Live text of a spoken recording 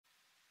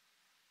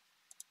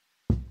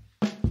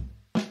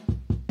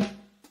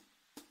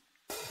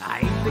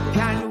the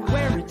kind of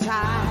wear it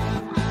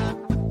tight.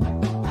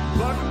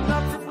 Button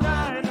up from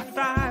 9 to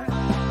 5.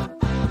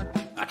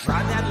 I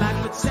tried that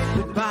life but said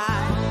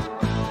goodbye.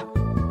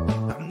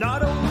 I'm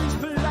not always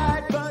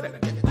polite, but I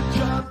get the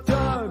job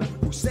done.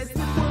 Who says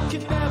that work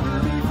can never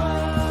be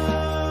fun?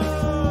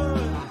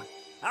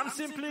 I'm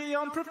simply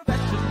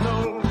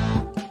unprofessional.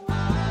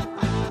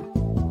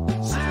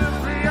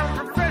 Simply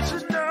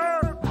unprofessional.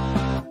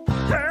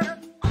 Yeah.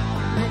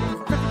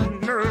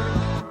 Unprofessional.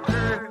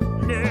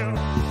 Yeah.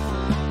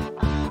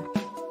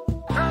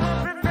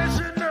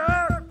 Unprofessional.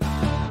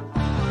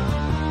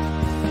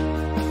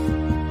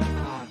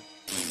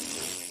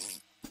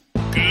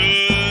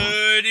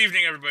 Good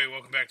evening, everybody.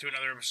 Welcome back to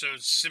another episode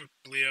of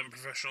Simply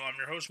Unprofessional. I'm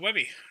your host,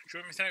 Webby.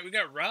 Joining me tonight, we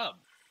got Rob.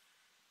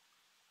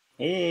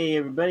 Hey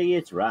everybody,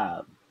 it's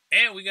Rob.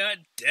 And we got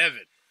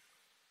Devin.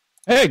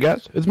 Hey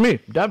guys, it's me,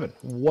 Devin.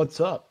 What's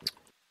up?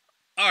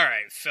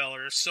 Alright,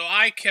 fellers. So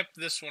I kept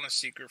this one a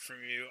secret from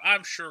you.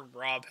 I'm sure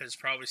Rob has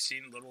probably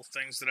seen little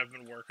things that I've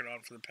been working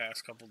on for the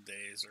past couple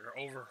days or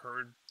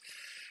overheard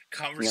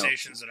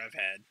conversations that I've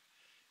had.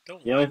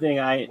 The only thing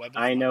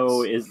I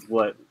know is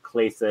what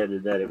Clay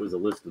said, that it was a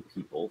list of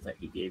people that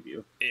he gave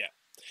you. Yeah.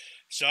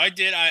 So I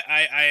did.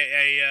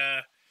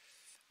 I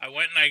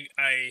went and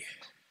I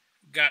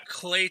got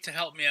Clay to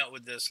help me out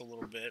with this a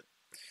little bit,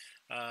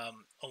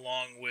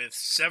 along with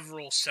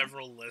several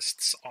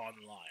lists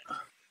online.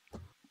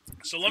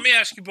 So let me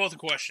ask you both a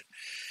question.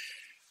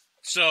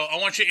 So I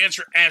want you to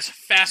answer as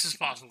fast as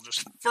possible.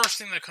 Just first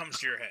thing that comes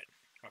to your head.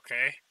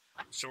 Okay.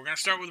 So we're gonna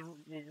start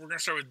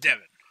with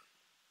Devin.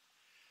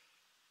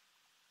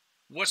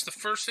 What's the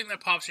first thing that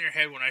pops in your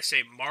head when I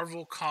say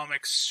Marvel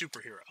Comics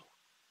superhero?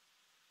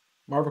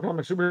 Marvel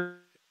Comics superhero?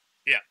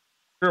 Yeah.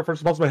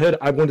 First pops in my head,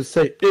 I'm going to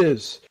say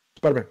is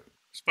Spider-Man.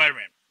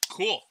 Spider-Man.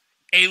 Cool.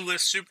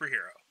 A-list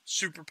superhero.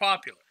 Super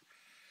popular.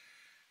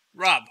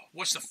 Rob,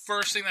 what's the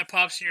first thing that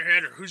pops in your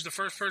head, or who's the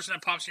first person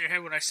that pops in your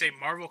head when I say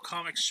Marvel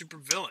Comics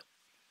supervillain?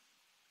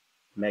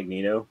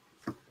 Magneto.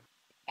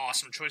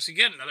 Awesome choice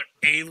again. Another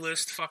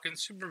A-list fucking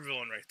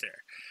supervillain right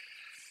there.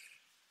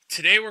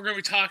 Today we're going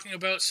to be talking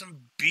about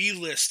some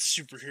B-list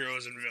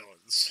superheroes and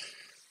villains.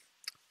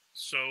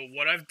 So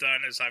what I've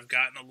done is I've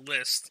gotten a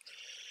list,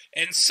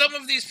 and some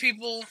of these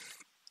people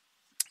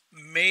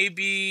may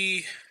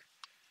be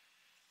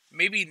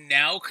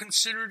now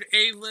considered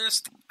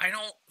A-list. I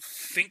don't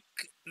think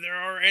there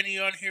are any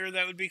on here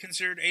that would be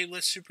considered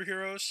A-list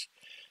superheroes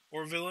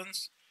or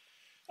villains.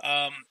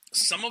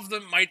 Some of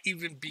them might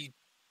even be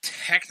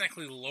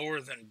technically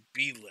lower than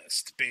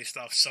B-list based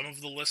off some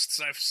of the lists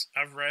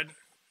I've read.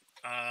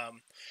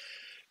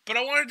 But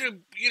I wanted to,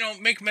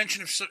 make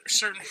mention of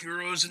certain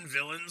heroes and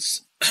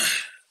villains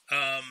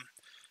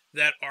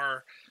that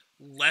are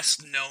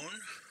less known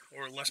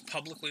or less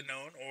publicly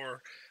known,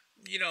 or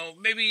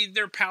maybe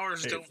their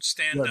powers don't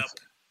stand up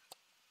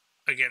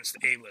against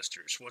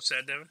A-listers. What's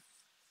that, Devin?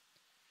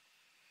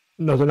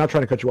 No, they're not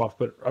trying to cut you off,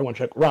 but I want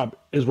to check. Rob,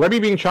 is Webby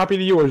being choppy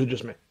to you, or is it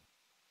just me?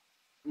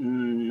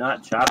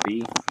 Not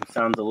choppy. It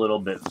sounds a little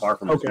bit far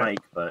from his mic,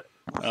 but...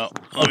 Oh,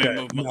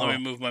 let me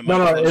move my mic.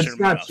 No, closer it's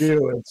to my not mouth.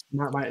 you. It's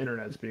not my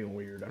internet's being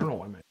weird. I don't know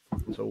why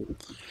so.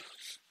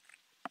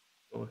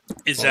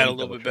 Is that a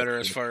little bit better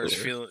as far as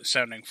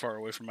sounding far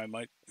away from my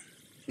mic?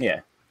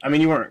 Yeah. I mean,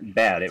 you weren't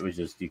bad. It was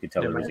just, you could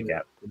tell there was a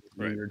gap.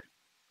 Weird.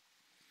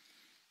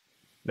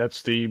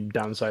 That's the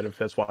downside of,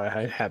 that's why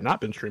I have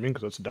not been streaming,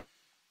 because that's the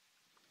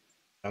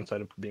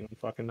downside of being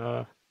fucking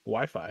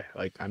Wi-Fi.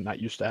 Like, I'm not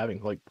used to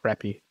having like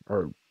crappy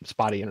or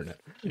spotty internet.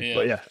 Yeah.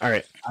 But yeah, all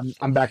right.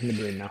 I'm back in the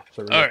green now.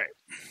 So all right.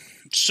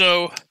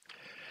 So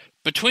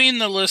between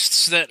the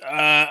lists that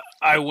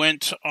I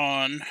went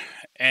on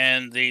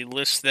and the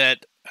list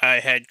that I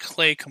had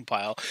Clay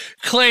compile,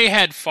 Clay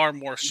had far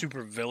more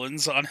super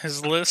villains on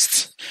his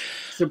list.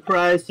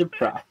 Surprise,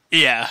 surprise.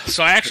 Yeah,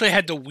 so I actually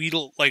had to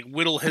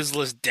whittle his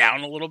list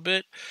down a little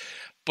bit,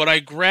 but I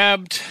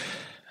grabbed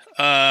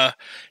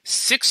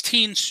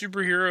 16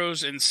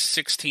 superheroes and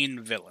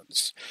 16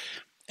 villains,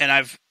 and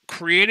I've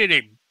created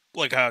a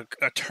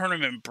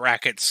tournament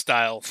bracket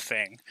style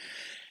thing,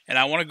 and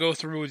I want to go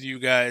through with you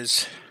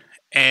guys,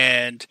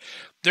 and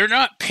they're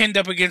not pinned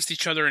up against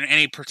each other in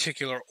any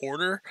particular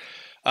order.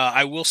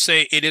 I will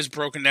say it is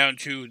broken down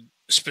to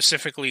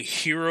specifically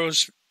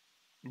heroes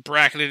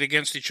bracketed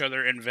against each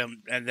other and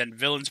then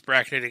villains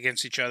bracketed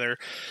against each other,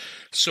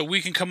 so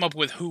we can come up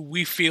with who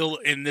we feel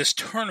in this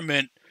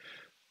tournament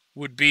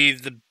would be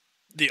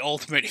the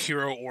ultimate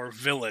hero or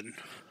villain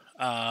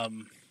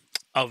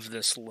of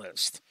this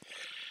list.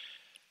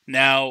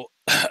 Now,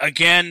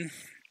 again,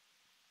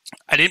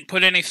 I didn't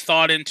put any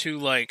thought into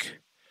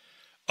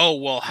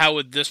how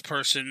would this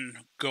person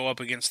go up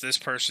against this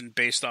person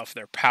based off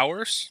their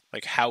powers?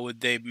 Like, how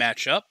would they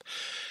match up?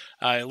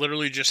 I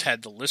literally just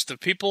had the list of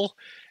people,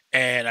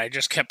 and I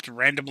just kept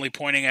randomly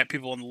pointing at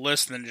people on the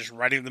list and then just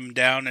writing them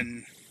down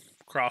and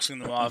crossing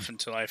them off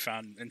until I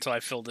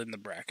filled in the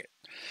bracket.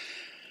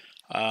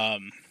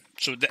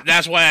 So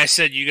that's why I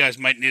said you guys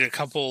might need a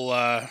couple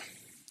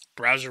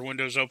browser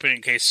windows open in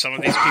case some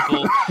of these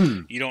people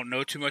you don't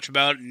know too much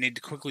about and need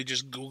to quickly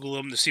just Google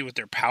them to see what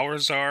their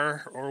powers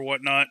are or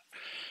whatnot.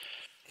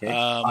 Okay.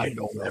 I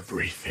know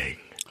everything.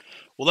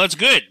 Well, that's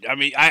good. I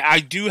mean, I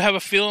do have a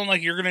feeling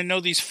like you're going to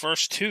know these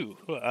first two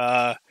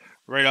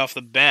right off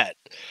the bat.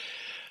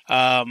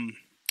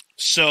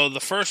 So the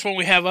first one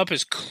we have up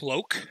is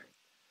Cloak.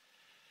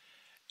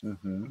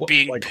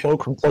 Mm-hmm. Like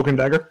Cloak from Cloak and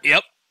Dagger?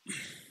 Yep.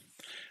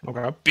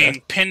 Okay.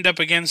 Being pinned up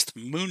against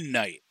Moon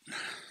Knight.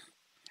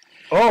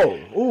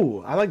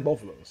 Oh, I like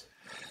both of those.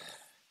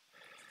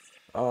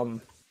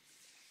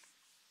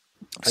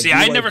 See,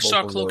 I never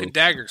saw Cloak and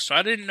Dagger, so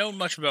I didn't know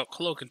much about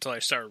Cloak until I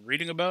started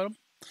reading about him.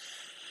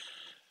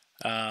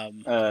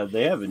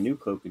 They have a new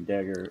Cloak and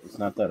Dagger. It's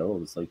not that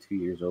old. It's like 2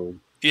 years old.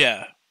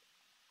 Yeah.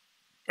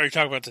 Are you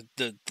talking about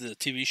the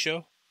TV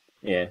show?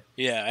 Yeah.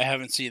 Yeah, I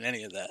haven't seen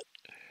any of that.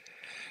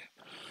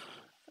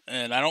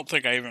 And I don't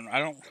think I even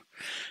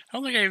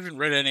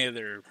read any of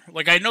their,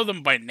 like, I know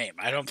them by name.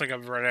 I don't think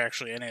I've read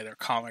actually any of their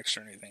comics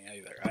or anything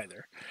either.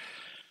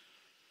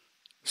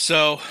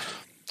 So,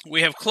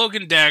 we have Cloak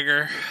and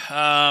Dagger.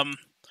 I'm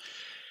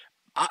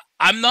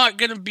not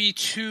going to be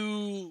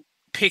too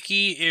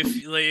picky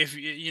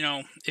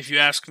if you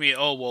ask me,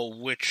 oh,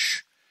 well,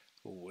 which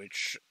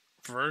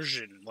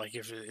version? Like,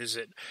 is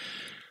it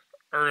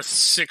Earth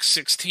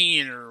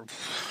 616 or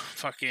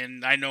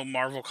fucking, I know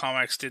Marvel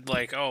Comics did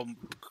like,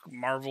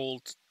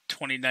 Marvel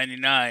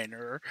 2099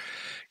 or,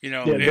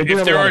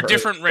 if there are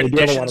different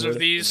renditions of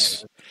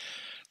these,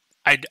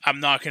 I'm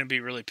not going to be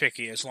really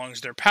picky as long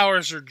as their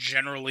powers are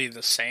generally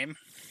the same.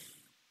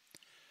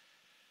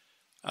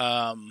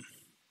 I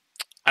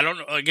don't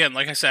know, again,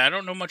 like I said, I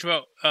don't know much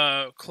about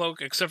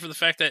Cloak except for the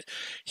fact that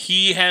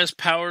he has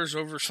powers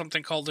over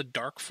something called the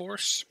Dark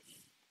Force.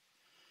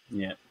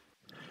 Yeah.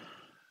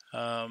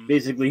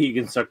 Basically, he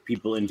can suck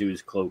people into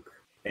his cloak,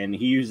 and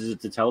he uses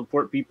it to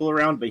teleport people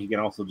around, but he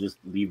can also just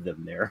leave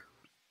them there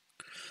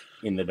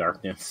in the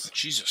darkness.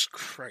 Jesus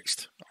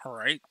Christ. All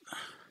right.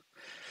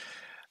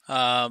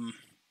 Now,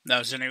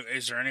 is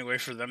there any way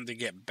for them to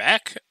get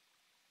back?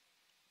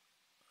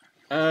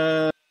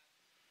 I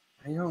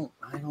don't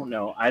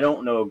know. I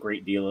don't know a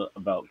great deal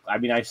about. I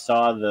mean, I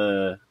saw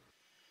the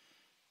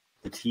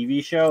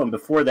TV show, and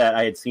before that,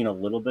 I had seen a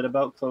little bit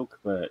about Cloak,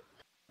 but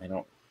I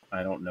don't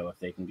know if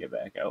they can get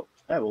back out.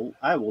 I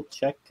will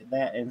check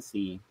that and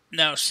see.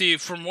 Now, see,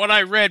 from what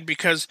I read,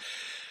 because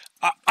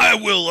I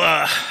will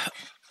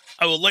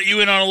let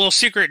you in on a little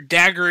secret.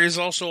 Dagger is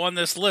also on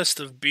this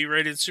list of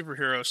B-rated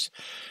superheroes.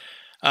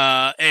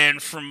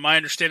 And from my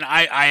understanding,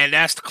 I had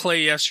asked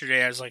Clay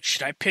yesterday, I was like,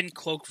 should I pin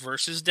Cloak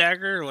versus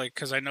Dagger? Like,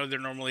 because I know they're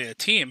normally a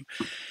team.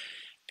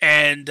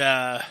 And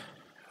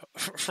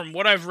from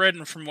what I've read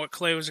and from what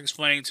Clay was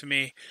explaining to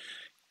me,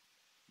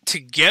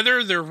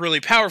 together they're really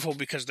powerful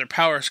because their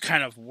powers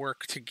kind of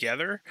work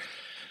together.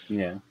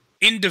 Yeah.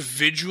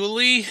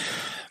 Individually,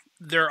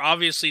 they're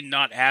obviously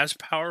not as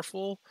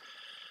powerful.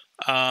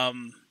 But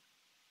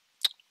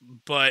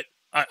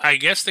I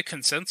guess the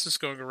consensus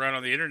going around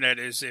on the internet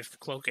is if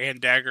Cloak and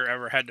Dagger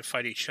ever had to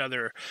fight each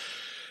other,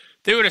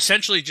 they would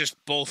essentially just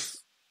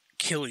both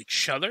kill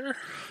each other.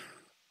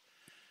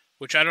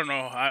 Which I don't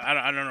know.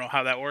 I don't know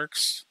how that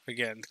works.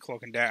 Again,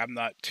 Cloak and Dagger, I'm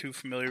not too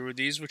familiar with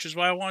these, which is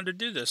why I wanted to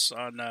do this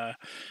on the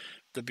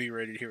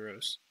B-rated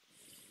heroes.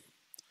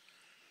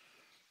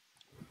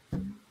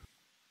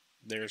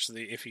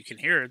 If you can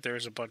hear it,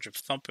 there's a bunch of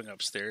thumping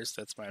upstairs.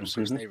 That's my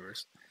upstairs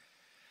neighbors.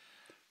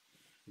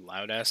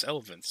 Loud-ass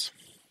elephants.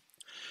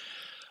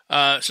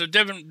 So,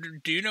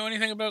 Devin, do you know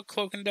anything about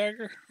Cloak and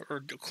Dagger?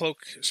 Or Cloak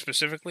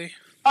specifically?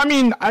 I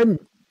mean, I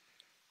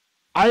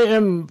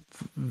am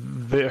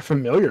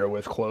familiar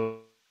with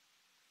Cloak.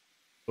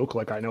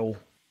 Like, I know,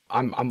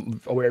 I'm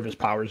aware of his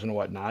powers and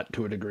whatnot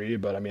to a degree,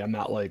 but I mean, I'm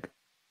not like.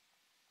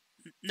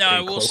 No,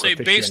 I will say,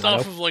 based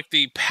off of like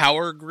the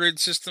power grid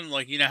system,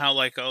 like you know how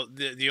like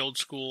the old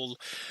school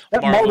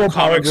Marvel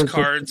Comics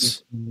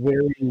cards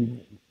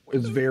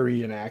is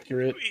very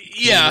inaccurate.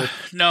 Yeah,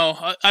 no,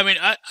 I mean,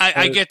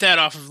 I get that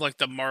off of like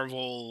the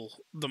Marvel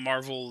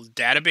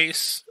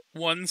database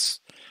ones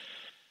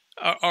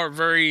are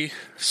very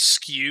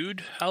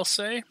skewed, I'll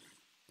say.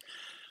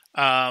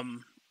 But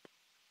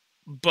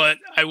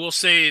I will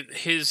say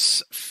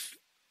his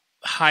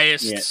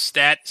highest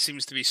stat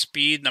seems to be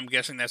speed, and I'm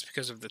guessing that's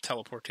because of the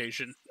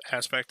teleportation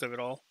aspect of it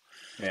all.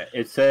 Yeah,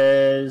 it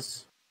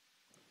says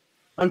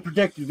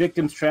unprotected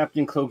victims trapped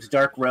in Cloak's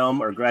dark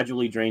realm are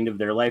gradually drained of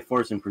their life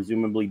force and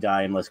presumably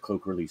die unless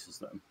Cloak releases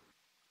them.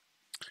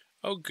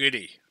 Oh,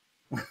 goody.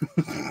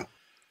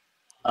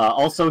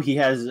 Also, he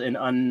has an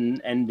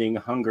unending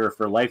hunger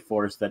for life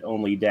force that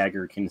only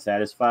Dagger can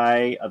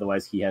satisfy,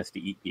 otherwise he has to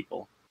eat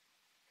people.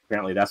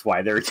 Apparently that's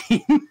why they're a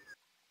team.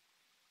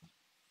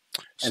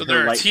 So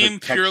they're a team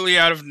purely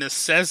out of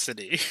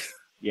necessity.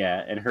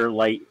 Yeah, and her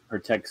light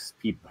protects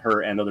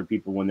her and other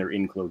people when they're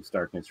in Cloak's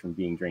darkness from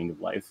being drained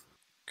of life.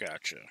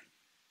 Gotcha.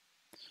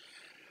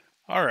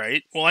 All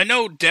right. Well, I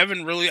know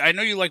Devin I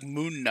know you like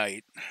Moon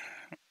Knight.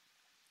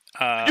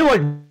 You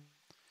like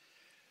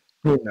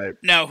Moon Knight.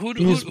 Now, who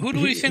do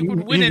we think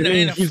would win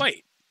in a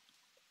fight?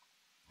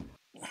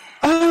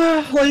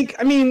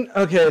 I mean,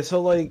 okay,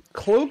 so like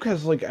Cloak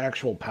has like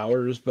actual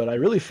powers, but I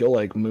really feel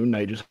like Moon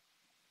Knight just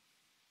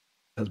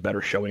has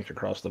better showings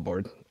across the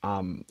board.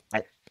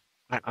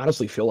 I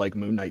honestly feel like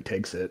Moon Knight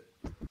takes it.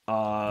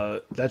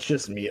 That's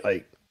just me.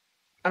 Like,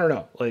 I don't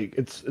know. Like,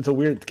 it's a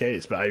weird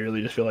case, but I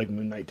really just feel like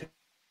Moon Knight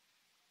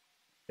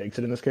takes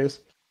it in this case.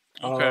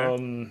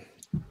 Okay.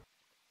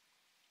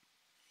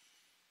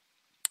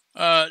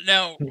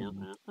 Now,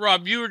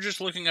 Rob, you were just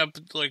looking up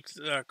like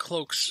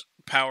Cloak's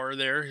power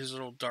there, his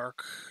little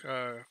dark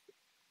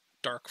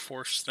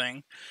force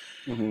thing.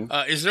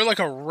 Mm-hmm. Is there like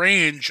a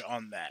range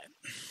on that?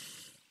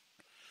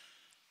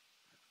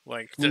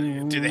 Like,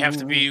 do they have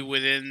to be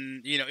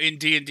within, in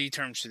D&D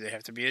terms, do they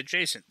have to be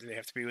adjacent? Do they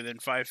have to be within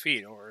 5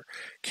 feet? Or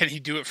can he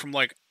do it from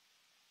like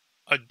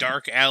a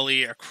dark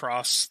alley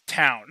across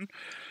town?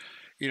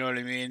 You know what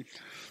I mean?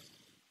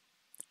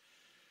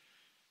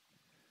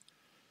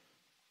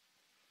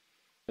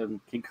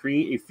 Can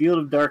create a field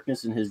of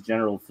darkness in his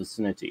general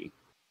vicinity,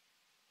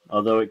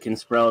 although it can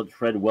spread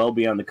well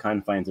beyond the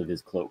confines of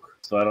his cloak.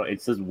 So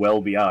it says well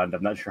beyond.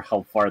 I'm not sure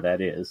how far that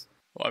is.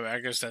 Well, I mean, I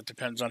guess that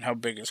depends on how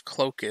big his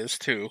cloak is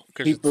too.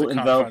 People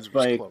enveloped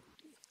by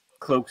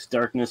Cloak's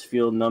darkness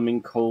feel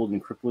numbing cold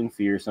and crippling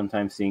fear,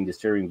 sometimes seeing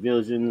disturbing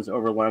visions.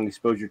 Overlong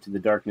exposure to the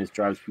darkness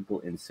drives people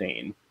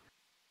insane.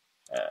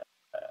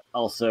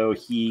 Also,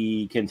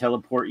 he can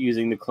teleport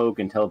using the cloak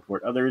and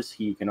teleport others.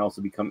 He can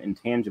also become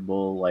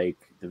intangible like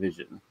the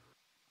Vision.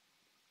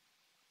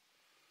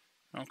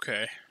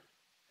 Okay.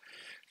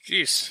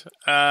 Jeez.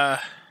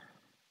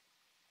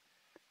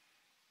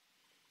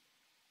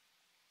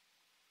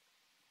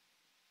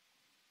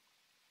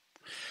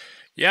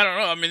 Yeah, I don't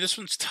know. I mean, this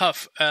one's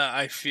tough,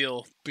 I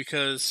feel,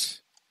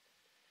 because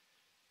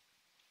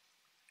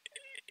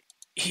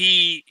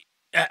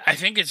I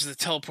think it's the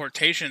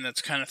teleportation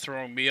that's kind of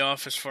throwing me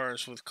off as far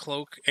as with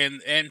Cloak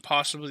and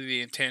possibly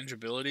the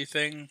intangibility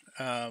thing.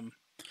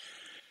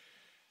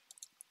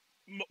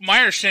 My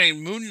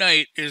understanding, Moon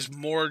Knight is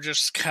more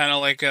just kind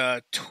of like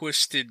a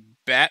twisted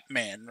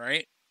Batman,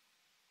 right?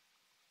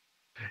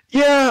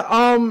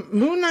 Yeah,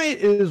 Moon Knight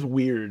is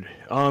weird.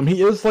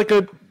 He is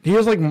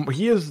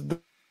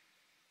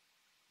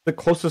the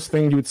closest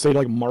thing you would say to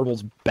like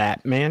Marvel's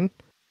Batman.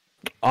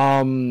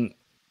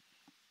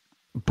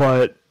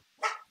 But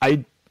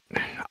I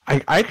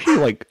actually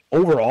like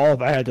overall,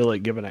 if I had to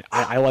like give it,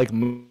 I like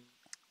Moon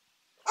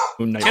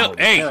Knight.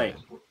 Hey.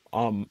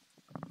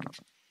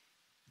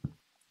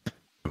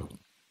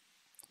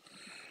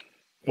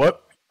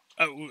 What?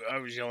 I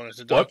was yelling at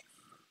the dog.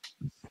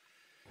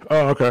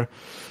 Oh, okay.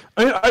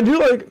 I do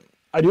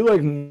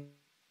like Moon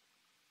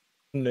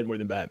Knight more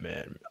than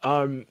Batman.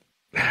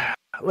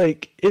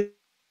 Like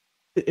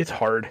it's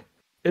hard.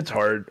 It's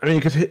hard. I mean,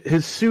 because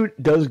his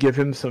suit does give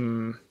him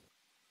some.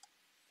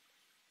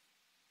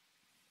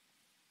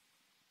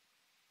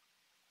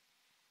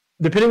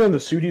 Depending on the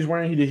suit he's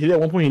wearing, he at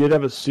one point he did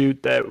have a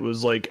suit that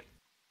was like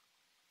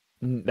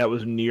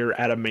near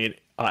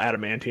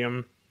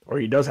adamantium, or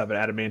he does have an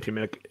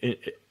adamantium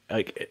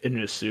in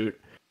his suit.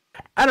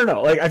 I don't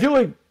know. Like I feel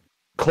like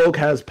Cloak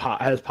has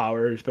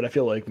powers, but I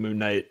feel like Moon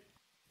Knight,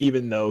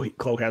 even though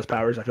Cloak has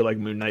powers, I feel like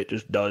Moon Knight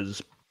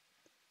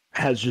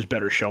has just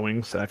better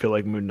showings, and I feel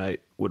like Moon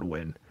Knight would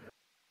win.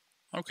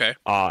 Okay.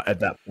 At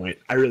that point,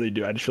 I really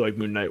do. I just feel like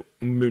Moon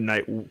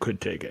Knight could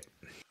take it.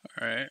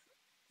 All right.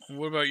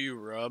 What about you,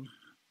 Rob?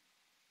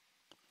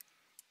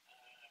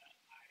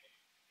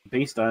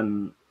 Based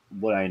on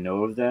what I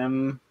know of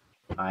them,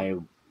 I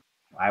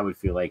would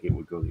feel like it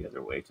would go the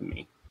other way to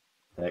me.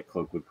 That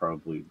Cloak would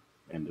probably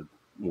end up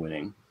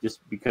winning, just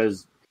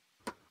because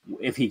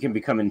if he can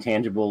become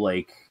intangible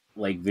like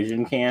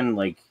Vision can,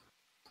 like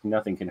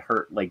nothing can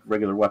hurt. Like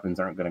regular weapons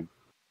aren't going to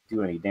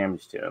do any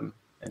damage to him,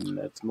 and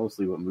that's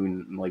mostly what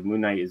Moon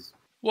Knight is.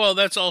 Well,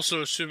 that's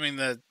also assuming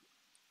that.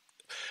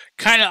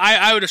 Kind of,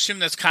 I would assume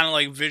that's kind of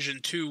like Vision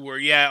 2, where,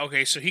 yeah,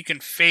 okay, so he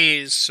can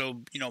phase,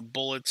 so,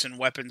 bullets and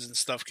weapons and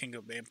stuff can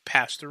go and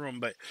pass through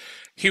him, but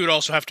he would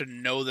also have to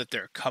know that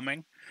they're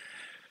coming,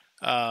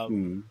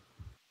 to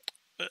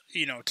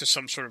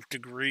some sort of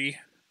degree.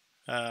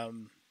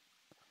 And,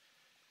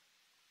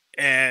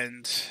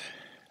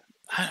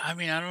 I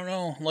mean, I don't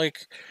know,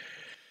 like,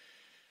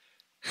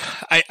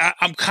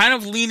 I'm kind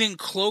of leaning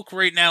Cloak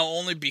right now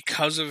only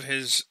because of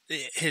his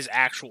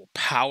actual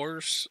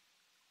powers.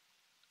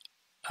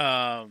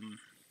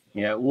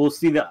 Yeah, we'll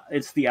see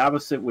it's the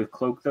opposite with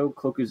Cloak though.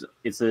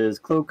 It says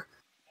Cloak,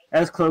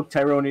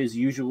 Tyrone is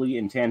usually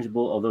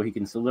intangible, although he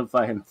can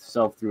solidify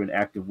himself through an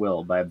act of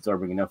will by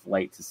absorbing enough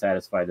light to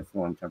satisfy the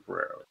form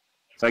temporarily.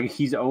 So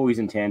he's always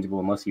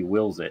intangible unless he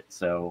wills it.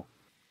 So,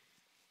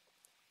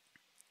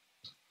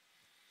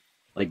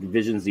 like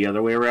Vision's the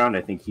other way around.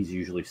 I think he's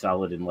usually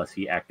solid unless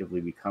he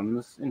actively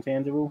becomes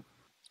intangible.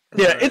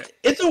 Yeah,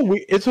 it's a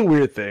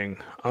weird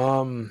thing.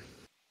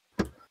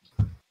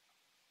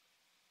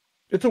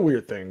 It's a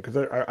weird thing, because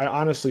I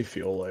honestly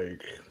feel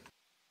like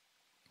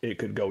it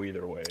could go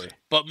either way.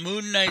 But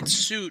Moon Knight's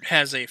suit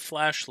has a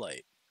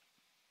flashlight.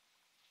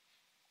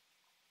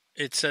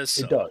 It says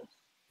so. It does.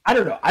 I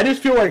don't know. I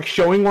just feel like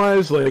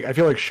showings-wise,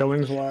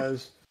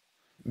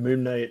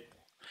 Moon Knight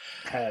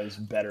has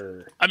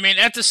better. I mean,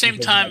 at the same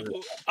time,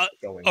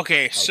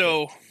 okay,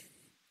 so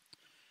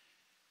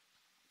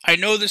I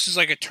know this is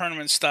like a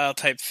tournament style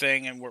type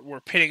thing, and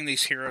we're pitting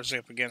these heroes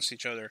up against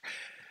each other.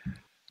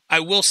 I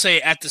will say,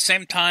 at the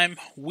same time,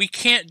 we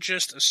can't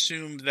just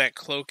assume that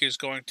Cloak is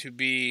going to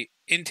be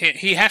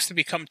he has to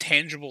become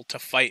tangible to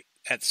fight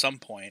at some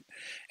point,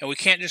 and we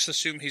can't just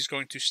assume he's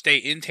going to stay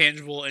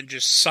intangible and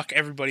just suck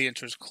everybody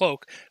into his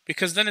cloak,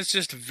 because then it's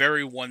just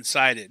very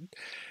one-sided.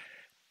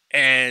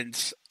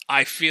 And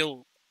I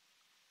feel,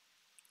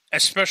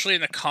 especially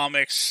in the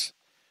comics,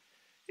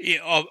 you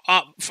know,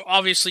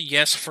 obviously,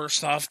 yes,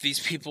 first off, these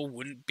people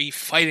wouldn't be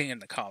fighting in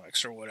the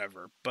comics or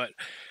whatever, but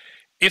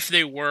if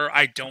they were,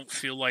 I don't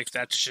feel like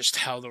that's just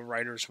how the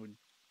writers would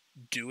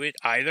do it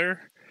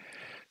either.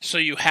 So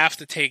you have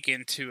to take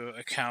into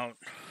account,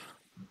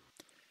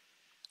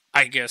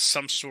 I guess,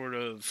 some sort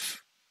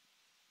of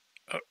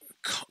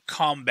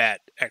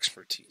combat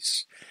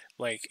expertise.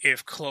 Like,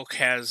 if Cloak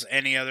has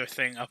any other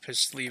thing up his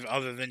sleeve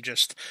other than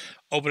just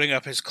opening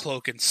up his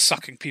cloak and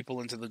sucking people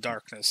into the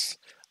darkness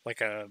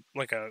like a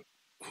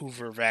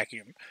Hoover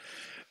vacuum.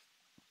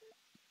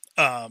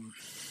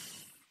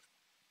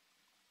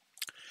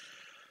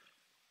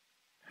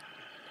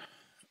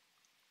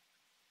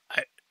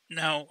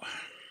 Now,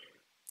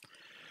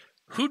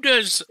 who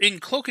does, in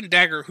Cloak and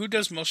Dagger, who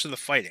does most of the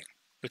fighting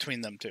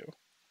between them two?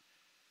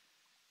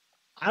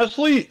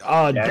 Honestly,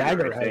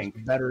 Dagger has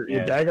better.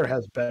 Yeah. Dagger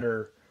has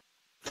better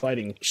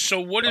fighting. So,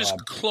 what is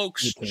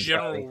Cloak's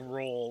general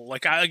role?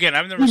 Like, I've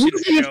never seen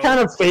the show. He kind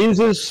of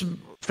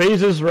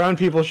phases around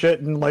people's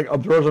shit and like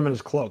absorbs them in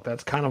his cloak.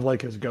 That's kind of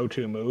like his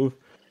go-to move.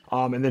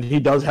 And then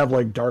he does have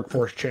like Dark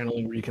Force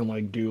channeling where you can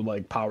like do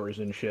like powers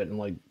and shit and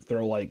like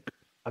throw like,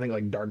 I think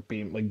like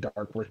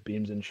Dark Force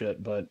beams and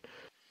shit. But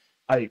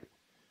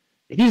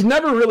he's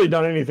never really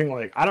done anything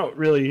like, I'm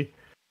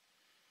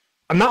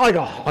not like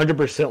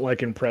 100%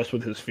 like impressed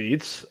with his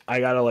feats. I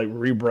gotta like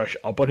rebrush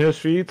up on his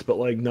feats, but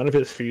like none of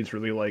his feats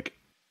really like,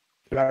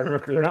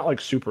 they're not like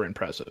super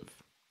impressive.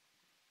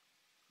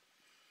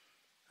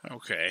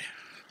 Okay.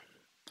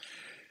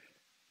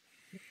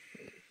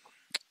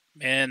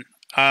 Man,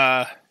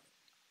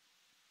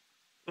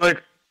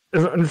 like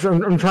I'm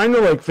trying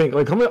to like think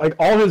like how many, like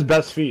all his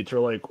best feats are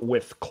like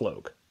with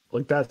Cloak.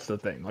 Like that's the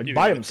thing. Like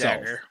by himself.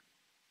 Dagger.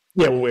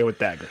 Yeah, with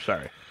Dagger.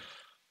 Sorry.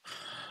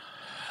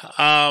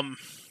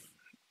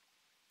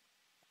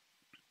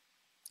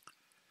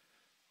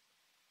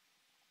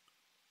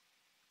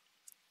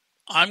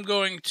 I'm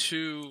going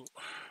to.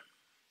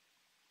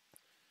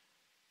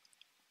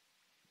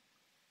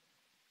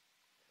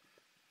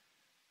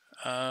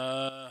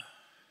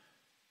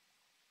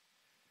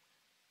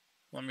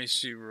 Let me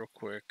see real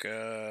quick.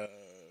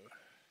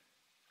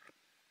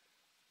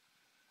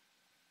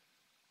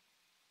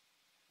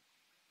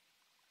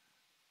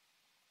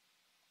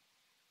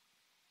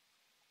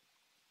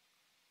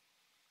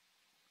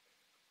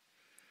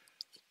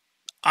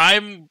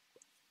 I'm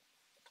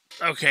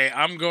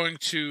going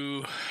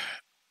to,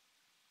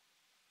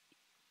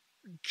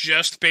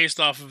 just based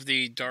off of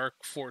the Dark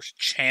Force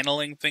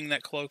channeling thing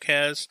that Cloak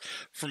has,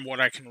 from what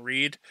I can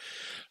read,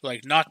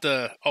 like not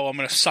the, I'm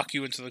going to suck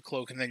you into the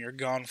cloak and then you're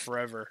gone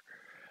forever.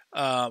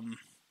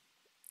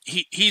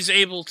 He's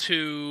able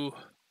to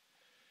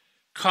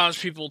cause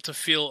people to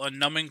feel a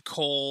numbing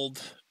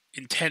cold,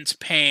 intense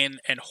pain,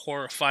 and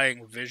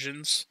horrifying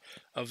visions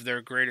of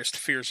their greatest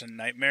fears and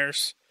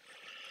nightmares.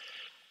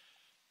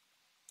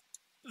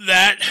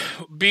 That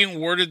being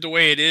worded the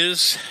way it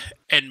is,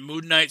 and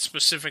Moon Knight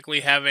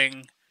specifically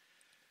having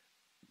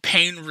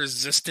pain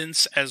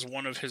resistance as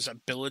one of his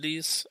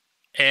abilities,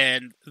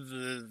 and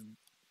the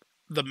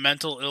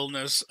mental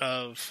illness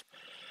of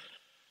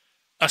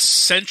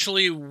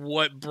essentially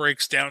what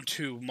breaks down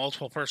to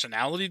multiple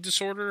personality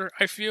disorder,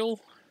 I feel.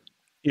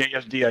 Yeah,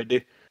 yes,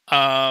 DID.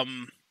 I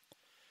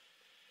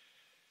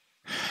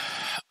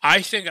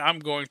think I'm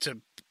going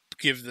to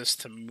give this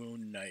to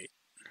Moon Knight.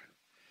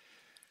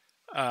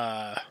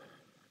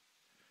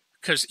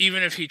 Because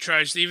even if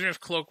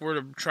Cloak were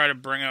to try to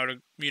bring out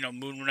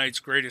Moon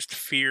Knight's greatest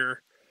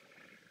fear,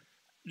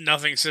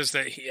 nothing says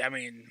that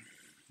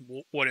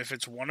what if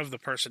it's one of the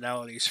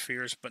personality's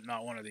fears but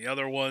not one of the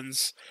other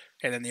ones,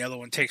 and then the other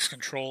one takes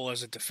control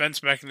as a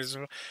defense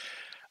mechanism?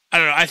 I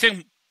don't know. I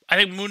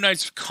think Moon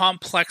Knight's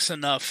complex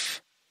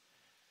enough,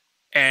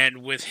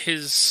 and with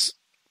his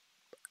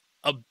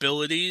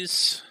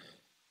abilities,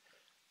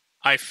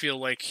 I feel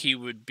like he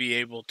would be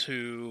able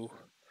to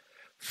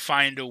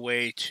find a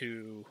way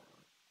to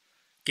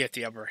get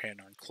the upper hand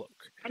on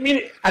Cloak. I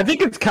mean, I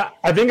think it's kind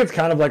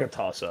of like a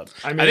toss-up.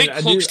 I think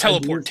Cloak's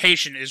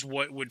teleportation is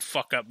what would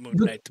fuck up Moon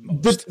Knight the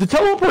most. The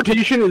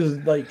teleportation is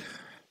like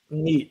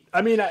neat.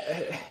 I mean,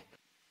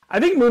 I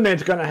think Moon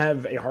Knight's gonna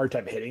have a hard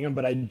time hitting him,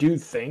 but I do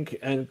think,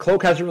 and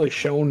Cloak hasn't really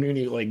shown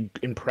any like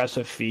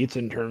impressive feats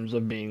in terms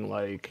of being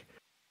like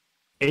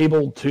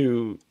able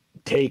to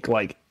take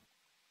like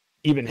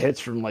even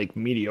hits from like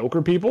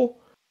mediocre people.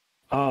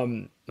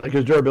 Like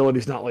his durability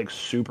is not like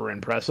super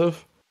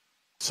impressive.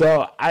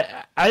 So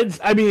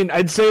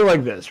I'd say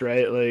like this,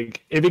 right?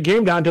 Like if it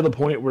came down to the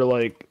point where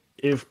like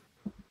if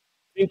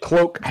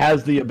Cloak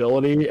has the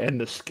ability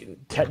and the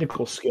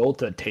technical skill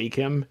to take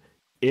him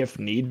if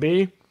need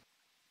be,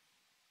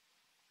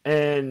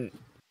 and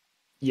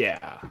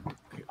yeah,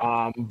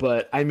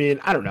 but I mean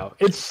I don't know.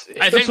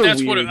 I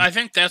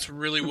think that's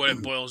really what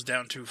it boils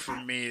down to for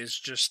me is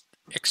just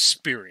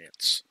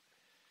experience.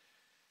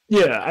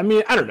 Yeah, I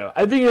mean, I don't know.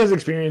 I think he has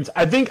experience.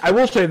 I think I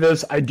will say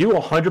this: I do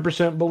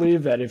 100%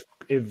 believe that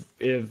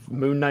if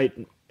Moon Knight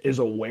is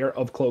aware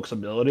of Cloak's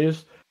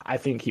abilities, I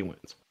think he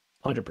wins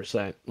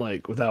 100%,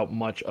 like without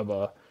much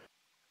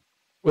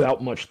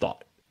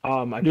thought.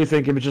 I do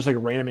think if it's just like a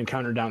random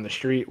encounter down the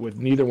street with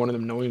neither one of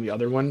them knowing the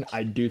other one,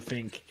 I do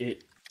think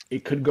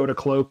it could go to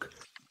Cloak.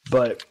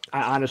 But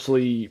I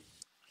honestly,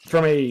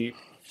 from a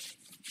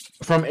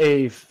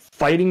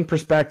fighting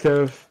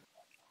perspective,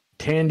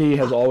 Tandy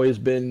has always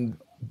been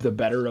the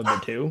better of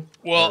the two.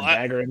 Well,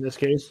 Dagger in this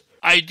case.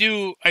 I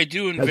do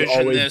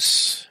envision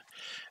this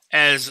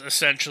as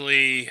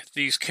essentially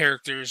these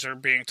characters are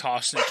being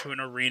tossed into an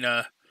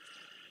arena.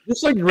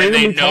 Just like and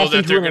they know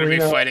that they're going to be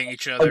fighting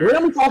each other. Like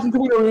randomly tossed into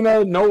an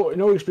arena,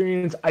 no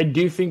experience. I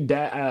do think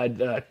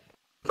that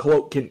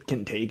Cloak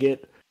can take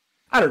it.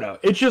 I don't know.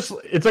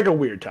 It's like a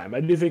weird time. I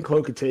do think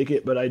Cloak could take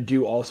it, but I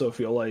do also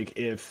feel like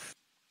if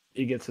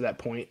it gets to that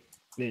point,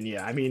 then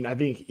yeah, I mean, I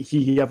think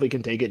he definitely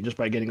can take it just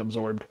by getting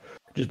absorbed.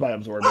 Just by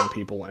absorbing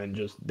people and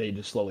they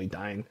just slowly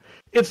dying.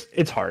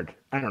 It's hard.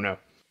 I don't know.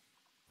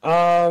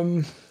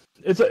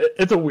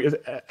 It's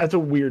a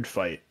weird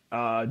fight.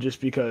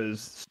 Just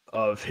because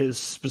of his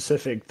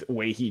specific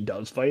way he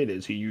does fight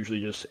is he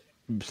usually just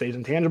stays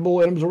intangible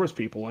and absorbs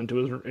people into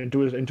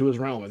his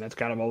realm, and that's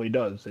kind of all he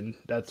does, and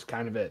that's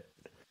kind of it.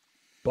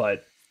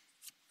 But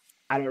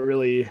I don't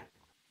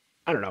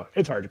know.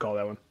 It's hard to call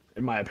that one,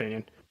 in my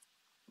opinion.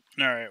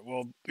 All right.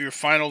 Well, your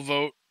final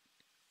vote.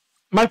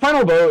 My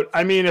final vote,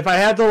 I mean, if I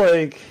had to,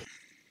 like,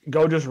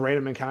 go just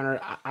random encounter,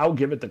 I'll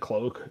give it to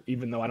Cloak,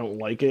 even though I don't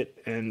like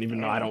it, and even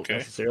though I don't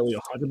necessarily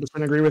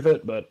 100% agree with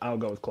it, but I'll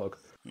go with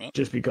Cloak. Well,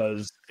 just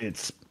because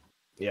it's,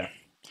 yeah.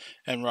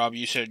 And Rob,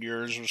 you said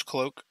yours was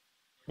Cloak?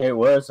 It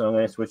was, so I'm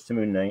going to switch to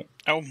Moon Knight.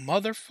 Oh,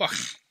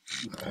 motherfucker.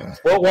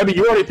 Well, Webby,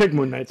 you already picked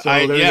Moon Knight, so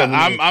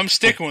I'm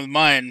sticking with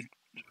mine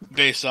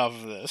based off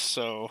of this,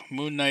 so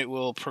Moon Knight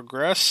will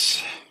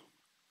progress.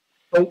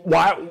 So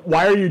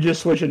why are you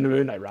just switching to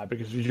Moon Knight, Rob?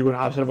 Because you're going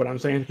opposite of what I'm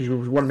saying? Because you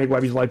want to make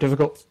Webby's life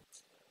difficult?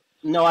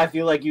 No, I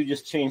feel like you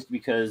just changed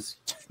because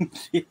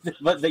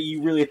but that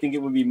you really think it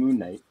would be Moon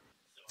Knight.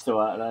 So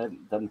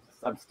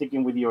I'm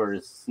sticking with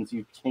yours since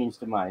you changed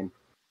to mine.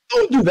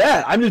 Don't do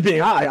that. I'm just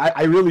being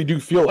I really do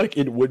feel like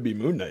it would be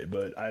Moon Knight,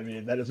 but I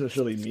mean that doesn't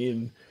necessarily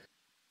mean.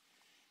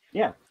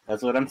 Yeah,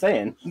 that's what I'm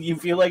saying. You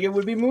feel like it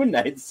would be Moon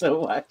Knight,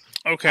 so I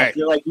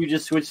feel like you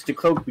just switched to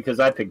Cloak because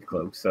I picked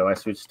Cloak, so I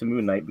switched to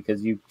Moon Knight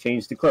because you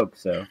changed to Cloak,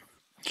 so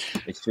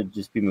it should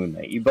just be Moon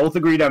Knight. You both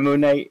agreed on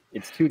Moon Knight.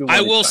 It's 2-1.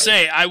 I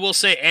will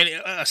say,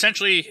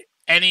 essentially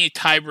any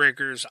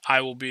tiebreakers,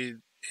 I will be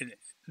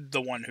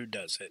the one who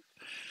does it.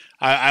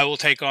 I will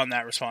take on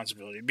that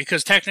responsibility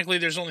because technically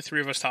there's only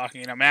three of us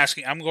talking, and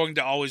I'm going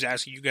to always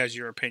ask you guys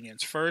your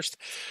opinions first.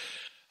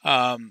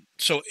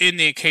 So in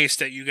the case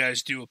that you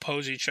guys do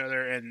oppose each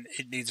other and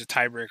it needs a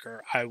tiebreaker,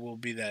 I will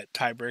be that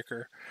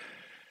tiebreaker.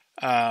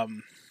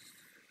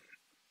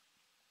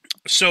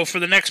 So for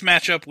the next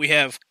matchup, we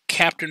have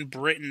Captain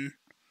Britain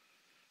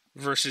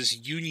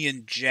versus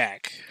Union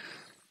Jack.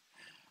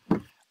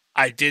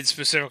 I did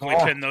specifically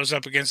pin those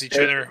up against each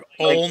other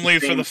only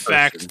for the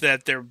fact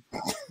that they're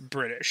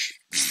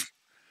British.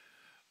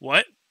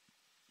 What?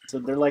 So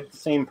they're like the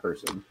same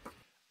person.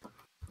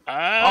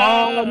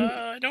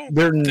 I don't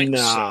think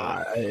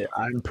not. so.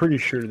 I'm pretty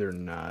sure they're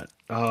not.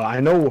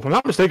 I know, if I'm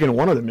not mistaken,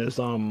 one of them is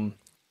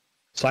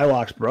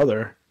Psylocke's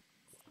brother.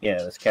 Yeah,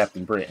 that's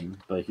Captain Britain,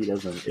 but he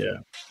doesn't. Yeah.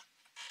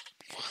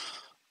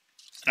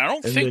 And I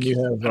don't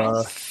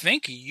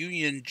think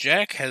Union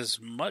Jack has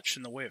much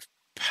in the way of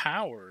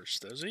powers,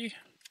 does he?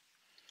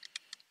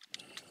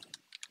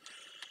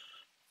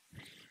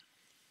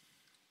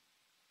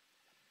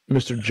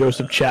 Mr.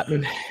 Joseph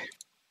Chapman.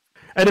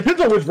 It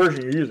depends on which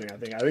version you're using. I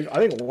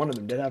think one of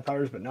them did have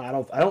powers, but no,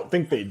 I don't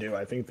think they do.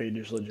 I think they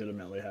just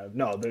legitimately have.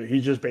 No,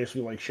 he's just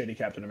basically like shitty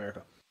Captain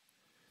America.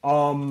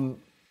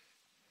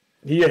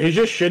 Yeah, he's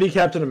just shitty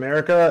Captain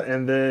America,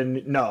 and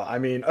then no, I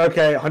mean,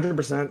 okay,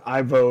 100%.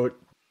 I vote.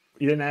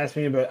 You didn't ask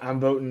me, but I'm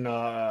voting.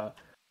 Well,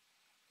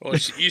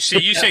 you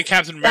say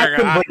Captain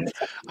America.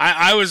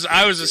 I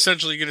was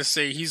essentially gonna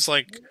say he's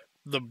like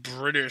the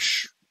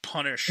British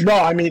Punisher. No,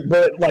 I mean,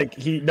 but like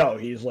he's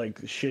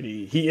like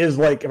shitty. He is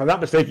like, if I'm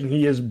not mistaken,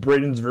 he is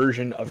Britain's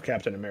version of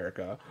Captain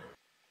America.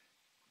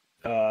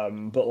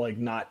 But like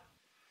not,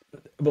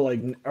 but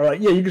like, or like,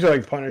 yeah, you could say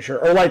like Punisher,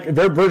 or like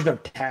their version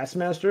of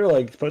Taskmaster,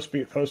 like supposed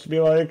to be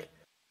like,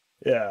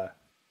 yeah.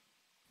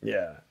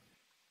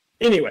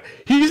 Anyway,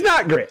 he's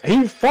not great.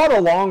 He fought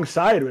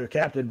alongside with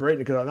Captain Britain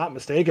because I'm not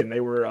mistaken. They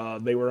were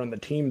on the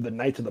team, the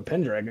Knights of the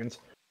Pendragons,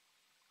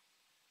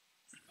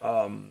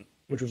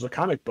 which was a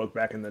comic book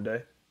back in the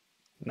day.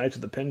 Knights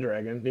of the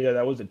Pendragon. Yeah,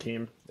 that was a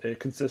team. It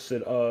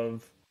consisted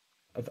of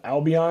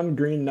Albion,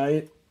 Green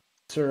Knight,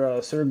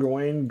 Sir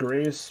Gawain,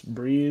 Grace,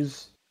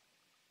 Breeze,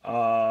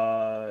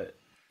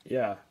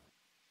 yeah,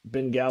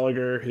 Ben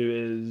Gallagher,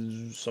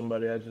 who is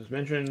somebody I just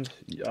mentioned.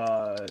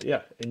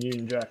 Yeah, and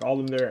Union Jack. All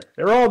of them there.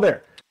 They're all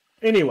there.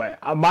 Anyway,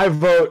 my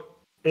vote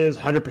is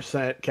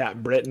 100%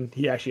 Captain Britain.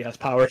 He actually has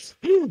powers.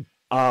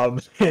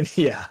 And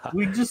yeah.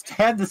 We just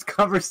had this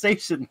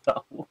conversation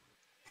though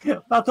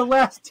about the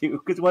last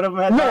two because one of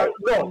them had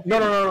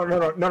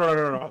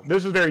No.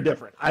 This is very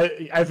different.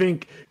 I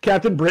think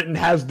Captain Britain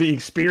has the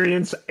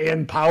experience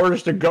and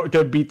powers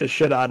to beat the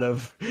shit out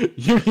of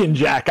Union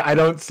Jack. I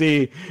don't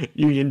see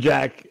Union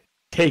Jack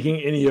taking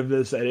any of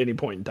this at any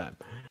point in time.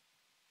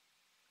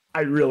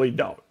 I really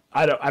don't.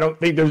 I don't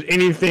think there's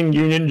anything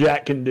Union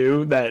Jack can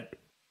do that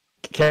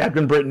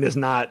Captain Britain is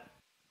not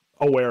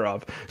aware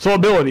of. So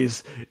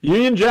abilities.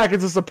 Union Jack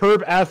is a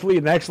superb athlete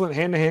and excellent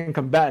hand-to-hand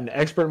combatant,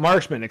 expert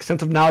marksman,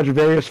 extensive knowledge of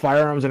various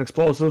firearms and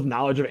explosives,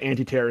 knowledge of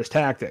anti-terrorist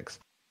tactics.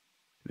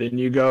 Then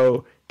you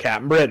go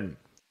Captain Britain.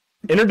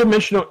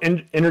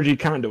 Interdimensional energy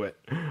conduit.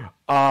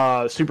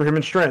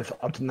 Superhuman strength,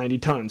 up to 90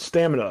 tons.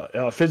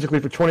 Stamina, physically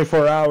for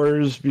 24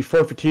 hours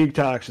before fatigue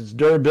toxins.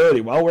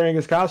 Durability. While wearing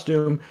his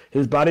costume,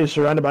 his body is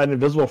surrounded by an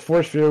invisible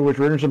force field, which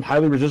renders him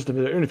highly resistant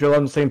to the field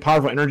on the same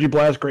powerful energy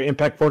blast, great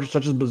impact forces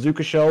such as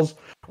bazooka shells,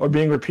 or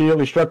being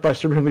repeatedly struck by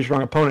significantly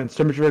strong opponents.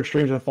 Temperature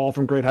extremes and fall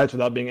from great heights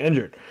without being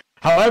injured.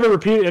 However,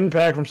 repeated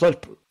impact from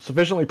such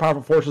sufficiently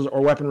powerful forces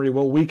or weaponry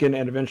will weaken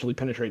and eventually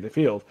penetrate the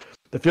field.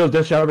 The field's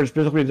density, however, is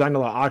specifically designed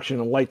to allow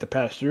oxygen and light to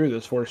pass through.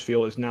 This force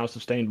field is now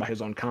sustained by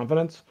his own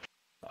confidence.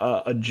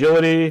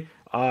 Agility,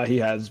 he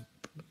has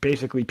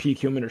basically peak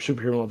human or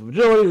superhuman level of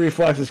agility.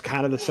 Reflex is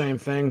kind of the same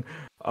thing.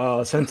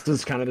 Sense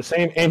is kind of the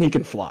same, and he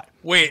can fly.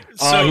 Wait,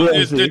 so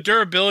the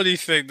durability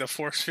thing, the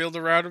force field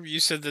around him,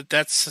 you said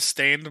that's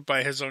sustained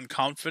by his own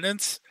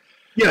confidence?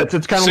 Yeah,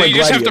 it's kind of so like Gladiator. So you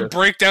just have to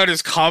break down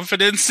his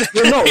confidence and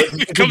no,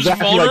 it becomes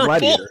exactly vulnerable?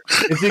 Like Gladiator.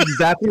 It's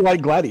exactly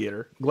like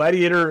Gladiator.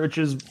 Gladiator,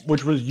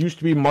 which was used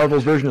to be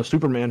Marvel's version of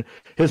Superman,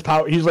 he's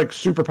like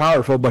super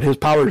powerful, but his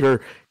powers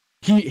are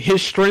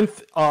his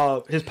strength,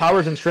 his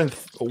powers and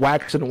strength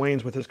wax and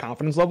wanes with his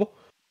confidence level.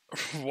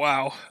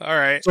 Wow. All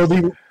right. So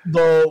the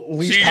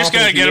least. So you just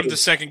gotta get him to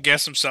second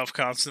guess himself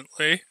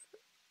constantly.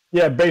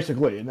 Yeah,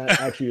 basically, and that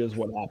actually is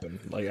what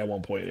happened. Like at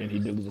one point, and he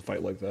did lose a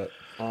fight like that.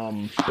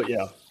 But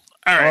yeah.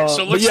 All right,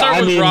 so let's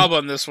start with Rob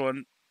on this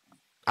one.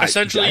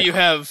 Essentially, you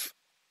have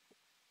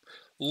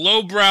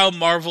lowbrow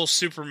Marvel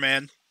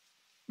Superman.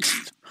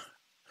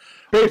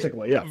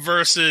 Basically, yeah.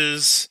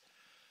 Versus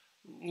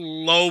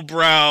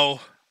lowbrow,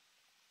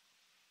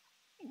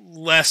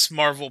 less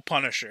Marvel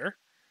Punisher.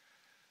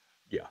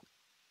 Yeah.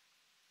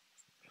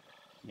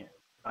 Yeah.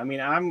 I mean,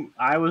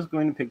 I was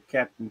going to pick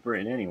Captain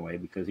Britain anyway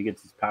because he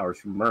gets his powers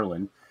from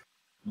Merlin,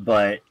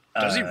 but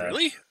does he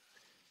really?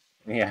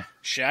 Yeah.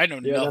 Shit, I know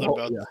nothing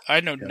about. Yeah. I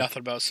know nothing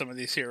about some of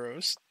these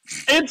heroes.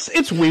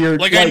 It's weird.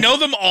 Like I know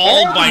them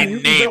all by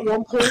name. At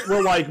one point,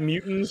 were like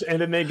mutants, and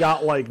then they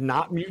got like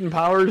not mutant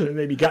powers, and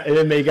they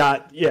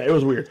got yeah, it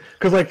was weird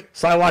because like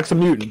Psylocke's a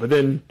mutant, but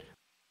then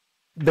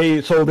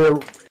their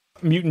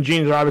mutant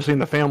genes are obviously in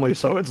the family,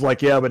 so it's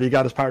like yeah, but he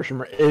got his powers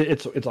from.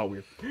 It's all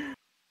weird.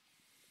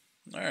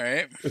 All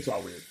right, it's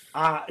all weird.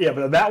 Yeah,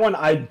 but that one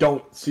I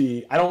don't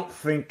see. I don't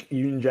think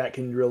Union Jack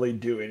can really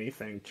do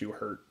anything to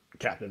hurt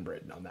Captain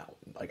Britain on that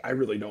one. Like, I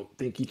really don't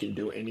think he can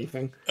do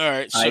anything. All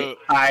right, so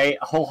I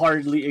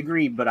wholeheartedly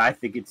agree, but I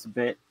think it's a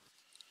bit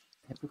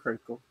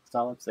hypocritical. That's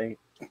all I'm saying.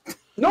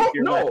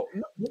 No,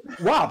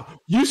 Rob,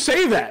 you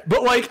say that,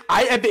 but like,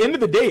 at the end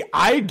of the day,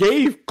 I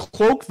gave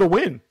Cloak the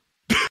win.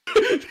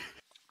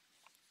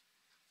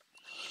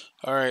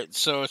 All right,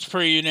 so it's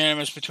pretty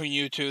unanimous between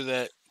you two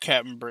that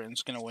Captain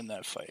Britain's going to win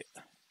that fight.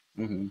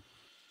 Mm-hmm.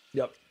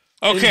 Yep.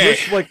 Okay.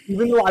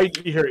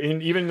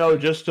 Even though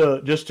just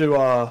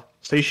to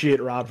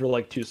satiate Rob for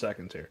like 2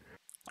 seconds here.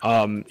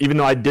 Even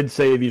though I did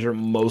say these are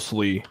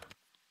mostly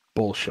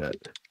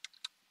bullshit.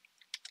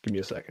 Give me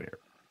a second here.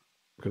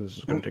 Because this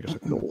is going to take a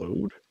second to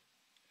load.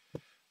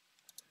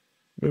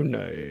 Moon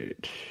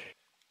Knight.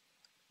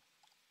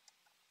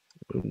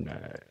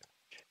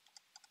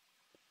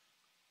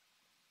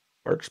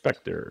 Mark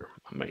Spector,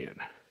 my man.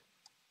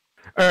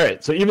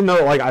 Alright, so even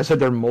though, like I said,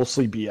 they're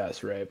mostly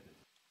BS, right?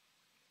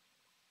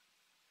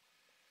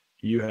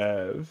 You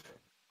have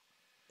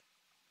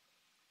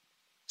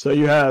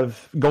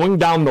going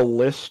down the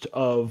list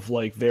of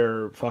like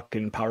their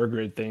fucking power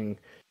grid thing.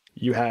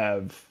 You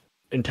have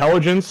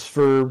intelligence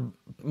for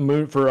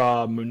Moon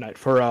Knight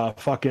for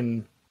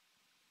fucking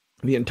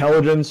the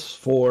intelligence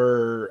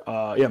for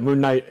Moon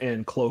Knight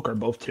and Cloak are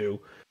both 2.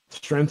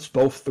 Strength's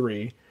both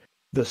 3.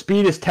 The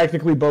speed is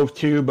technically both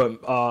 2,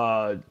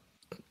 but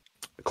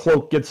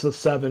Cloak gets the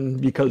 7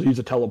 because he's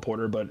a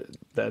teleporter, but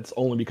that's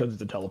only because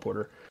he's a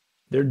teleporter.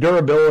 Their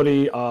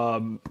durability,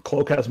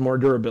 Cloak has more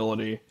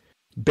durability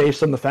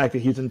based on the fact that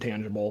he's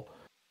intangible,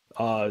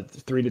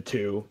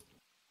 3-2.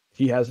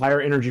 He has higher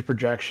energy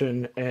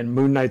projection, and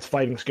Moon Knight's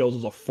fighting skills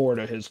is a 4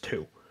 to his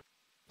 2.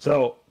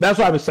 So that's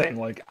what I was saying.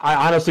 Like,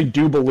 I honestly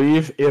do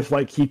believe if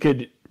he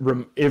could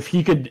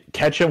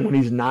catch him when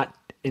he's not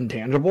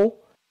intangible,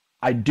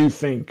 I do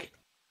think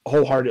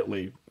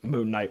wholeheartedly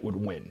Moon Knight would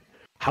win.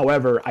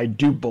 However, I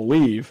do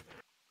believe,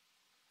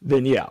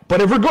 then yeah.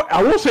 But if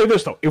I will say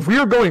this though: if we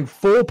are going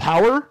full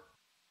power,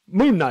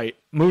 Moon Knight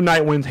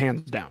wins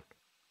hands down.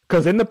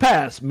 Because in the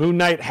past, Moon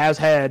Knight has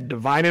had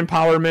divine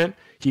empowerment.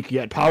 He could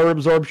get power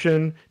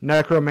absorption,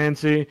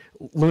 necromancy,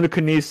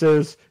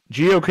 lunakinesis,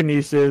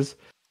 geokinesis,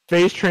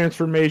 phase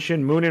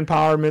transformation, moon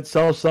empowerment,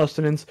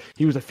 self-sustenance.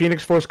 He was a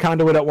Phoenix Force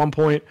conduit at one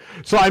point.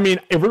 So, I mean,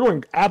 if we're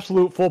going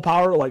absolute full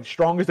power, like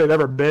strongest they've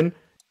ever been,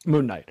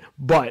 Moon Knight.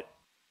 But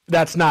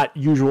that's not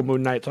usual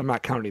Moon Knight, so I'm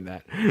not counting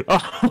that.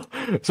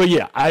 So,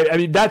 yeah, I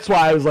mean, that's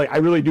why I was like, I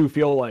really do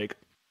feel like,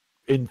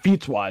 in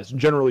feats-wise,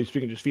 generally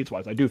speaking, just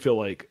feats-wise, I do feel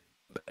like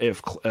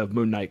if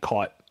Moon Knight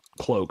caught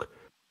Cloak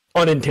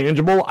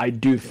unintangible, I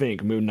do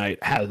think Moon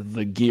Knight has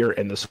the gear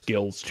and the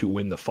skills to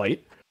win the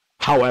fight.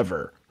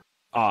 However,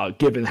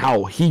 given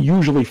how he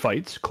usually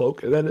fights,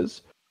 Cloak, that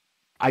is,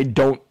 I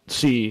don't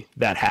see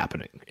that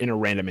happening in a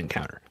random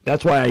encounter.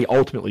 That's why I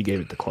ultimately gave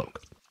it to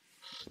Cloak.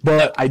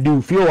 But I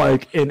do feel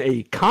like in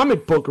a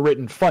comic book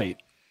written fight,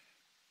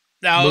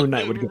 now, Moon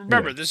Knight would get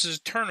remember, this is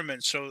a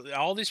tournament, so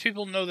all these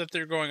people know that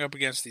they're going up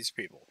against these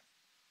people.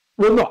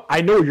 Well, no,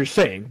 I know what you're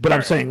saying, but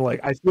I'm saying, like,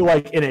 I feel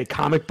like in a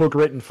comic book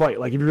written fight,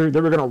 like, if they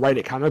were going to write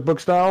it comic book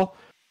style,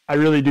 I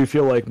really do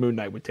feel like Moon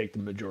Knight would take the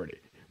majority.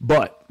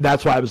 But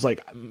that's why I was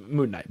like,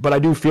 Moon Knight. But I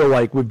do feel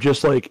like with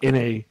just, like, in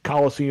a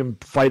Coliseum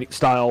fighting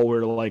style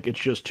where, like, it's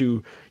just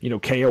to,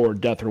 KO or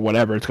death or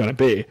whatever it's going to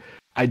be,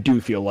 I do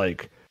feel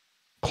like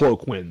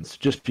Cloak wins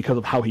just because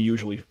of how he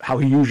usually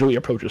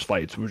approaches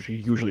fights, which he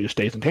usually just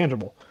stays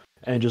intangible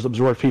and just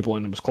absorbs people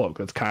into his cloak.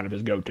 That's kind of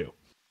his go-to.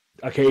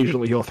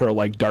 Occasionally he'll throw,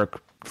 like,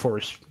 Dark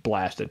Force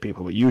blast at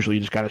people, but usually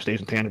he just kind of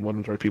stays intangible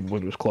and throws people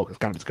into his cloak. It's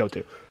kind of his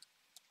go-to.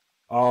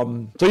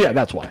 So yeah,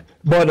 that's why.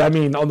 But I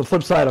mean, on the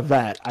flip side of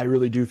that, I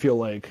really do feel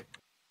like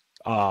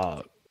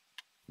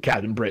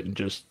Captain Britain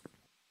just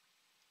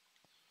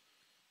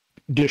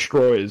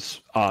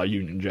destroys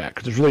Union Jack,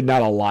 because there's really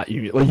not a lot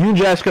Union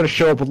Jack's going to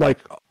show up with like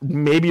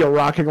maybe a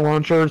rocket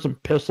launcher, some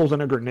pistols,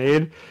 and a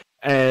grenade,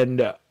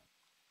 and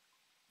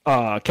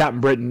Captain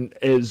Britain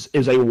is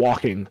a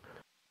walking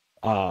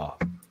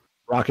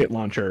rocket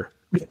launcher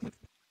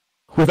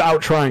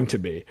without trying to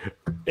be,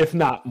 if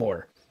not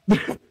more.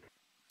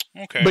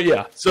 Okay. But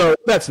yeah, so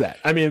that's that.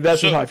 I mean, that's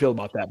just how I feel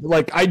about that. But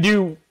like, I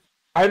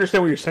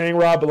understand what you're saying,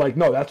 Rob, but like,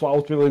 no, that's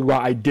ultimately why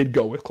I did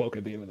go with Cloak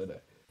at the end of the day.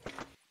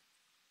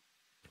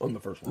 On the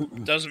first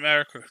one. Doesn't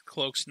matter,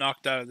 Cloak's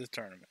knocked out of the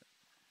tournament.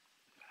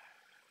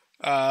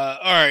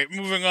 Alright,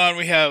 moving on,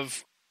 we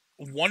have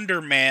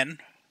Wonder Man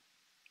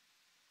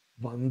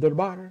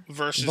Wunderbar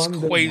versus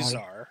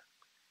Quasar.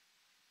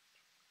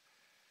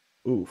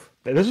 Oof.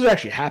 This has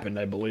actually happened,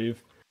 I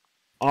believe.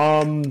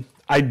 I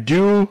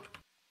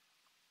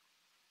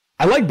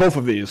like both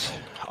of these.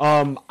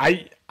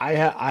 I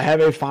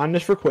have a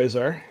fondness for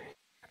Quasar.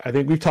 I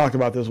think we've talked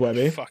about this,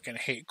 Webby. I fucking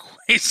hate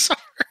Quasar.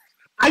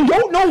 I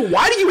don't know.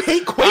 Why do you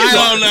hate Quasar? I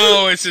don't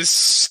know. It's his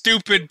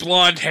stupid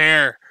blonde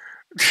hair.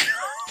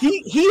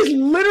 He's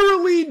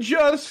literally.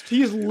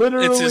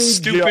 It's his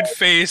stupid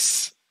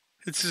face.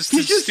 It's just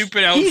his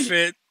stupid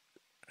outfit.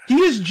 He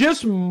is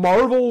just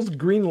Marvel's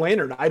Green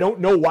Lantern. I don't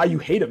know why you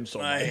hate him so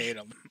much. I hate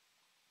him.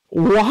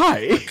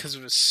 Why? Because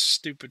of his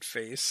stupid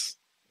face.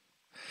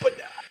 But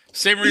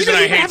same reason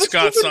I hate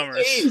Scott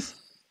Summers.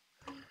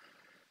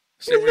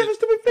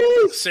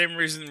 Same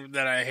reason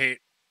that I hate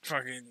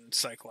fucking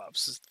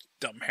Cyclops' his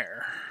dumb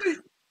hair.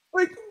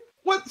 Like,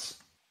 what's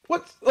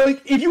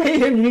like? If you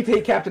hate him, you need to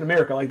hate Captain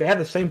America. Like, they have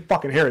the same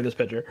fucking hair in this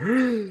picture.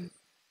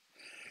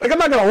 Like, I'm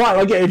not gonna lie.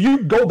 Like, if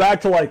you go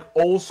back to like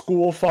old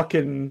school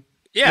fucking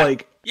yeah,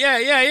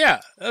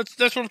 That's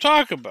what I'm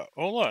talking about.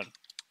 Hold on.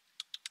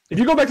 If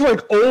you go back to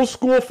like old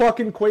school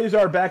fucking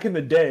Quasar back in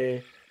the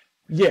day,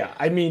 yeah,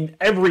 I mean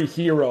every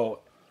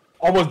hero,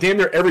 almost damn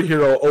near every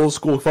hero, old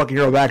school fucking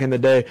hero back in the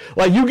day.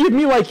 Like, you give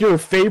me like your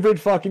favorite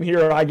fucking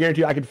hero, I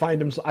guarantee you I could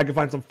find him. I could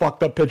find some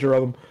fucked up picture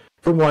of him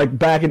from like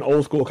back in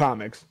old school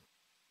comics.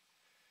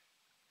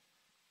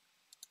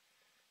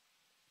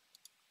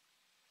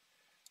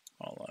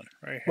 Hold on,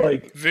 right here.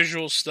 Like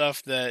visual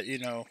stuff that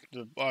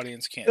the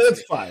audience can't see.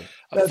 That's fine.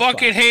 I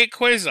fucking hate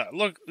Quasar.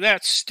 Look,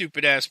 that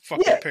stupid ass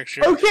fucking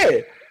picture.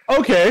 Okay.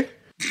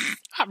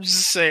 I'm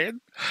just saying.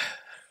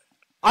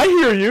 I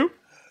hear you.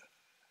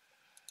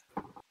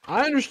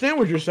 I understand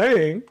what you're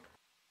saying.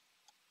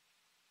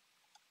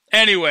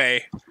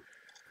 Anyway,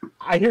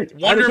 I hear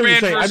Wonder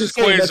Man versus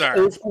Quasar.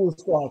 Old school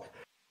stuff.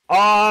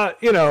 I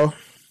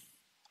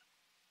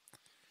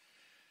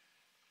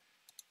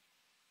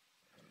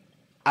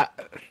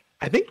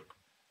think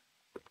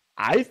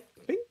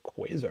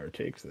Quasar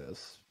takes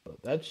this, but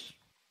that's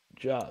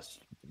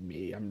just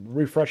me. I'm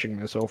refreshing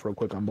myself real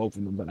quick on both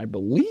of them, but I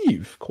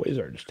believe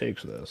Quasar just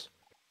takes this.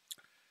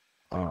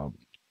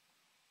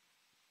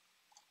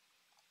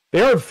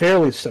 They are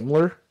fairly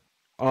similar.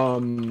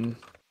 I'm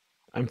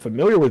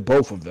familiar with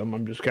both of them.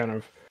 I'm just kind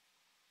of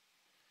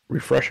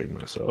refreshing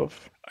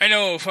myself. I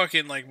know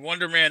fucking like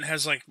Wonder Man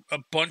has like a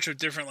bunch of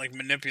different like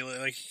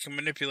he can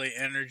manipulate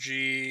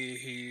energy.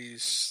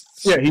 He's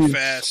super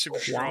fast, super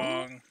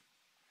strong.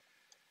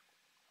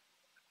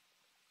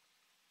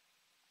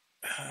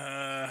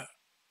 I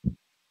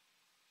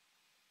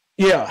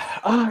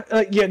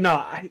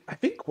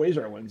think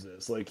Quasar wins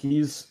this. Like he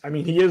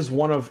is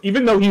one of,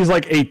 even though he's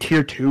like a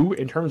tier 2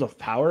 in terms of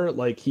power,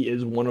 like he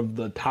is one of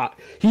the top.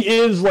 He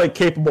is like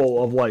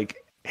capable of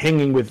like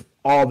hanging with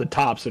all the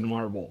tops in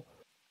Marvel.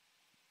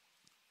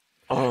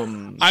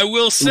 I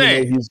will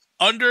say,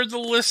 under the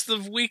list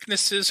of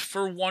weaknesses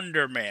for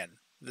Wonder Man,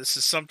 this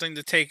is something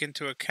to take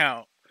into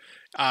account.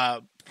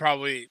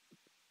 Probably,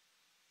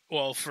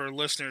 well, for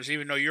listeners,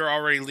 even though you're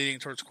already leaning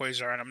towards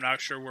Quasar, and I'm not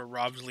sure where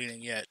Rob's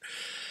leaning yet.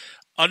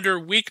 Under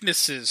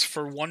weaknesses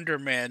for Wonder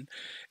Man,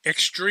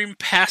 extreme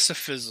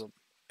pacifism.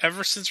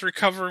 Ever since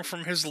recovering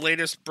from his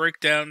latest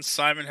breakdown,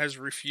 Simon has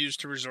refused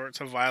to resort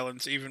to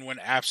violence even when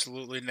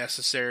absolutely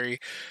necessary,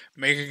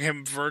 making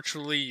him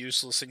virtually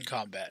useless in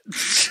combat.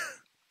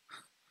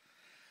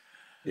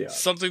 Yeah.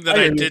 Something that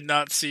I did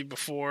not see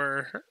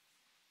before.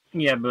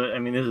 Yeah, but I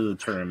mean, this is a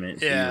tournament,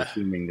 so you're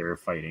assuming they're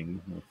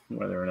fighting,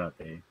 whether or not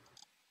they.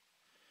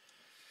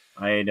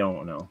 I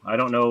don't know. I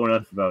don't know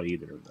enough about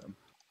either of them.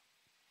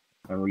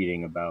 I'm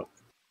reading about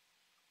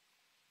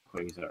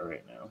Quasar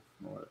right now.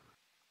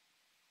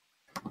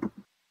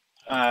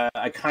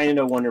 I kind of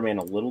know Wonder Man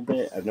a little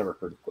bit. I've never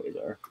heard of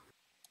Quasar.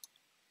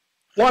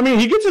 Well, I mean,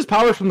 he gets his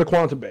powers from the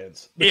quantum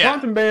bands. The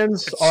quantum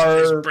bands are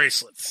his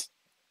bracelets.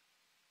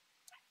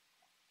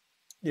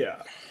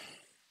 Yeah.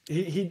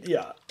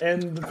 Yeah.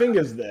 And the thing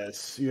is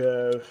this, you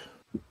have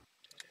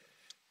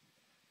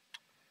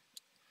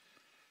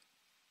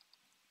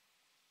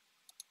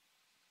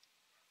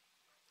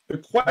the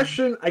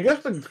question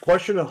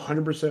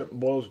 100%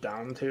 boils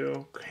down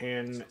to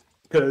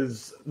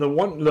because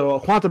the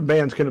quantum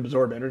bands can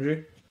absorb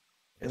energy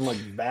in like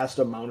vast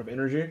amount of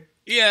energy.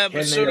 Yeah,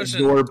 but so does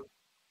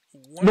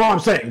No, I'm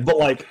saying, but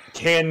like,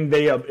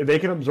 if they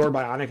can absorb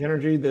ionic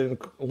energy, then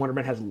Wonder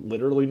Man has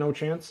literally no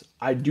chance.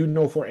 I do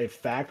know for a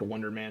fact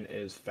Wonder Man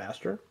is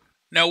faster.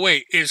 Now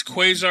wait, is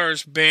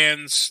Quasar's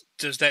bands,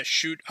 does that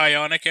shoot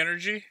ionic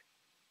energy?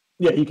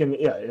 Yeah, he can.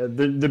 Yeah,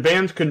 the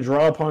bands can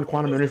draw upon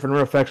quantum energy for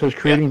neural effects,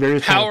 creating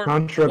various kinds of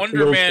construct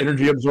fields,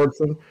 energy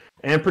absorption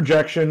and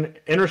projection,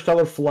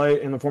 interstellar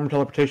flight, in the form of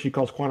teleportation he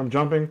calls quantum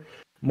jumping.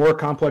 More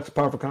complex,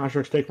 powerful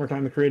constructs take more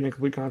time to create, and a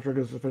complete construct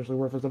is essentially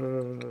worthless.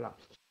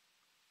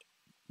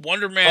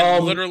 Wonder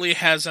Man literally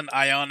has an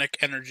ionic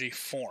energy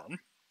form.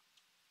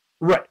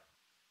 Right.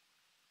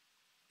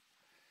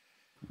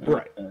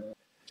 Right.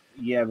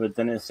 Yeah, but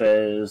then it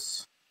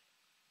says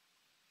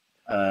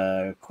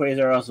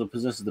Quasar also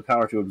possesses the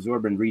power to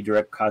absorb and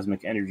redirect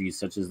cosmic energies,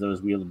 such as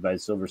those wielded by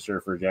Silver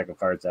Surfer, Jack of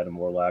Hearts, Adam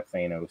Warlock,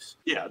 Thanos.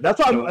 Yeah, that's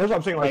what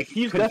I'm saying. Like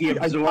he's could he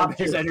absorb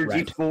his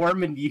energy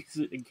form and use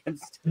it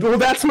against? Well,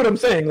 that's what I'm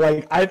saying.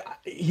 Like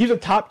he's a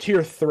top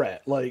tier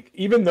threat. Like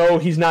even though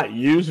he's not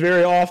used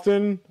very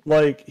often,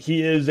 like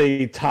he is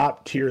a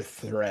top tier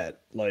threat.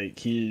 Like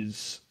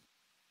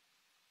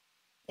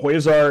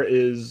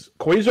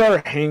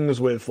Quasar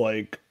hangs with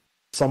like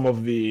some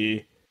of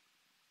the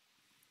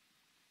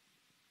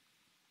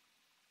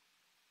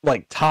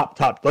like top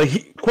like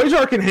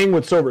Quasar can hang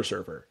with Silver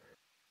Surfer.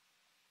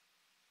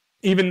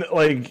 Even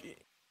like,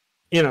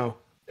 you know,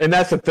 and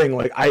that's the thing.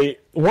 Like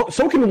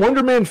so can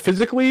Wonder Man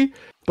physically,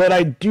 but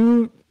I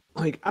do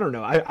like I don't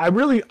know. I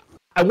want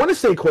to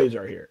say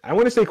Quasar here. I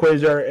want to say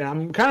Quasar, and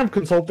I'm kind of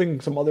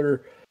consulting some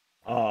other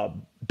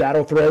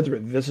battle threads where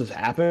this has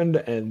happened,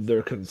 and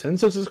their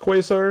consensus is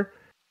Quasar.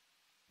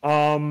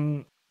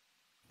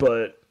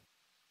 But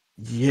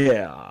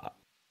yeah,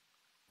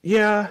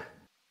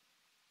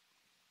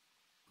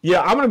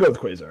 I'm gonna go with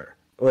Quasar.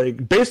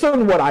 Like based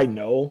on what I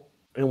know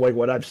and like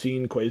what I've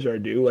seen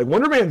Quasar do, like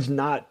Wonder Man's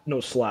no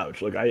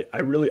slouch. Like I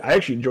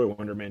actually enjoy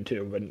Wonder Man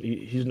too, but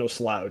he's no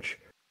slouch.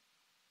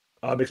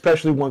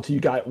 Especially once he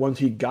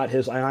got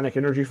his ionic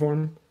energy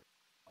form.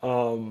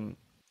 I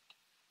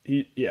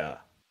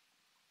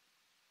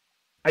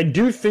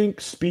do think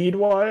speed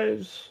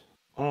wise,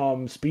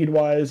 and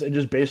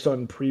just based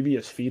on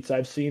previous feats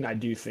I've seen, I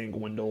do think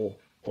Wendell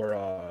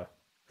or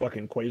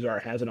fucking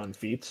Quasar has it on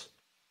feats.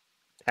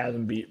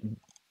 Hasn't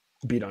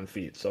beat on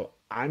feet, so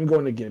I'm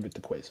going to give it to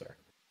Quasar.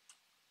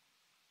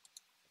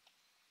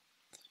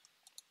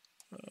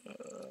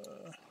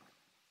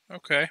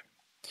 Okay.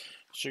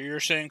 So you're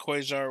saying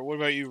Quasar. What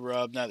about you,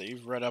 Rob, now that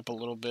you've read up a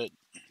little bit?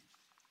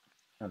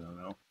 I don't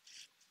know.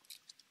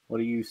 What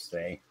do you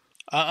say?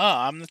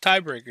 I'm the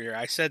tiebreaker here.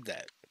 I said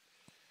that.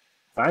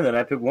 Fine, then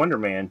I pick Wonder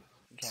Man.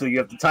 So you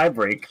have the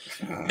tiebreak.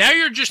 Now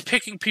you're just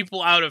picking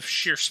people out of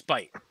sheer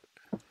spite.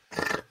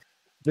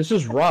 This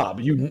is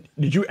Rob.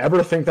 Did you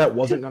ever think that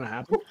wasn't going to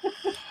happen?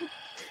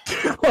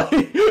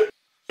 Like,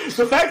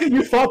 the fact that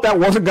you thought that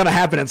wasn't going to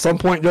happen at some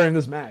point during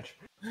this match,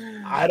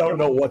 I don't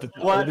know what to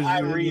think. What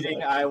I'm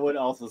reading, I would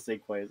also say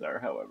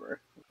Quasar, however.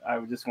 I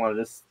just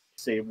wanted to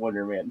say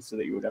Wonder Man so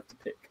that you would have to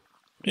pick.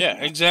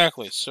 Yeah,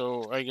 exactly.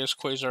 So I guess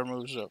Quasar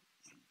moves up.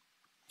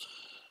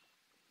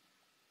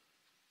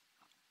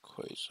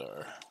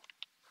 Quasar.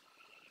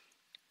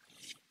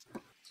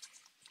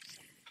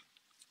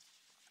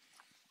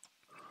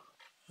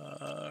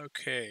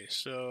 Okay,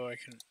 so I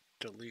can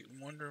delete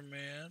Wonder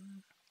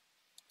Man.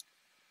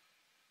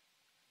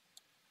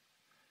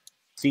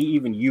 See,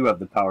 even you have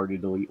the power to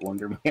delete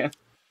Wonder Man.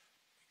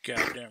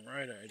 Goddamn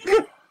right I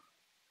do.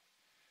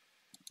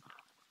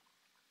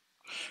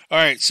 All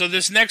right, so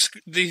these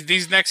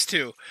next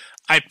two,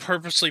 I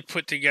purposely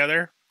put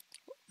together,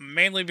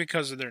 mainly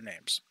because of their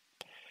names.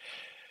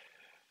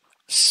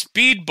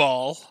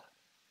 Speedball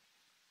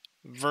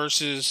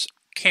versus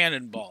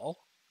Cannonball.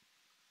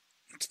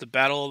 It's the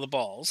Battle of the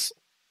Balls.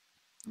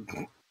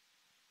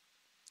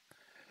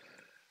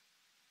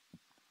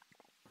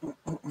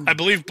 I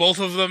believe both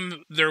of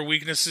them, their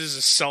weaknesses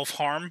is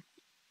self-harm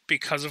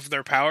because of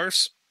their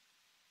powers.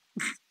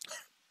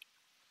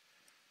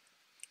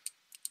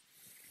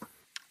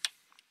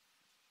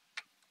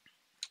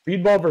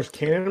 Speedball versus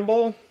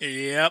Cannonball?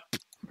 Yep.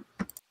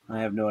 I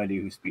have no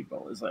idea who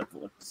Speedball is. I have to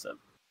look this up.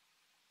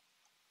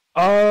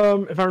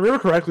 If I remember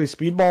correctly,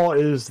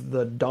 Speedball is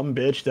the dumb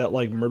bitch that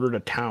like murdered a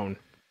town.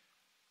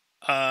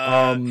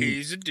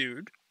 He's a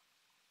dude.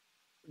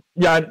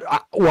 Yeah,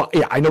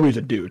 I know he's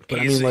a dude, but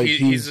He's, I mean, like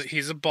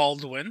he's a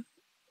Baldwin.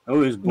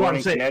 Oh, he was born I'm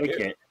in saying-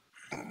 Connecticut.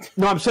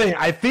 No, I'm saying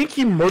I think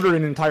he murdered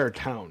an entire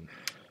town,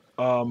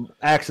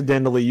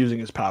 accidentally using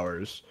his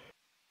powers,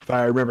 if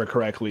I remember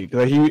correctly.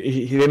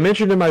 They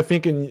mentioned him, I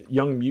think, in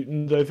Young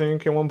Mutants. I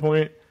think at one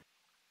point,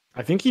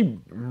 I think he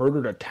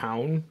murdered a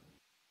town,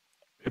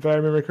 if I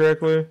remember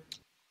correctly.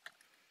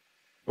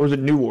 Or was it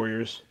New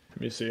Warriors?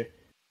 Let me see.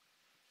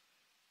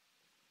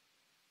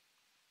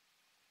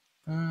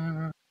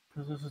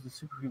 Possesses the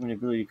superhuman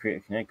ability to create a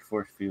kinetic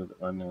force field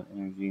that unknown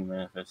energy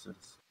manifests as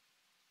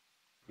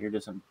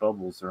iridescent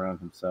bubbles around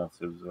himself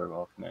to absorb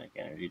all kinetic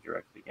energy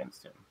directed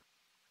against him,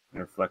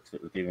 and reflects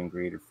it with even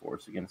greater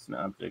force against an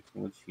object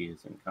in which he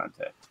is in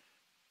contact.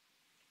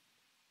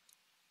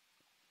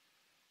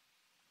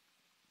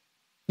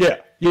 Yeah.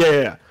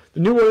 The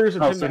New Warriors.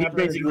 Oh, so he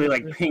basically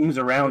like pings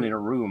around in a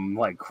room,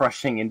 like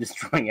crushing and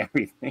destroying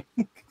everything.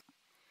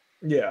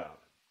 Yeah.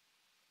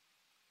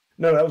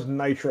 No, that was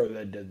Nitro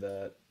that did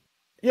that.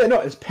 Yeah, no,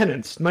 it's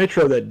Penance.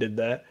 Nitro that did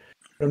that.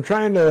 I'm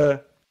trying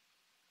to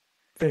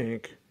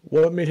think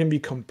what made him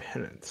become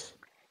Penance.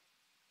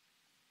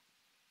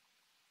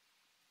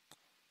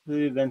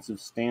 The events of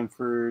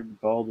Stanford,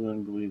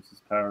 Baldwin believes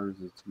his powers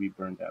is to be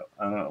burned out.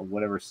 I don't know,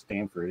 whatever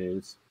Stanford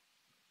is.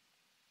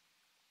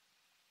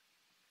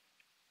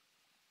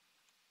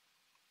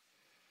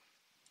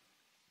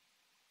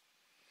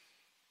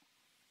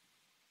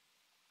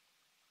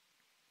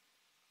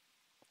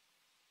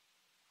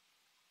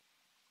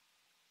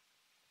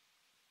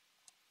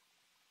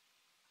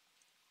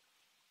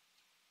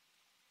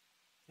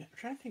 Yeah, I'm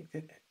trying to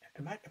think.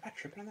 Am I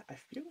tripping on that? I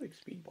feel like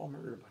Speedball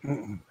murdered a bunch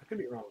of people. I could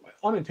be wrong, but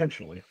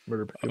unintentionally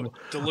murdered people.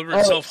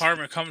 Deliberate self-harm,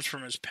 it comes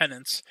from his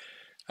penance.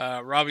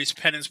 Robbie's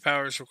penance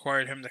powers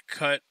required him to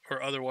cut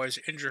or otherwise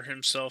injure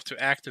himself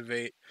to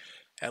activate,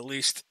 at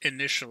least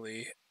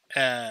initially,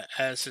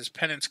 as his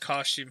penance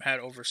costume had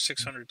over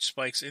 600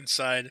 spikes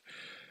inside,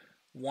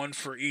 one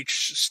for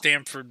each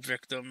Stanford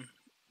victim.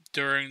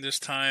 During this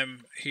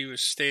time, he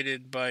was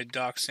stated by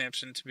Doc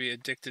Samson to be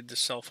addicted to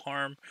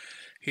self-harm.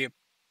 He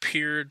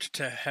appeared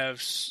to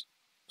have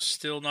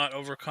still not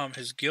overcome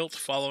his guilt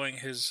following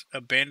his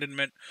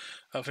abandonment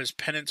of his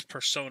penance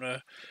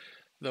persona.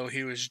 Though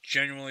he was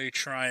genuinely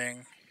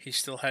trying, he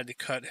still had to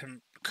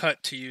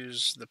cut to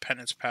use the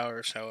penance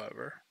powers,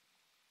 however.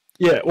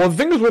 Yeah, well, the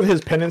thing is with his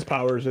penance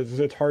powers is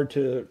it's hard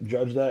to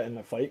judge that in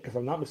the fight, because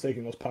I'm not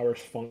mistaken, those powers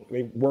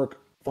they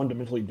work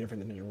fundamentally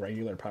different than his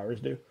regular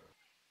powers do.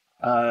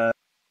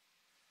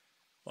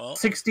 Well,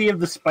 60 of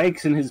the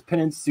spikes in his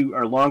penance suit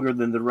are longer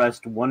than the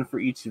rest, one for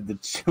each of the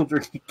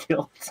children he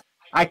killed.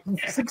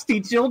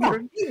 60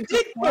 children. He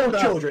did kill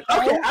children.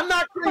 Okay, I'm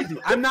not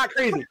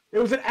crazy. It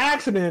was an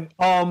accident.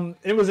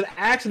 It was an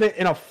accident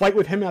in a fight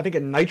with him, I think,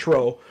 at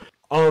Nitro.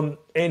 And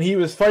he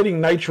was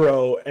fighting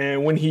Nitro,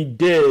 and when he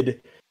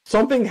did,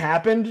 something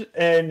happened,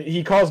 and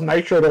he caused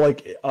Nitro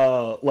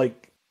to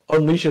like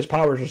unleash his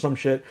powers or some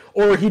shit,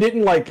 or he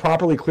didn't like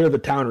properly clear the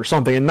town or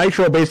something, and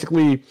Nitro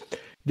basically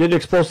did an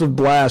explosive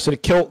blast, and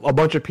it killed a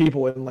bunch of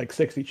people and like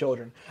 60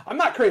 children. I'm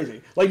not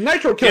crazy. Like,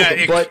 Nitro killed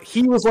him, but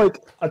he was like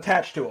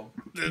attached to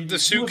him. The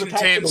suit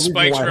contained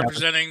spikes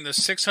representing the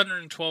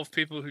 612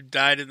 people who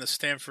died in the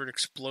Stanford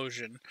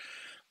explosion.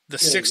 The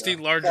 60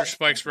 larger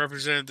spikes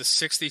represented the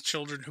 60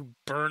 children who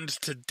burned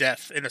to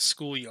death in a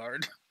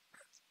schoolyard.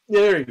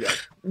 Yeah,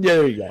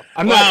 there you go.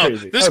 I'm not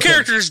crazy. This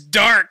character's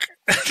dark.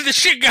 The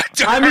shit got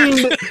dark. I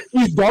mean,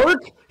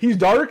 he's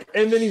dark,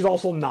 and then he's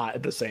also not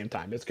at the same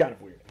time. It's kind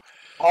of weird.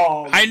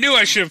 I knew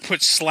I should have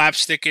put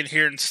slapstick in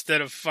here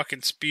instead of fucking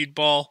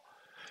speedball.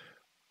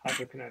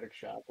 Hyperkinetic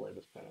shot blade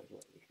is penance.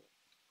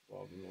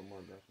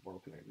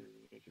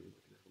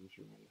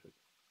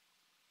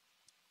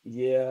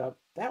 Yeah,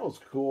 that was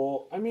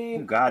cool. I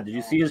mean, Oh god, did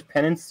you see his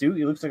penance suit?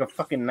 He looks like a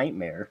fucking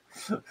nightmare.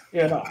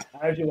 Yeah, no,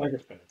 I actually like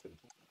his penance.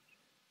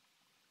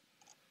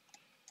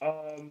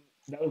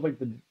 That was like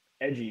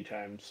edgy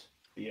times.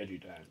 The edgy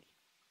times.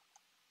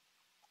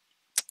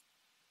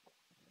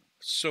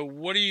 So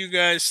what are you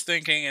guys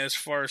thinking as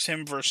far as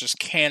him versus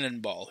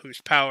Cannonball,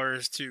 whose power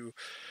is to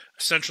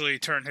essentially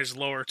turn his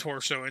lower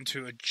torso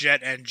into a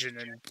jet engine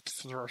and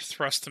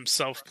thrust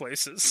himself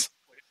places?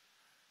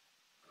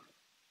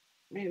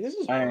 Man, this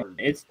is hard.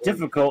 It's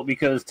difficult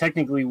because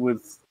technically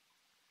with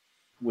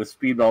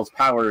Speedball's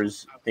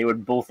powers, they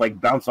would both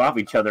like bounce off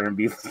each other and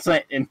be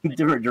sent in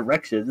different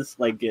directions,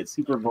 like get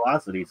super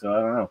velocity. So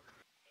I don't know.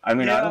 I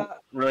mean, I don't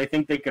really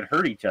think they could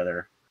hurt each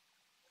other.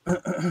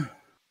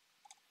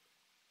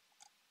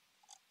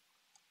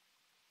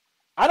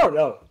 I don't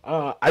know.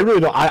 I really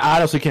don't. I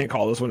honestly can't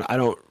call this one. I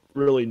don't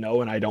really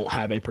know, and I don't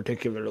have a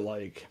particular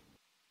like.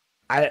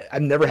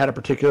 I've never had a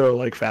particular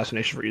like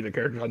fascination for either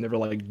character. I've never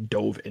like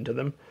dove into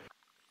them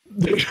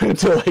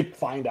to like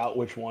find out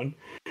which one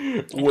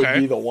would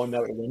be the one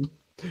that would win.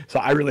 So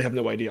I really have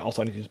no idea.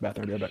 Also, I need to use the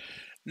bathroom there, but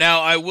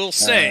now I will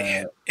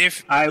say,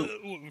 if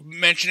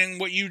mentioning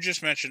what you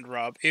just mentioned,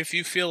 Rob, if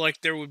you feel like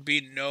there would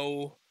be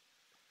no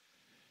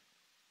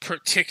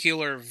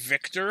particular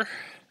victor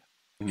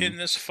in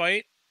this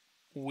fight,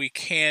 we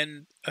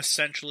can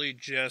essentially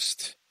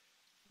just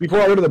before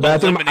I go to the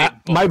bathroom.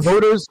 My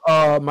vote is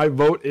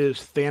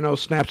Thanos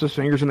snaps his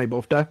fingers and they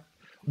both die.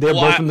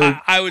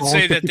 I would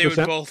say that they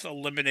would both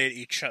eliminate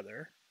each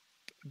other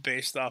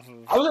based off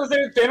of. I was going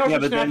to say Thanos. Yeah,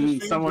 but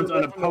then someone's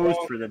unopposed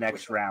for the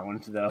next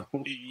round, though.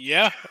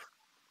 Yeah,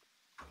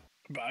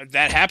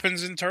 that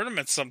happens in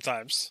tournaments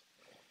sometimes.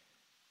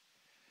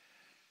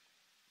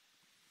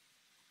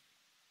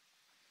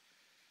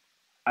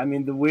 I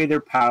mean, the way their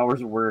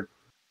powers work,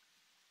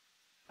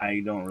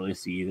 I don't really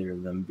see either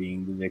of them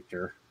being the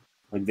victor.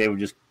 Like, they would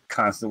just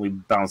constantly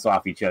bounce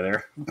off each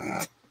other.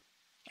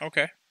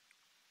 Okay.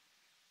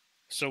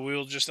 So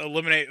we'll just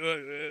eliminate...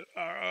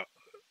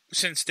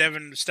 since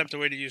Devin stepped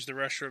away to use the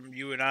restroom,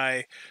 you and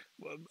I...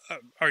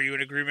 are you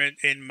in agreement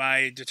in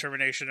my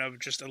determination of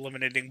just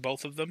eliminating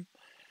both of them?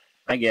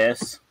 I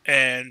guess.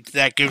 And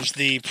that gives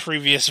the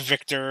previous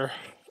victor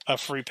a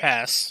free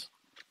pass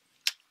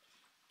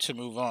to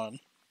move on.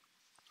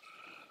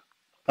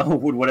 Oh,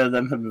 would one of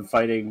them have been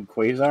fighting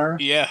Quasar?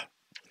 Yeah.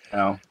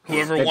 Oh.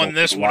 Whoever won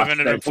this would have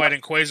ended up fighting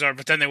Quasar,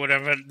 but then they would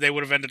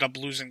have ended up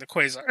losing the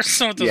Quasar,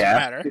 so it doesn't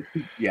matter.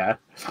 Yeah.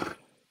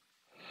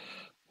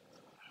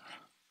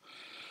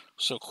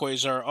 So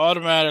Quasar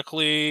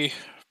automatically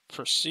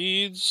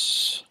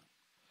proceeds.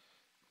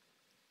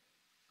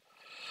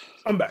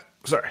 I'm back.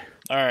 Sorry.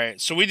 All right.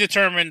 So we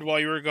determined while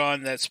you were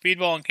gone that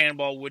Speedball and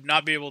Cannonball would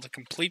not be able to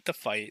complete the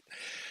fight.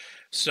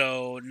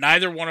 So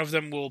neither one of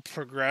them will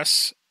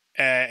progress,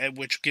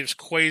 which gives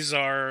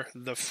Quasar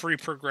the free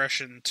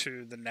progression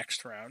to the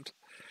next round.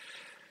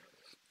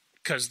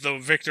 Because the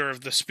victor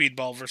of the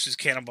Speedball versus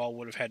Cannonball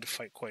would have had to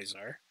fight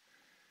Quasar.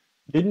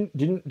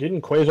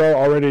 Didn't Quasar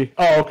already?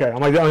 Oh, okay. I'm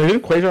like,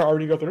 didn't Quasar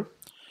already go through?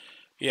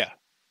 Yeah,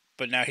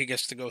 but now he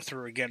gets to go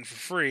through again for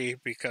free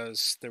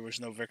because there was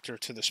no victor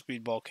to the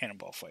Speedball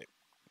Cannonball fight.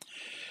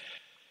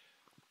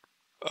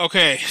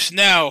 Okay, so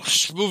now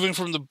moving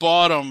from the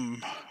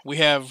bottom, we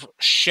have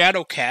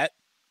Shadowcat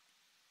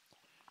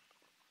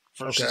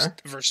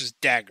versus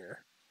Dagger.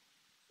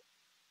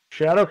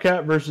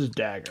 Shadowcat versus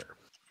Dagger.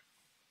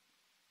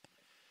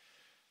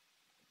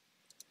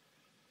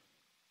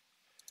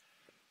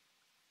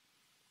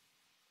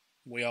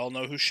 We all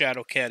know who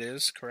Shadowcat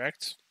is,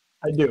 correct?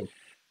 I do.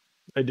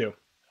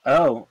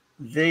 Oh,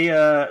 they,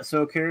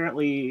 so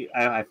currently,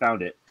 I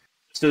found it.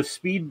 So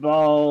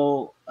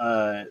Speedball,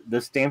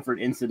 the Stanford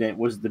incident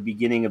was the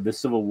beginning of the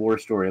Civil War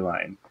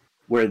storyline,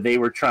 where they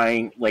were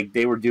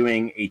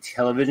doing a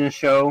television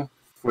show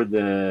for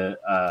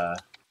the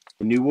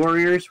New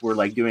Warriors, were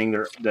like doing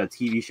the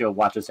TV show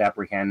Watch Us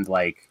Apprehend,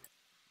 like,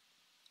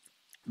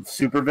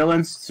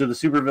 supervillains. So the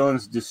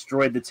supervillains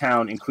destroyed the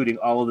town, including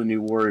all of the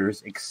New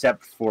Warriors,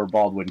 except for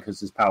Baldwin, because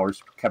his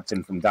powers kept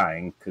him from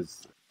dying,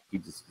 because he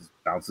just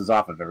bounces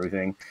off of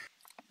everything.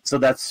 So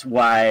that's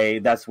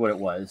what it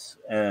was.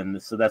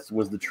 And so that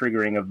was the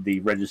triggering of the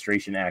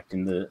Registration Act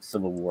in the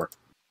Civil War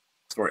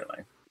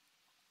storyline.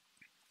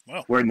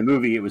 Wow. Where in the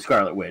movie it was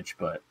Scarlet Witch,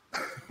 but...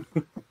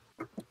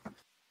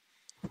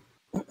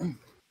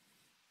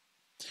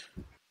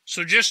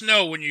 So just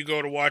know when you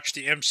go to watch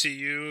the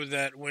MCU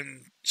that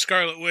when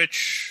Scarlet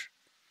Witch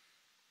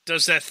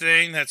does that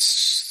thing that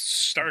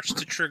starts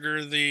to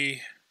trigger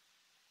the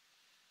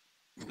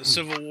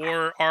Civil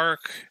War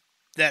arc,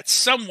 that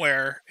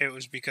somewhere it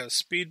was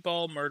because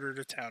Speedball murdered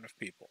a town of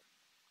people.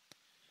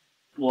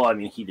 Well, I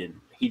mean, he didn't.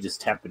 He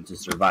just happened to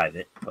survive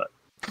it, but...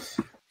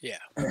 Yeah.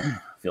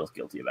 Feels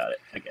guilty about it,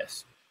 I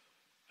guess.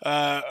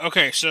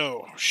 Okay,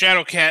 so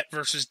Shadowcat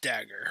versus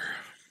Dagger.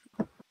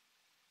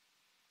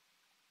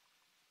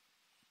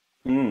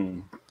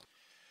 Again,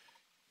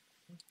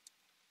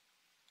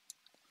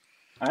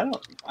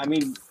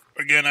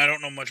 I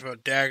don't know much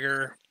about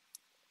Dagger.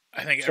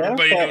 I think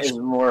everybody knows. Is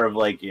more of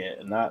like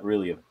not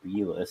really a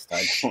B list.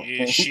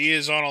 She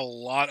is on a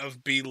lot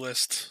of B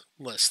lists.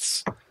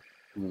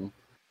 Mm-hmm.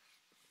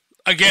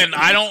 Again,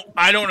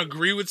 I don't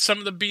agree with some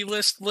of the B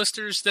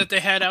listers that they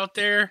had out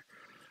there.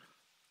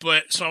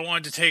 But so I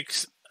wanted to take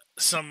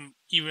some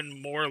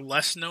even more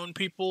less known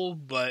people,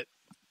 but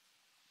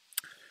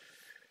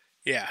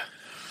yeah.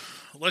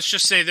 Let's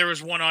just say there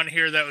was one on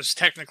here that was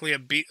technically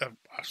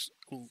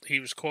he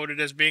was quoted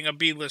as being a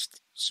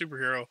B-list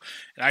superhero,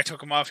 and I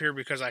took him off here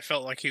because I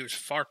felt like he was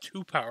far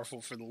too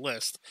powerful for the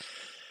list.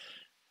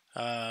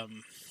 But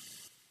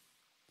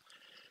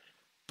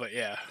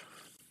yeah.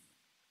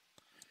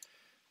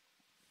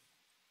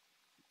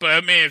 But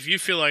I mean, if you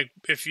feel like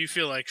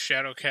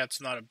Shadowcat's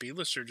not a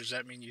B-lister, does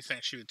that mean you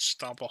think she would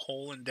stomp a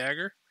hole in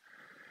Dagger?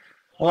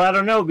 Well, I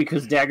don't know,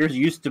 because Dagger's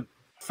used to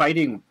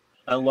fighting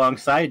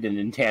alongside an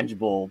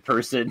intangible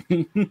person,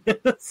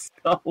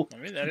 so I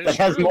mean, that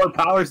has more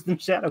powers than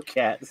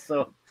Shadowcat.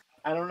 So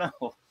I don't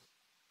know.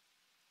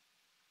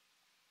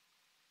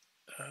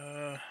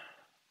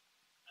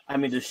 I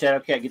mean, does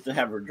Shadowcat get to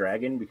have her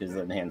dragon? Because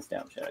then, hands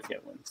down,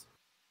 Shadowcat wins.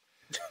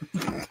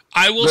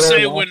 I will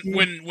say,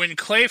 when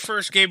Clay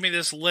first gave me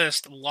this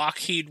list,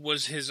 Lockheed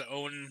was his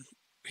own.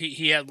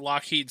 He had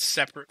Lockheed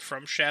separate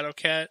from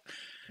Shadowcat,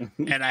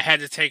 and I had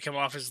to take him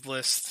off his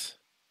list.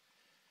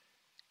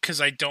 Because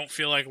I don't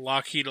feel like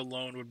Lockheed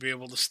alone would be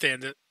able to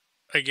stand it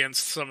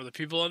against some of the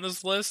people on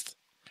this list.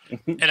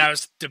 And I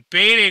was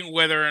debating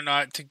whether or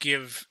not to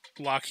give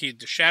Lockheed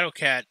to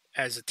Shadowcat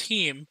as a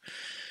team,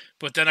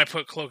 but then I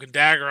put Cloak and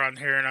Dagger on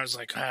here, and I was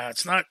like,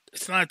 it's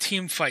not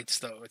team fights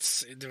though;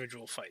 it's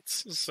individual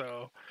fights.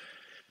 So,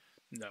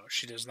 no,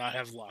 she does not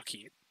have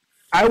Lockheed.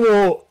 I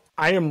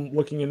am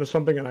looking into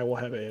something, and I will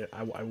have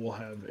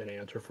an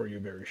answer for you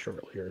very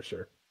shortly here,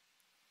 sir.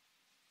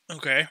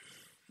 Okay.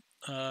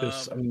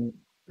 I'm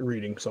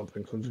reading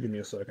something, so just give me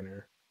a second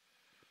here.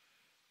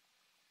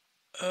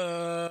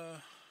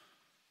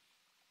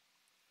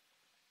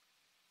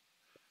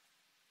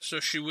 So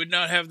she would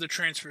not have the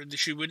transfer.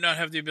 She would not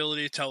have the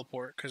ability to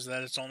teleport, because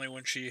that is only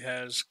when she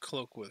has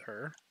Cloak with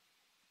her.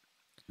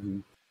 Mm-hmm.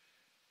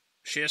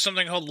 She has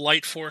something called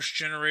Light Force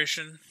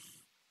Generation.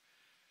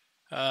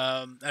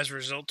 As a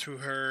result to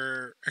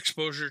her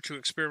exposure to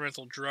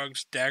experimental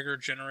drugs, Dagger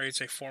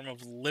generates a form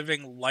of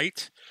living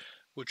light,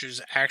 which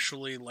is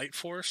actually light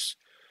force.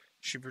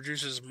 She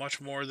produces much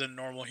more than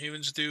normal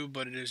humans do,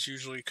 but it is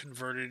usually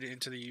converted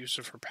into the use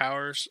of her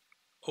powers.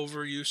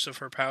 Overuse of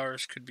her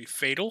powers could be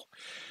fatal.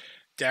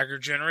 Dagger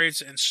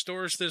generates and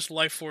stores this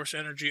life force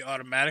energy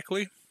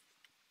automatically.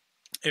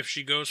 If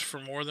she goes for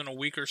more than a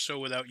week or so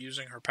without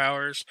using her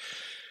powers,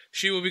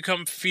 she will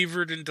become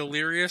fevered and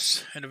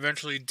delirious and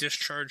eventually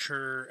discharge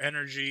her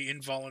energy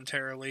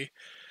involuntarily.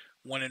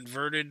 When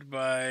inverted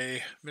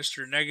by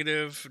Mr.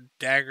 Negative,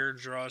 Dagger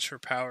draws her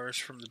powers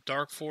from the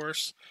Dark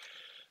Force,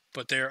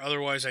 but they are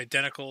otherwise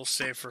identical,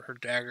 save for her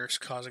daggers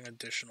causing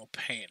additional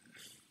pain.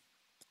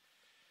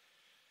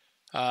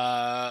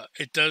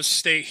 It does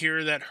state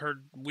here that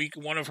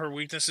one of her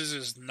weaknesses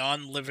is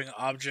non-living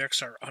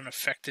objects are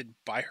unaffected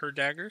by her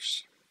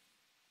daggers.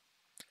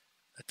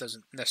 That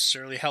doesn't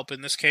necessarily help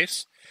in this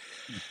case.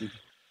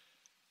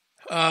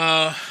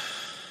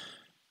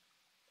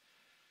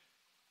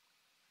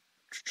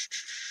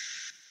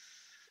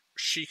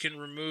 She can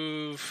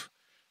remove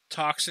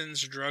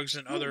toxins, drugs,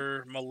 and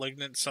other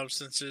malignant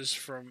substances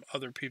from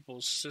other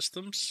people's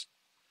systems.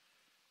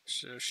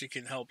 So she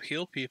can help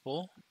heal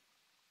people.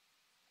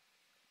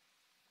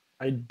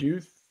 I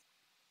do.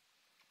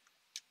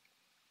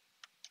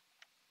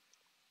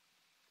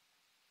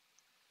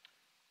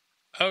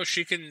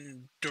 She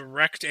can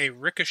direct a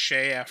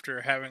ricochet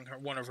after having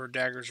one of her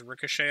daggers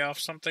ricochet off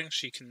something.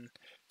 She can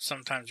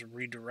sometimes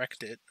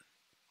redirect it.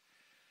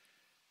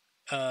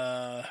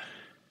 The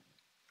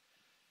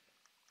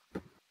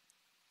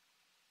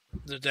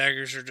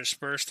daggers are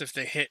dispersed if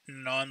they hit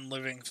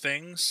non-living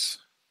things.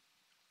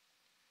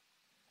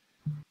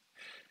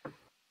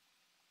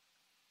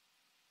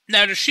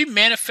 Now, does she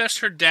manifest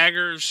her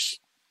daggers?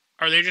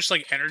 Are they just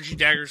like energy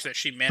daggers that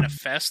she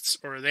manifests,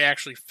 or are they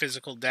actually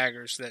physical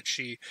daggers that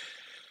she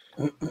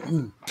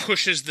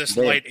pushes this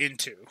light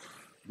into?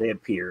 They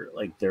appear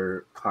like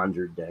they're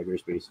conjured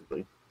daggers,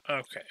 basically.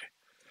 Okay.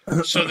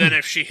 So then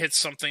if she hits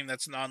something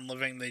that's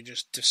non-living, they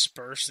just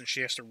disperse and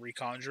she has to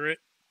reconjure it?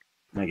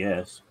 I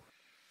guess.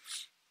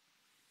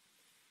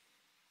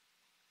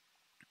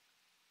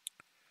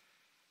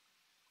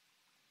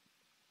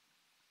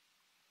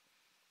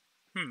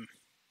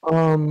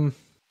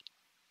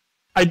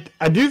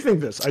 I do think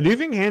this. I do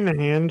think hand in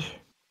hand.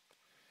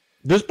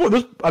 This I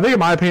think in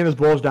my opinion this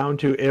boils down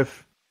to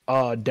if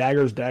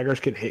daggers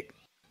can hit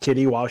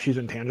Kitty while she's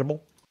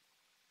intangible.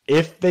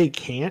 If they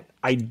can't,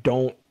 I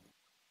don't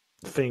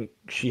think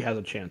she has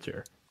a chance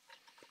here.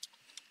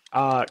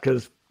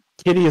 Because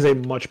Kitty is a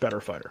much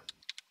better fighter.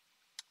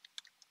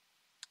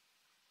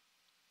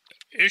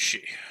 Is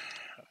she?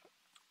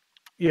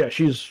 Yeah,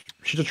 she's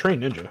a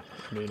trained ninja.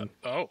 I mean,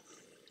 all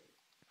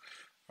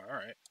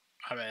right.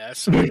 I mean, that's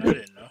something I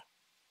didn't know.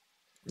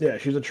 Yeah,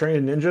 she's a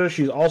trained ninja.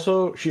 She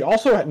also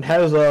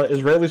has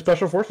Israeli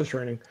special forces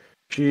training.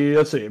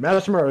 Let's see,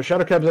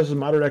 Shadowcat possesses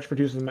moderate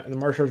expertise in the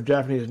martial arts of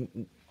Japanese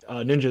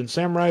ninja and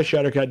samurai.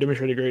 Shadowcat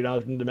demonstrated great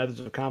knowledge in the methods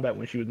of combat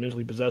when she was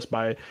mentally possessed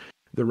by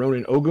the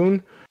Ronin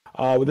Ogun.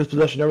 With this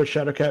possession over,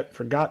 Shadowcat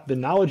forgot the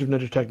knowledge of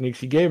ninja techniques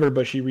he gave her,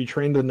 but she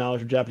retrained the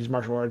knowledge of Japanese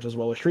martial arts as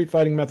well as street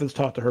fighting methods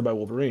taught to her by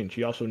Wolverine.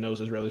 She also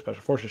knows Israeli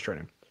Special Forces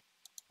training.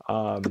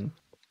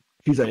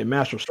 She's a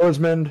master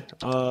swordsman,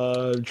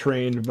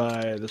 trained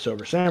by the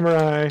Sober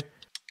Samurai.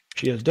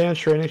 She has dance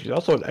training. She's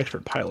also an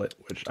expert pilot,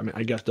 which, I mean,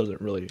 I guess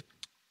doesn't really...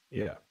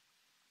 Yeah.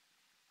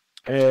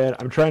 And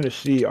I'm trying to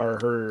see, are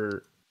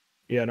her...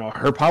 Yeah, no,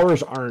 her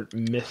powers aren't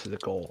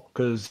mystical,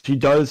 because she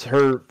does...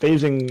 Her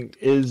phasing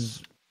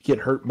is get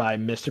hurt by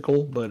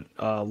mystical, but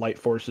Light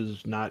Force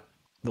is not...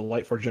 The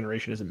Light Force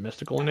generation isn't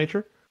mystical in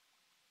nature.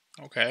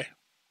 Okay.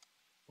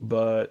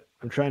 But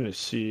I'm trying to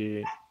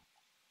see...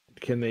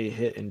 Can they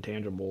hit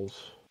intangibles?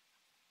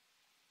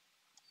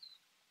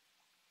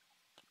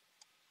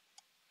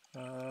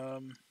 I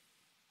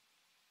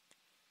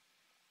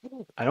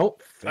don't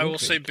think I will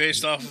say, can.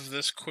 based off of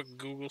this quick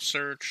Google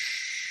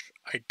search,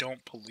 I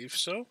don't believe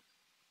so.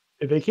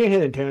 If they can't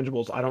hit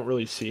intangibles, I don't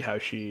really see how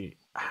she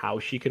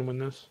can win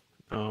this.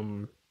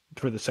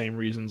 For the same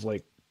reasons,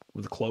 like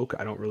with Cloak,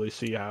 I don't really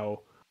see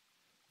how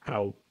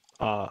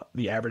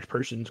the average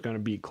person's going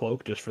to beat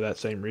Cloak just for that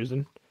same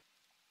reason.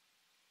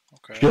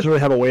 Okay. She doesn't really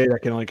have a way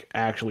that can like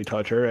actually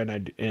touch her,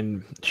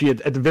 and she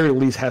at the very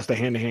least has to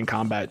hand-to-hand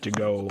combat to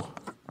go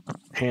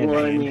hand-to-hand.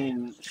 Well, I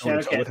mean,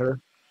 Shadowcat with her.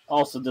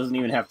 Also doesn't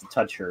even have to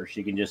touch her.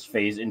 She can just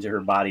phase into her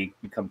body,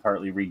 become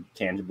partly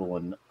retangible,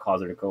 and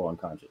cause her to go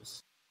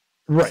unconscious.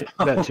 Right,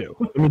 that too.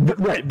 I mean,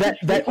 right,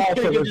 that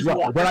also is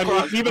well. But I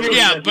mean, even if,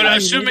 Yeah, but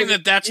assuming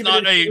even, that's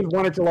even not if she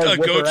wanted to, like, a whip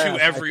her go-to ass,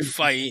 every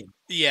fight,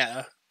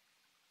 yeah.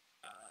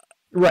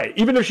 Right,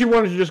 even if she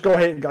wanted to just go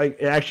ahead and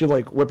like actually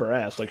like whip her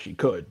ass, like she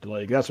could.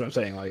 Like that's what I'm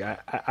saying. Like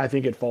I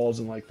think it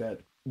falls in like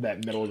that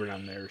middle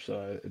ground there.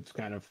 So it's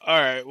kind of all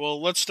right. Well,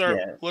 let's start.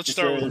 Yeah, let's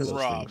start with those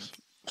Rob. things.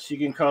 She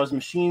can cause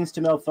machines to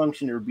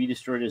malfunction or be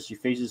destroyed as she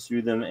phases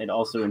through them, and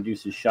also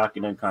induces shock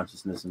and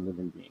unconsciousness in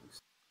living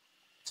beings.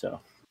 So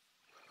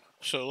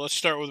let's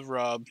start with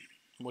Rob.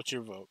 What's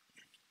your vote?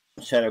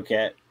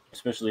 Shadowcat,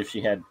 especially if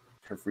she had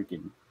her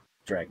freaking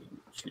dragon.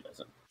 She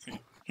doesn't.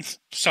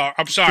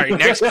 I'm sorry.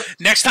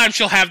 Next time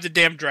she'll have the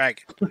damn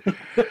dragon.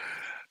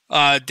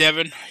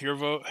 Devin, your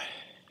vote.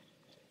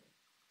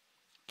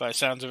 By the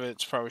sounds of it,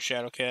 it's probably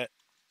Shadowcat.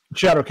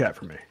 Shadowcat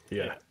for me.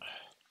 Yeah.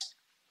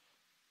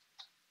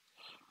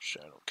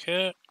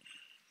 Shadowcat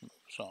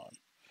moves on.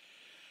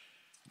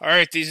 All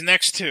right, these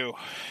next two.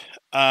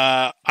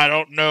 I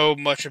don't know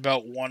much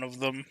about one of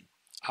them.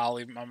 I'm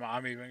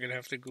even gonna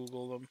have to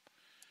Google them.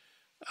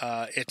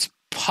 It's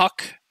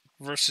Puck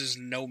versus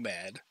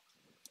Nomad.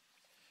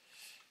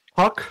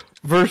 Puck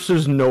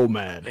versus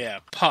Nomad. Yeah,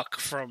 Puck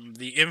from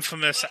the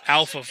infamous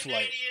Alpha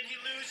Flight.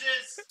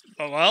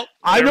 Oh, well,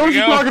 I know what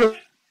you're talking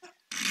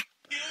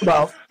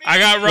about. I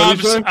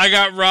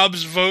got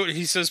Rob's vote.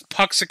 He says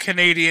Puck's a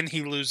Canadian.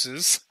 He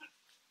loses.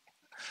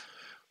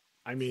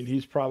 I mean,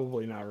 he's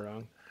probably not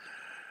wrong.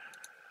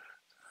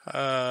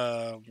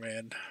 Oh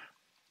man.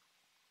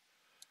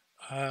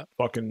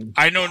 Fucking.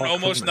 I know Puck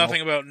almost from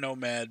nothing about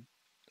Nomad.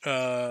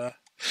 I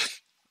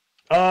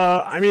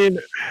mean,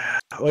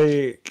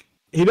 like.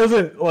 He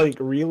doesn't, like,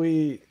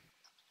 really...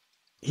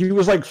 He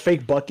was, like,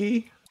 fake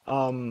Bucky.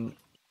 That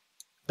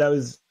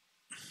was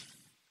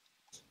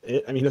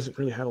it. I mean, he doesn't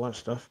really have a lot of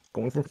stuff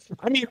going for him.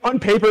 I mean, on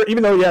paper,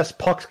 even though, yes,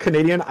 Puck's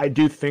Canadian, I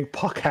do think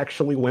Puck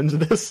actually wins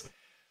this.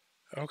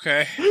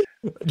 Okay.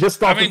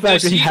 Just off the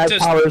fact that he has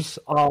powers.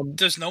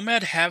 Does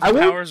Nomad have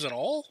powers at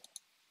all?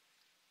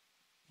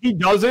 He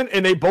doesn't,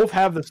 and they both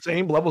have the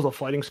same levels of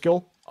fighting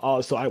skill.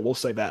 So I will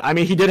say that. I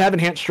mean, he did have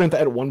enhanced strength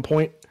at one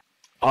point.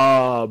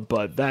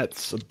 But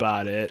that's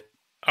about it.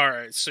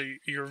 Alright, so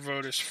your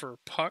vote is for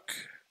Puck,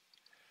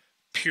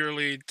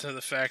 purely to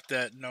the fact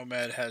that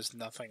Nomad has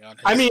nothing on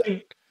his... I mean,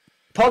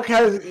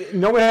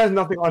 Nomad has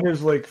nothing on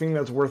his, like, thing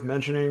that's worth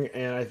mentioning,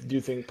 and I do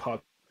think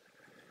Puck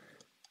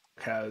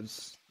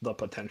has the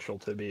potential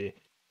to be a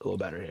little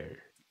better here.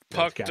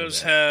 Puck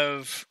does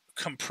have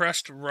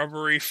compressed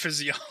rubbery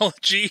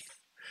physiology,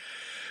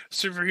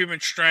 superhuman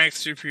strength,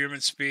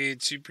 superhuman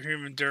speed,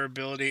 superhuman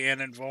durability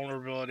and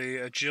invulnerability,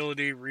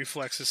 agility,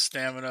 reflexes,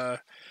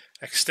 stamina,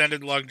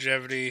 extended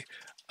longevity,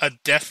 a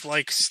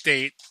death-like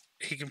state.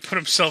 He can put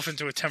himself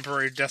into a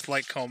temporary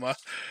death-like coma.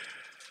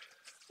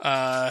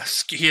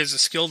 He is a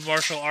skilled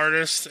martial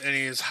artist, and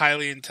he is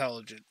highly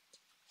intelligent.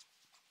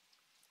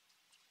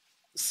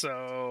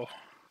 So,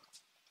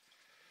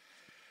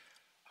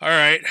 all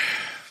right.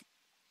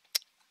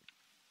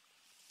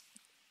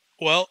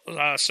 Well,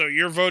 so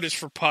your vote is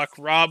for Puck.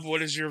 Rob,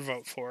 what is your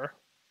vote for?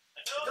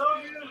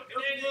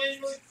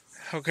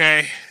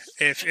 Okay,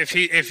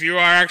 if you are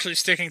actually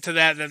sticking to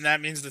that, then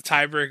that means the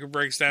tiebreaker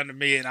breaks down to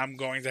me, and I'm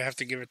going to have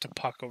to give it to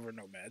Puck over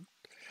Nomad.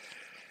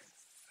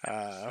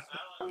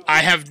 I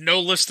have no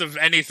list of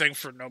anything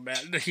for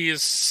Nomad. He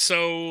is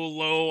so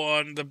low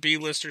on the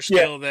B-lister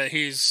skill that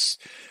he's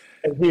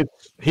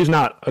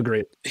not a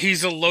great.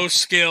 He's a low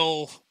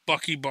skill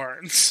Bucky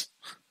Barnes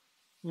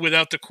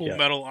without the cool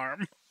metal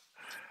arm.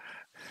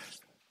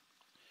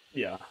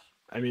 Yeah,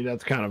 I mean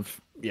that's kind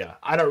of yeah,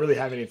 I don't really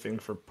have anything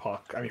for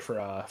Puck. I mean,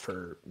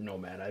 for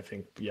Nomad, I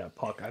think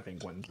Puck. I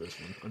think wins this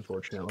one,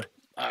 unfortunately.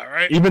 All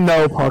right. Even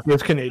though Puck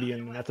is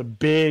Canadian, and that's a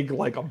big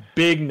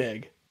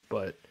nig,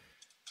 but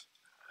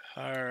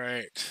All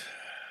right.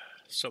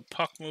 So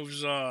Puck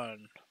moves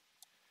on.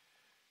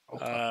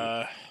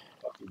 fuck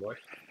you, boy.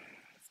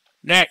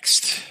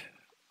 Next,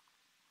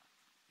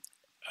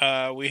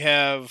 we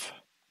have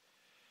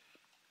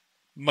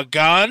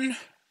Megan,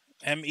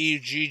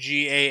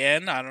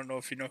 Meggan. I don't know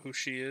if you know who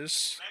she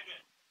is.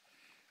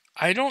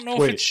 I don't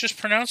know if it's just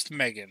pronounced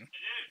Megan.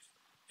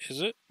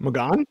 Is it?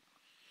 Megan?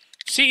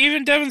 See,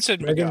 even Devin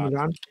said Megan.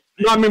 No,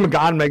 I mean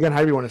Megan.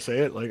 However you want to say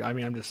it. Like, I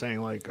mean, I'm just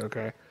saying. Like,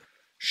 okay.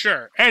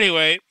 Sure.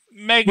 Anyway,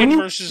 Megan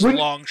versus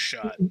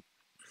Longshot.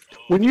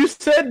 When you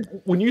said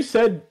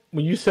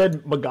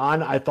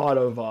Megan, I thought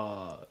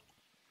of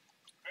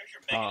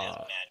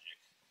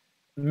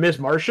Miss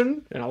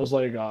Martian, and I was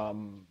like,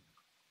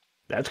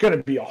 that's gonna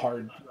be a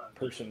hard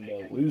person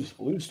to lose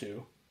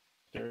to.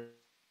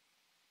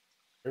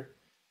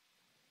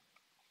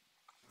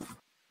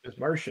 Miss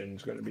Martian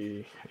is gonna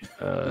be,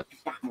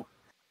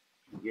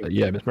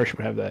 yeah, Miss Martian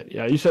would have that.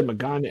 Yeah, you said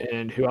Megan,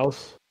 and who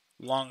else?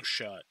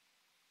 Longshot.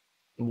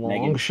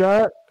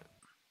 Longshot,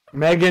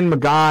 Megan,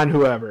 Megan,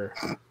 whoever.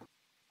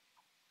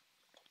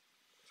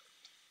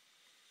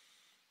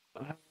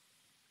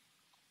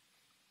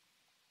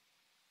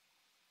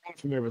 I'm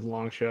familiar with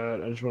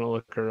Longshot. I just want to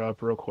look her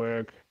up real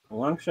quick.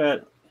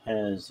 Longshot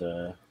has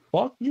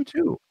Fuck you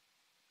too.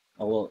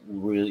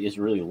 is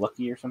really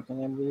lucky or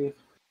something, I believe,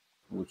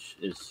 which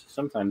is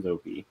sometimes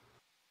OP.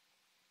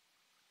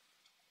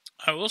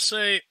 I will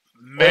say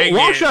Megan.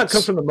 Longshot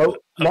comes from the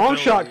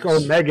Longshot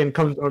or Megan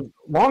comes.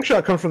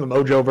 Longshot comes from the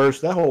Mojo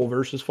verse. That whole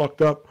verse is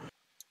fucked up.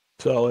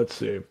 So let's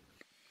see.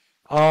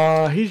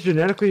 He's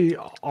genetically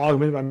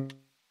augmented by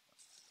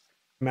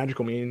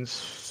magical means,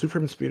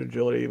 superhuman speed,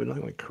 agility, but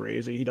nothing like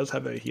crazy. He does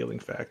have a healing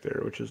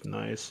factor, which is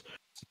nice.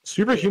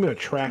 Superhuman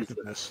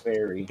attractiveness.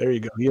 There you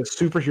go. He has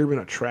superhuman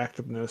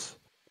attractiveness.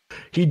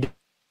 He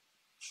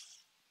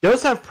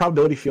does have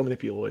probability field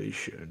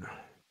manipulation.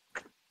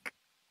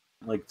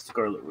 Like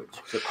Scarlet Witch.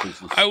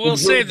 I will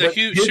say the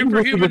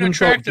superhuman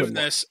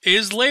attractiveness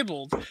is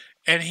labeled,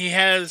 and he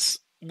has,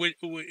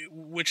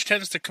 which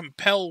tends to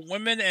compel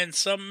women and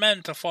some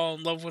men to fall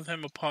in love with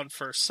him upon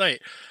first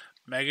sight.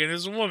 Megan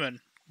is a woman.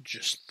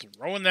 Just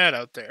throwing that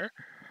out there.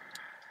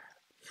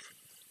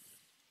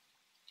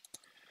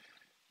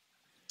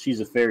 She's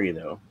a fairy,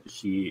 though.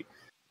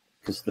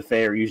 Because the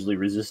fae are usually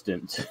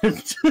resistant.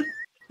 This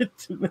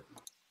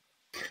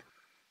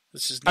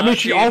is not. I mean,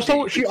 she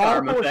also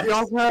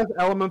has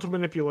elemental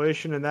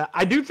manipulation, and that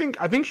I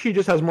think she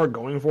just has more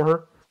going for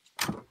her.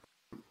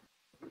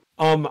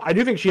 I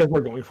do think she has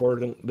more going for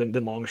her than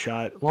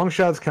Longshot.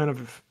 Longshot's kind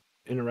of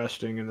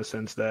interesting in the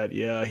sense that,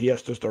 yeah, he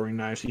has to throwing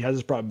knives. He has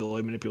his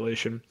probability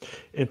manipulation.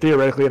 And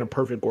theoretically, in a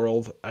perfect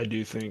world, I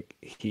do think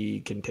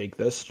he can take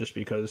this just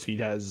because he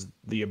has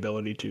the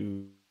ability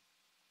to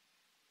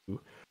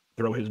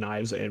throw his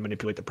knives and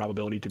manipulate the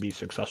probability to be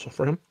successful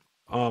for him.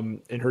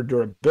 And her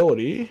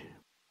durability,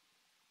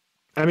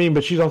 I mean,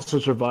 but she's also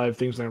survived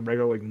things like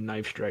regular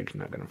knife strikes,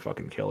 not gonna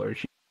fucking kill her.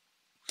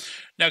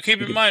 Now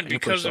keep in mind,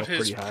 because of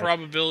his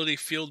probability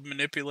field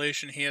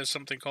manipulation, he has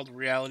something called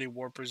reality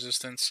warp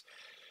resistance.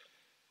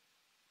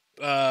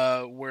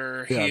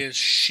 Where he is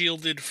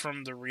shielded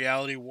from the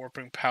reality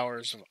warping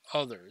powers of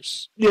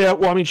others. Yeah,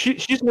 well, I mean,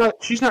 she's not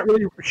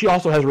really. She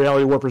also has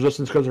reality warp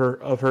resistance because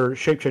of her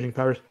shape changing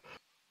powers,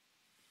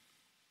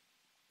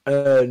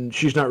 and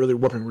she's not really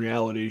warping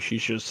reality.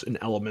 She's just an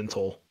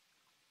elemental.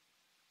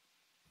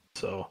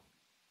 So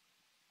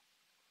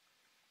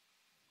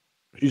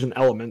she's an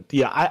element.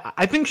 Yeah,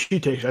 I think she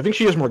takes. I think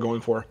she has more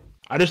going for her.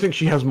 I just think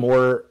she has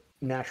more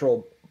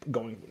natural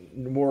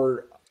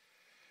more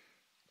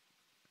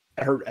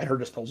at her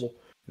disposal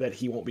that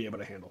he won't be able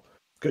to handle,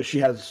 because she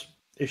has,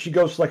 if she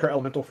goes to like her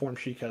elemental form,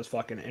 she has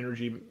fucking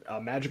energy,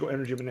 magical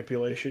energy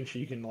manipulation.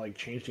 She can like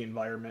change the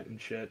environment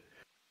and shit.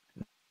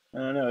 I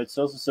don't know. It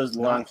also says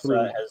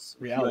Longshot has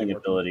healing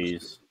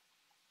abilities.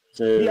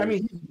 So, yeah, I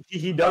mean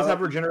he does have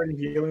regenerating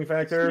healing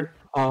factor,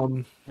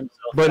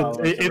 but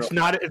it's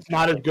not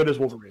as good as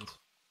Wolverine's,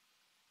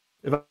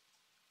 if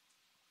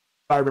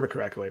I remember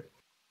correctly.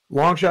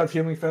 Longshot's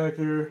healing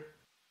factor.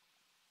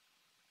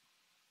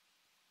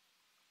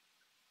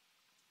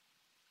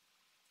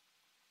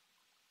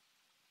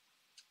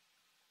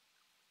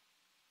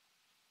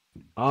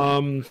 I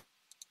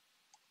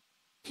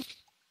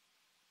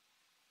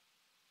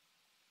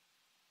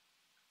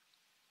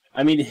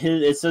mean,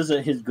 it says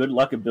that his good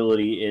luck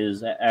ability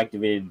is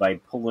activated by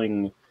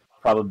pulling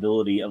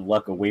probability of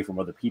luck away from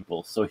other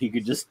people, so he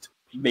could just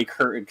make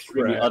her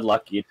extremely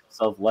unlucky and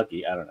himself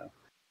lucky. I don't know.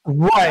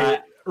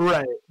 Right.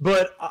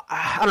 But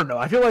I don't know.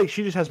 I feel like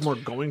she just has more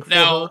going for her.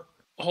 Now,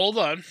 hold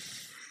on.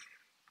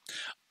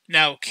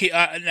 Now,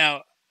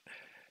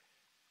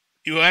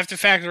 you have to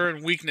factor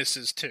in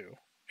weaknesses too.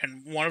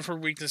 And one of her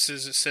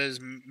weaknesses, it says,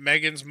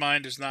 Megan's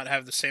mind does not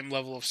have the same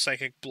level of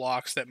psychic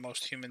blocks that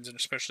most humans, and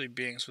especially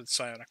beings with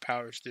psionic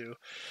powers, do.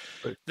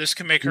 But this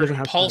can make she her doesn't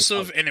have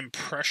impulsive psionic and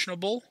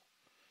impressionable,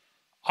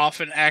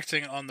 often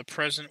acting on the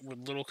present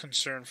with little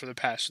concern for the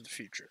past or the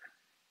future.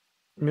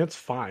 I mean, it's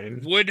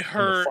fine. Would in the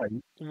her fight.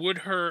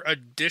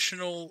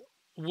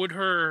 would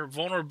her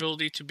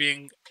vulnerability to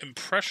being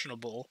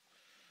impressionable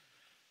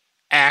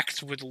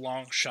act with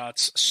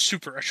Longshot's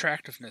super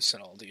attractiveness at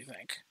all, do you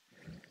think?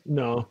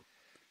 No.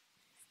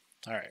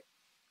 All right.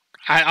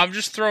 I'm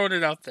just throwing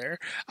it out there.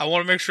 I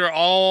want to make sure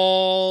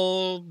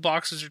all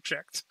boxes are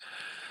checked.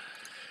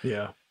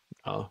 Yeah.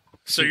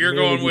 So you're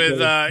going with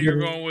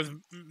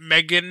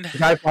Megan. The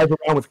guy flies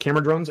around with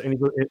camera drones, and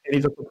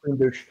he's a supreme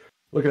douche.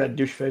 Look at that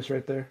douche face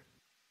right there.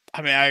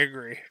 I mean, I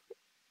agree.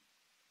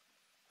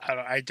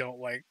 I don't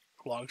like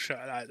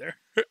Longshot either,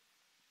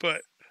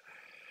 but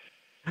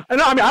I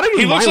know. I mean, I don't even.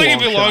 He looks like he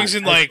Longshot, belongs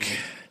in like.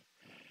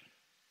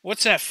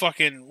 What's that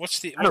fucking?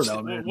 I don't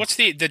know, man. What's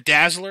the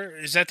Dazzler?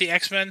 Is that the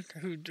X-Men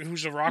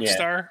who's a rock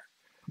star?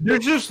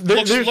 There's just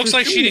looks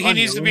like he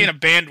needs to be in a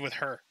band with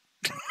her.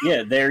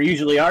 Yeah, they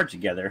usually are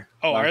together.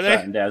 Oh, are Longshot they?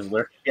 and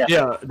Dazzler. Yeah,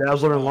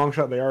 Dazzler and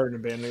Longshot, they are in a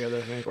band together,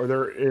 I think, or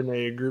they're in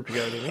a group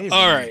together. Maybe.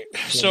 All right.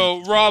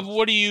 So, Rob,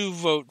 what do you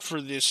vote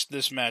for this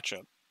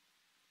matchup?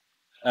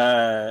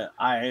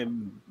 I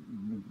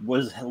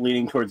was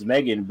leaning towards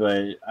Megan,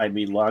 but I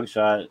mean,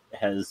 Longshot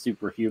has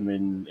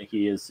superhuman.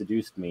 He has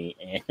seduced me,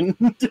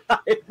 and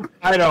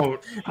I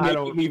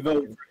don't me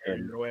vote for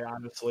him. Either way,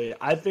 honestly,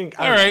 I think.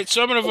 All right,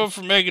 so I'm going to vote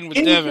for Megan with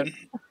Devin.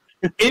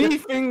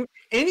 Anything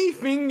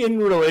in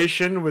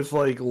relation with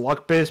like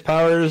luck-based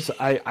powers,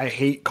 I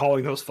hate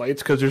calling those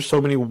fights because there's so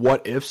many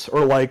what ifs,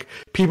 or like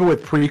people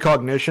with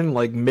precognition,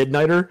 like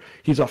Midnighter.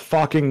 He's a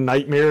fucking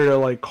nightmare to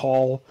like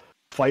call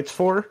fights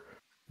for.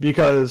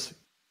 Because,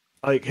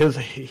 like,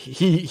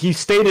 he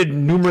stated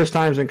numerous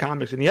times in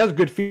comics, and he has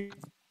good feats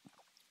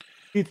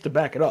to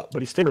back it up.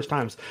 But he stated numerous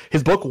times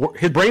his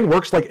brain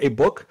works like a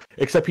book,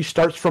 except he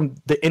starts from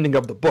the ending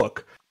of the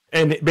book,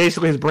 and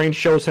basically his brain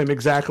shows him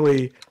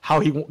exactly how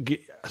he won't get.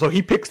 So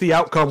he picks the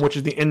outcome, which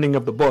is the ending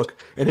of the book,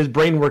 and his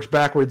brain works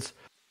backwards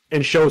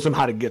and shows him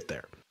how to get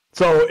there.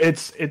 So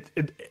it's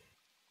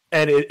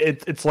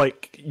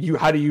like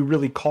how do you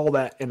really call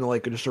that in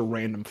like just a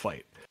random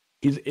fight?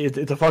 It's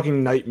a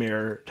fucking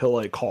nightmare to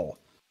like call.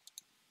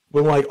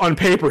 When like on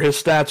paper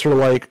his stats are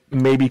like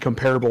maybe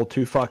comparable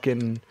to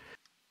fucking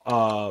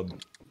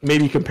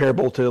maybe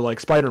comparable to like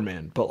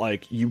Spider-Man, but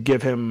like you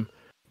give him,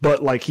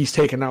 but like he's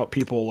taken out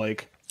people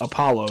like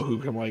Apollo who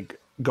can like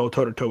go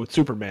toe to toe with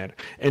Superman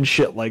and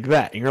shit like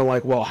that, and you're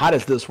like, well, how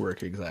does this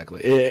work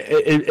exactly?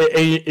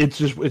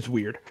 It's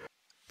weird.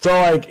 So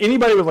like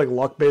anybody with like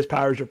luck-based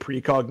powers or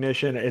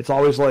precognition, it's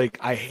always like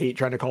I hate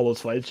trying to call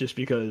those fights just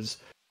because.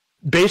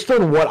 Based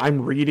on what I'm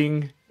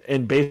reading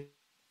and based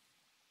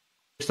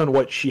on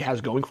what she has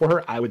going for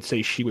her, I would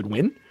say she would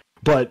win.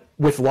 But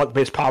with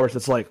luck-based powers,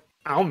 it's like,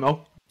 I don't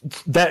know.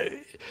 That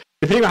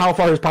depending on how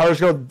far his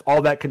powers go,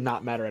 all that could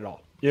not matter at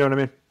all. You know what I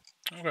mean?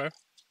 Okay.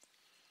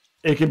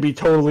 It could be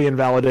totally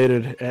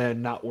invalidated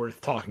and not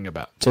worth talking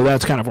about. So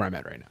that's kind of where I'm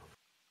at right now.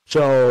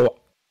 So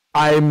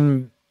I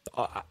don't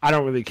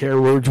really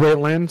care which way it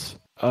lands.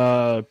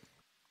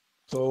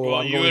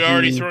 Well, you had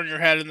already thrown your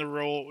hat in the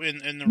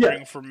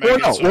ring for Megan.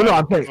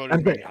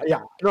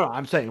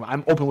 I'm saying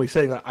I'm openly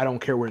saying that I don't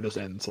care where this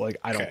ends. Like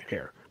I don't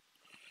care.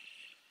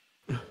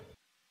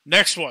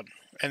 Next one,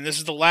 and this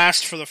is the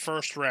last for the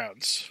first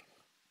rounds,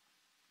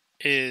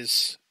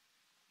 is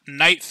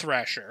Night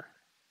Thrasher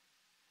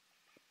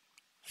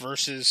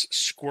versus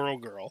Squirrel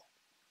Girl.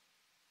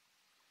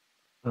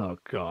 Oh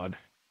God,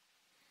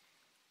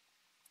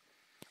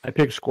 I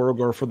picked Squirrel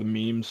Girl for the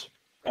memes.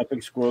 I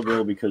picked Squirrel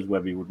Girl because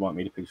Webby would want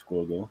me to pick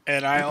Squirrel Girl.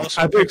 And I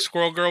also picked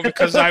Squirrel Girl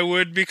because I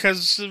would,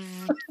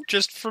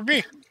 just for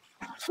me.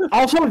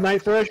 Also,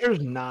 Night Thrasher is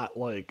not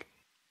like...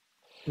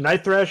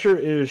 Night Thrasher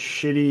is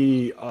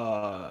shitty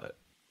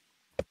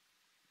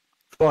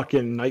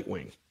fucking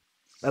Nightwing.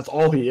 That's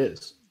all he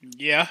is.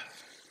 Yeah.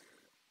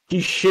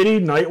 He's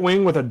shitty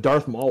Nightwing with a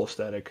Darth Maul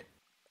aesthetic.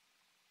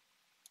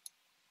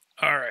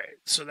 Alright,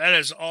 so that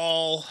is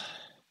all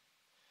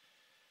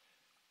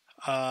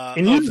of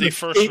the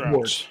first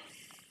rounds.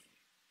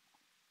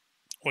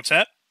 What's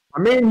that?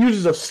 My man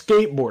uses a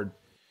skateboard.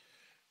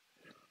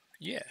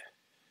 Yeah.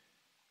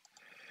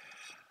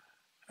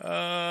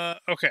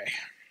 Okay.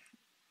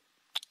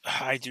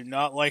 I do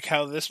not like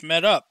how this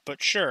met up,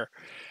 but sure.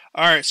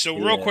 Alright, so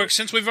real quick,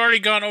 since we've already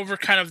gone over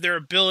kind of their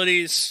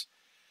abilities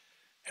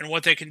and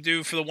what they can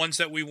do for the ones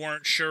that we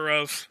weren't sure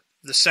of,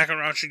 the second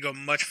round should go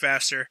much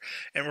faster.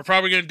 And we're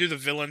probably going to do the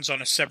villains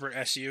on a separate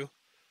SU.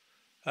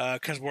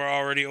 Because we're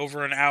already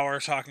over an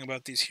hour talking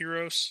about these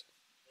heroes.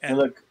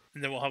 And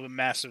then we'll have a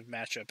massive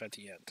matchup at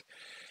the end.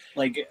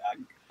 Like,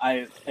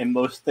 in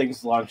most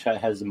things,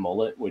 Longshot has a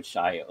mullet, which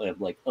I am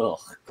like,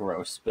 ugh,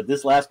 gross. But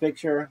this last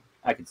picture,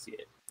 I can see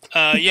it.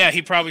 Yeah,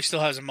 he probably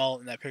still has a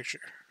mullet in that picture.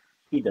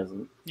 He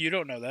doesn't. You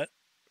don't know that.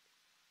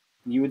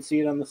 You would see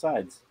it on the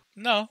sides.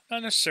 No,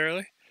 not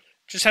necessarily.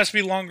 Just has to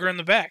be longer in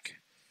the back.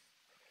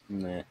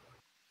 Nah.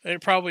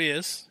 It probably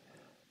is.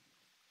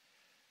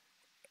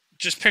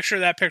 Just picture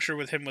that picture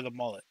with him with a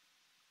mullet.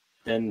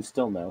 Then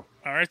still no.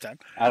 All right, then.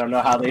 I don't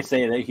know how they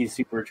say that he's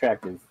super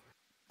attractive.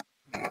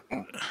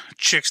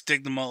 Chicks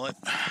dig the mullet.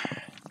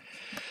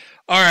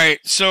 All right,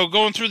 so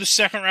going through the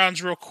second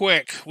rounds real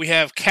quick, we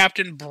have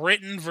Captain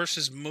Britain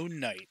versus Moon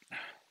Knight.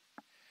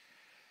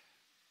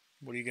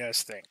 What do you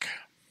guys think?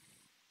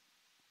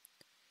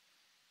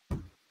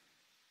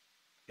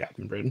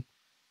 Captain Britain.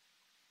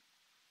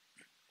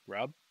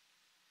 Rob?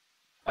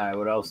 I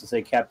would also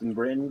say Captain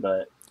Britain,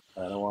 but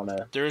I don't want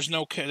to. There is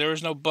no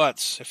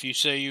buts. If you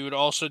say you would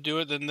also do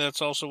it, then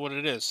that's also what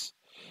it is.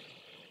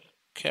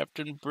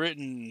 Captain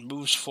Britain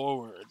moves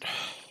forward.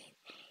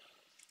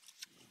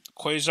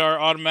 Quasar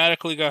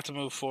automatically got to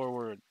move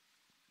forward.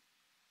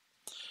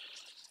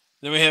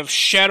 Then we have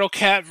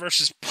Shadowcat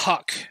versus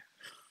Puck.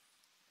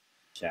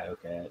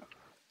 Shadowcat.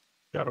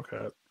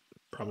 Shadowcat,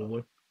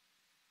 probably.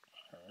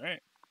 All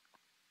right.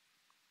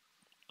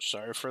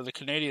 Sorry for the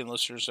Canadian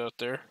listeners out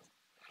there.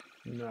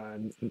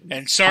 No,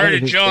 and sorry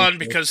to John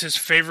because his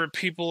favorite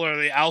people are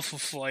the Alpha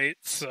Flight,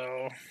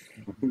 so...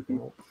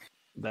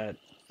 That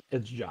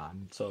it's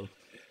John, so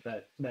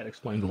that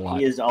explains a lot.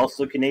 He is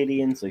also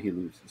Canadian, so he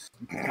loses.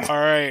 All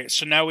right,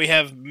 so now we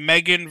have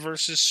Megan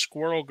versus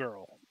Squirrel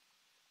Girl.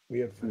 We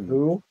have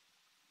who?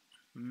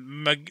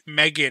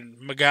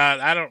 Megan,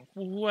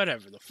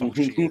 whatever the fuck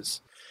she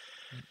is.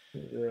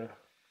 Yeah.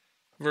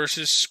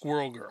 Versus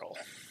Squirrel Girl.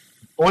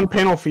 On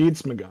panel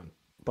feeds Magun,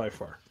 by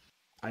far.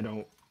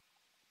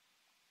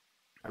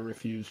 I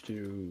refuse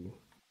to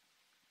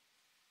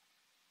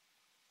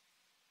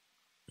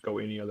go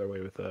any other way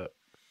with that.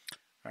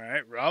 All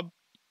right, Rob?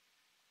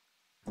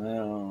 I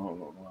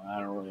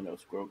don't really know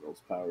Squirrel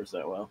Girl's powers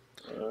that well.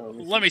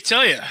 Let me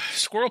tell you,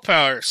 Squirrel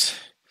powers.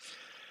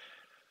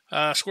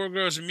 Squirrel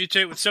Girl is a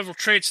mutate with several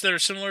traits that are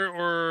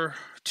similar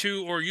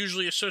to or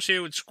usually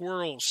associated with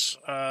squirrels.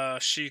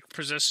 She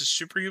possesses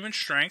superhuman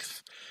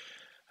strength.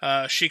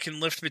 She can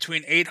lift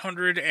between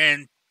 800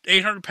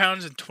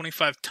 pounds and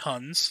 25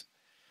 tons.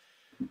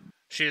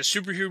 She has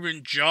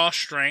superhuman jaw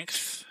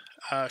strength.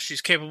 She's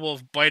capable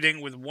of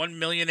biting with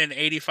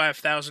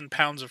 1,085,000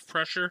 pounds of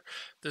pressure.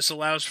 This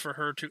allows for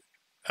her to,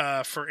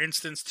 for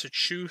instance, to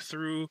chew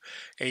through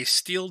a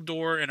steel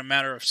door in a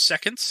matter of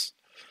seconds.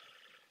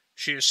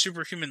 She has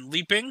superhuman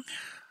leaping.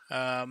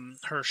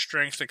 Her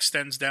strength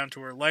extends down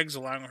to her legs,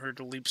 allowing her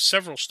to leap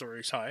several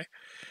stories high.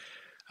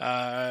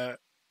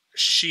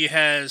 She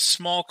has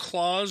small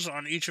claws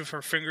on each of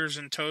her fingers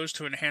and toes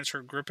to enhance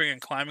her gripping and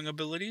climbing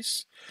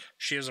abilities.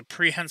 She has a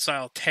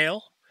prehensile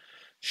tail.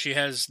 She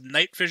has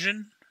night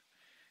vision,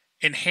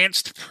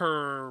 enhanced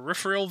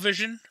peripheral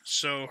vision,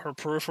 so her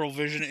peripheral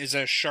vision is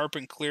as sharp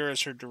and clear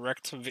as her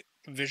direct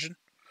vision.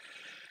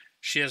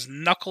 She has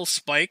knuckle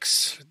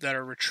spikes that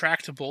are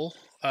retractable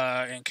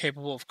and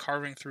capable of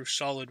carving through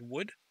solid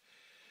wood.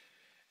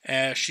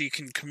 She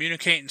can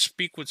communicate and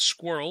speak with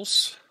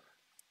squirrels.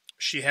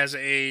 She has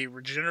a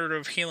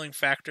regenerative healing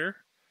factor.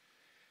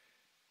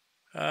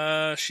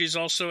 She's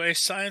also a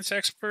science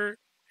expert,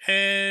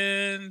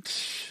 and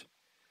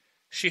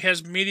she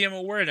has medium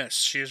awareness.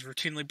 She has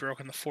routinely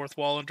broken the fourth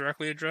wall and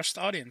directly addressed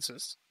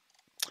audiences.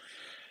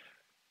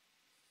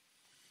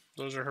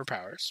 Those are her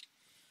powers.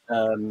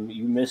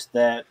 You missed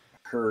that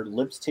her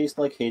lips taste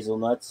like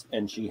hazelnuts,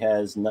 and she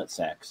has nut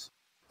sacks.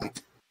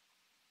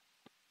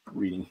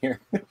 Reading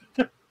here.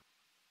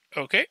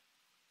 Okay.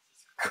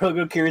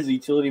 Krogo carries a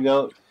utility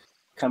belt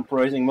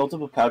comprising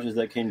multiple pouches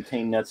that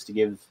contain nuts to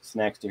give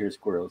snacks to her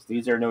squirrels.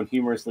 These are known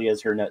humorously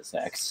as her nut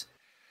sacks.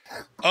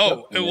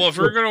 Oh, well, if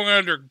we're going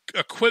under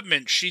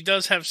equipment, she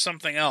does have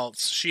something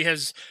else. She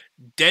has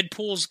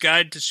Deadpool's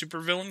Guide to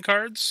Supervillain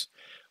cards,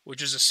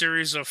 which is a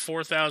series of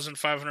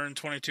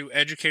 4,522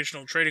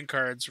 educational trading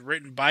cards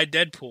written by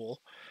Deadpool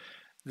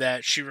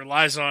that she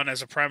relies on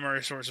as a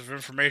primary source of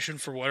information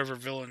for whatever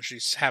villain she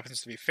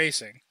happens to be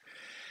facing.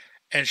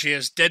 And she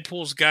has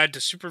Deadpool's Guide to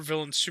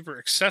Supervillain Super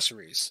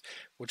Accessories,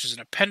 which is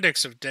an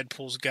appendix of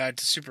Deadpool's Guide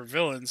to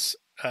Supervillains,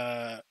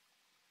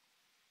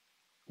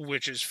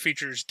 which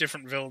features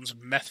different villains'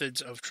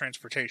 methods of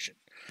transportation.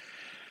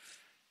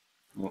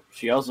 Well,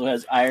 she also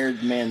has Iron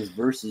Man's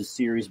Versus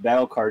series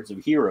battle cards of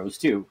heroes,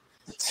 too.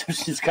 So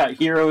she's got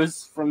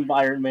heroes from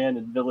Iron Man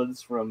and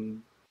villains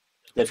from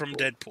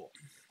Deadpool.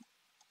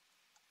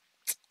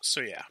 So,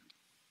 yeah.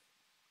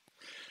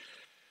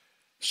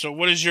 So,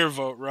 what is your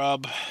vote,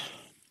 Rob?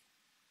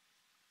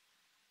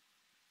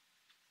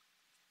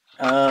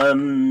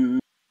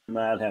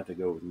 I'd have to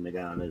go with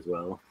Nagan as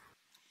well.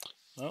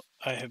 Well,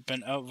 I have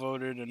been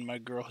outvoted, and my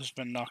girl has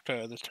been knocked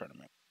out of the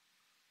tournament.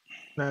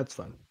 That's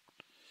fine.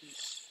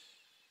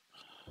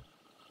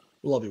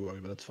 Love you, Webby,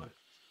 but that's fine.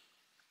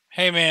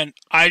 Hey, man,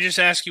 I just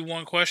asked you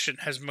one question.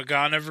 Has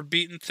Magan ever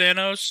beaten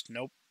Thanos?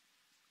 Nope.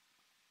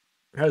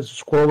 Has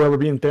Squirrel ever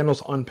beaten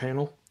Thanos on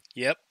panel?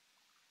 Yep.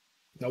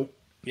 Nope.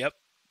 Yep.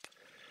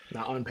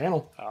 Not on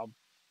panel.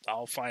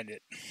 I'll find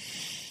it.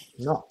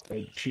 No.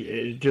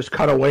 It just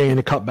cut away and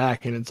it cut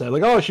back and it said,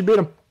 like, oh, she beat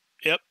him.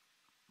 Yep.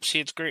 See,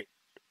 it's great.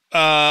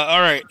 All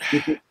right.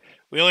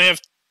 We only have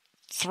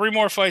 3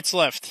 more fights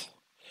left.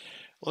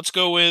 Let's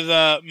go with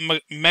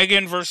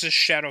Megan versus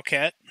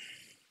Shadowcat.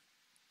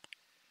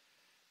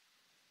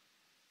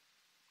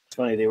 It's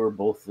funny, they were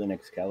both in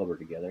Excalibur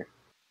together.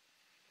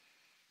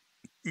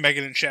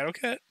 Megan and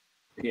Shadowcat?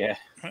 Yeah.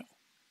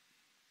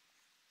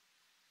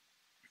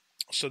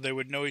 So they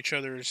would know each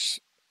other's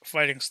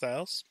fighting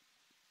styles.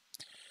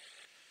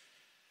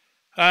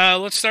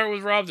 Let's start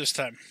with Rob this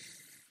time.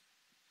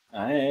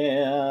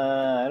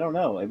 I don't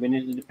know. I mean,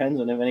 it depends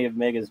on if any of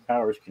Megan's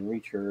powers can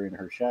reach her in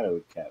her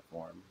Shadow Cat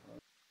form.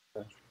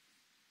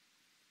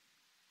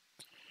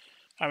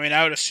 I mean,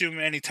 I would assume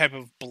any type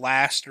of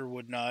blast or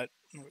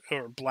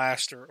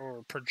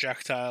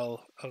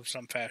projectile of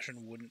some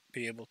fashion wouldn't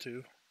be able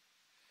to.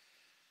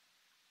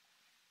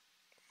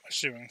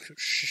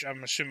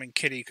 I'm assuming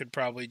Kitty could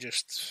probably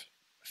just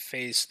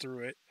phase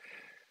through it.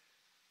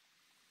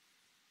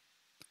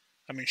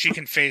 I mean, she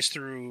can phase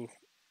through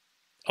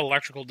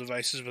electrical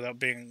devices without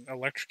being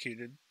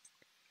electrocuted.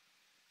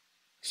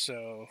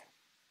 So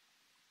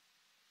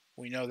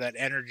we know that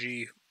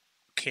energy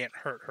can't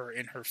hurt her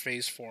in her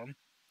phase form.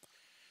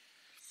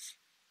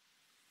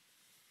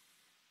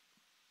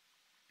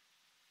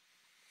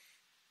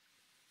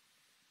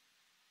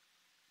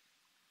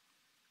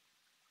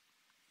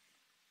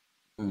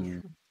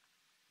 And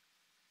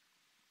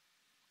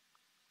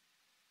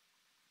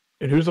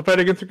who's the fight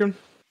against again?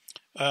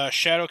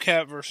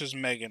 Shadowcat versus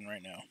Megan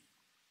right now.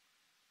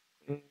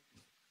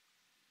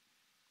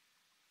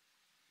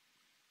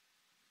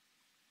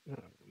 I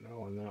don't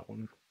know on that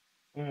one.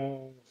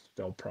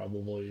 Still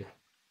probably.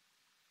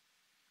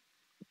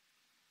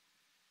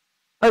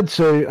 I'd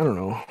say, I don't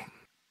know.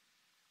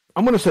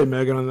 I'm going to say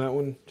Megan on that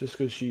one, just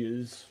because she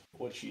is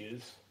what she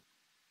is.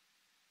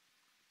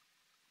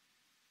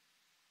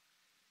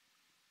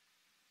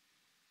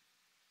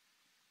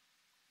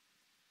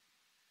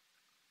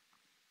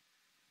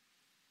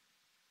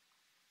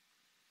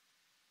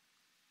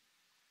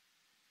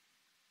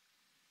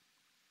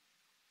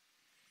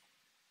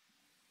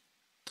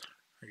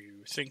 Are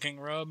you thinking,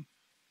 Rob?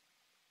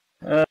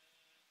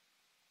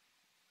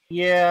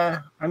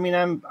 Yeah, I mean,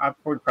 I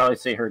would probably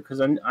say her because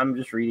I'm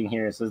just reading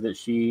here. It says that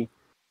she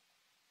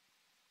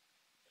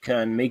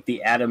can make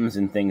the atoms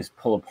and things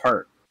pull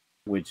apart,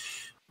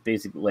 which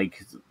basically, like,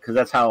 because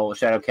that's how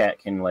Shadowcat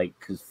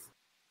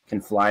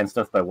can fly and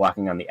stuff by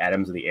walking on the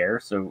atoms of the air.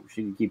 So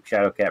she can keep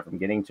Shadowcat from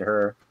getting to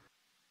her.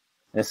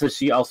 And it says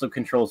she also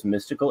controls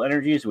mystical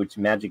energies, which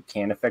magic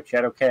can affect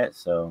Shadowcat.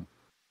 So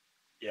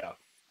yeah,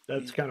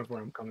 that's kind of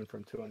where I'm coming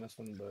from too on this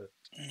one. But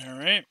all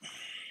right.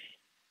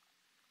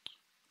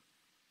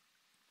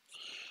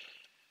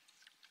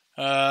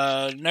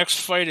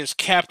 Next fight is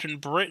Captain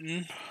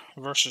Britain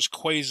versus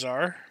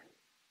Quasar.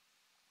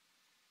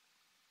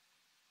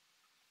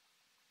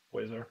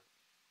 Quasar.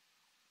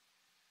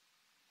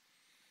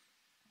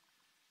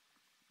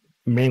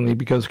 Mainly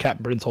because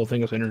Captain Britain's whole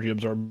thing is energy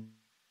absorption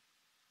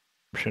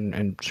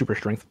and super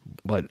strength.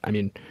 But, I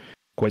mean,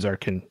 Quasar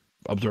can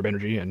absorb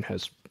energy and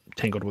has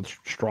tangled with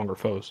stronger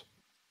foes.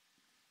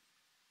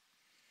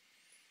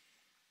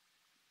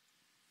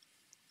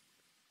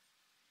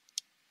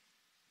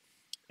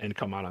 And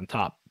come out on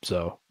top.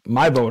 So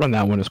my vote on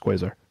that one is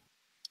Quasar.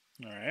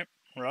 All right,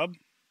 Rob.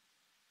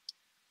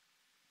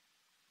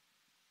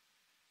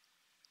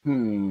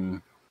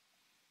 I'm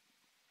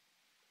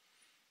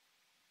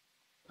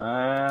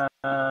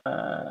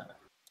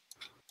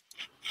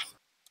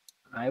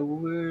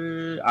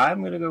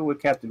gonna go with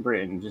Captain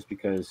Britain just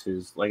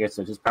because like I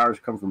said, his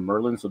powers come from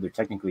Merlin, so they're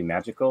technically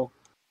magical.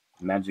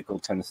 Magical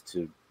tends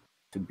to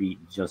beat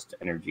just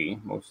energy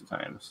most of the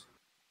times.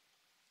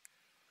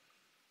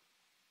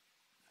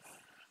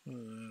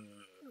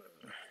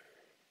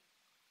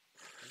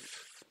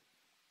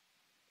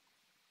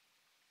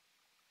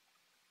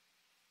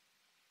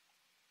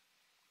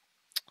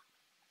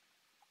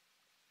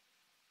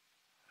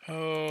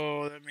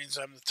 Oh, that means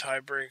I'm the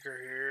tiebreaker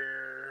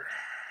here.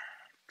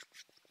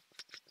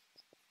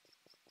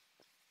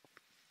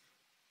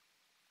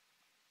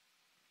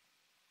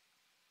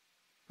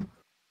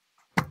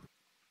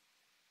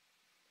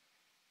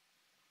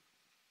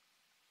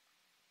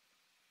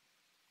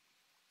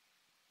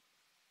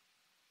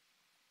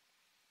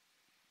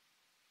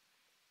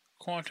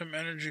 Quantum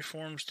energy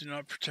forms do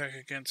not protect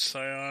against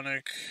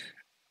psionic,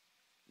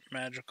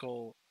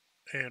 magical,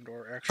 and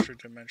or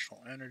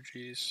extra-dimensional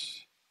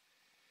energies.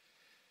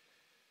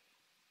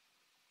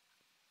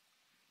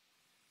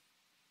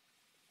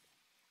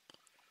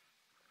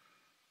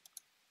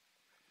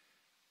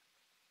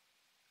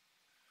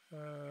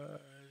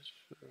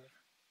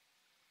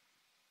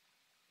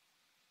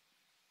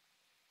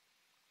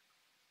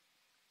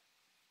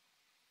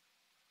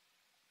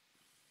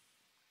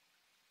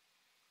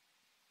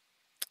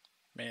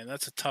 Man,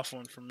 that's a tough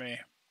one for me.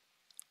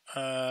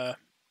 I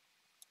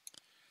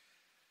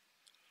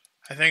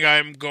think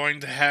I'm going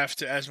to have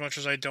to, as much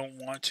as I don't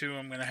want to,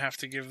 I'm going to have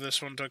to give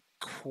this one to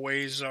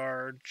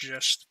Quasar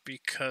just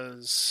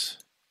because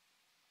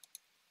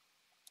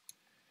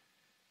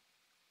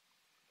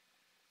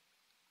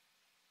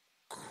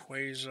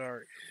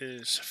Quasar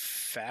is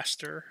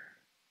faster.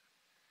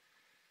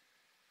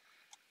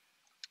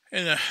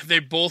 And they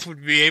both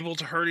would be able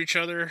to hurt each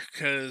other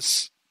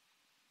because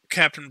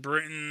Captain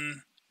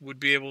Britain would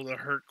be able to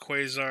hurt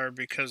Quasar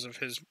because of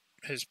his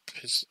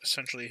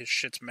essentially his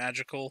shit's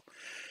magical.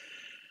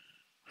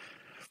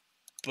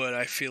 But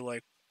I feel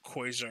like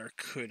Quasar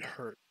could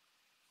hurt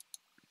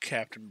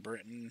Captain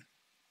Britain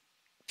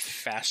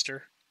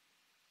faster.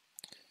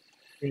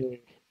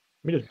 Let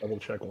me just double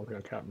check one thing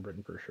on Captain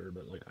Britain for sure,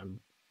 but like I'm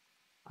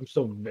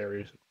still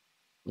very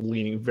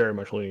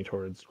much leaning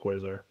towards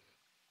Quasar.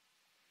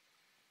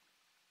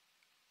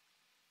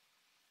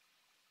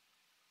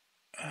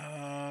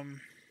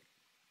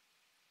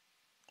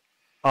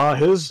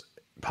 His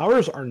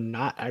powers are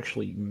not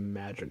actually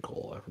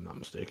magical, if I'm not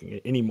mistaken,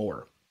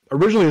 anymore.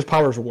 Originally, his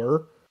powers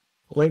were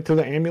linked to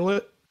the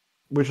amulet,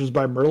 which is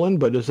by Merlin,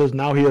 but it says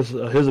now his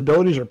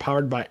abilities are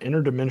powered by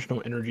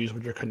interdimensional energies,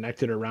 which are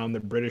connected around the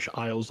British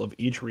Isles of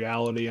each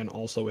reality and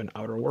also in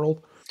Outer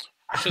World.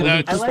 So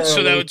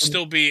that would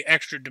still be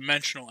extra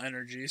dimensional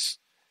energies.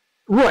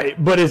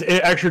 Right, but is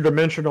it extra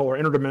dimensional or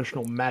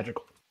interdimensional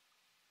magical?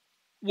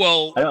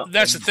 Well,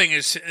 that's the thing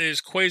is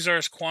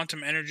Quasar's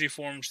quantum energy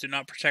forms do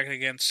not protect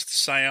against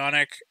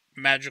psionic,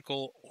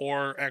 magical,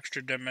 or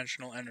extra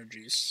dimensional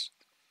energies.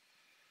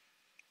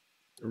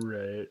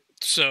 Right.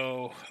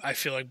 So I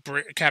feel like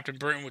Captain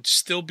Britain would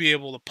still be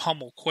able to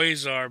pummel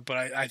Quasar, but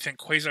I think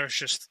Quasar is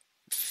just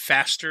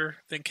faster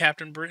than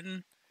Captain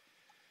Britain.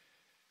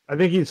 I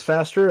think he's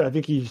faster. I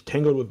think he's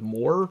tangled with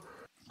more,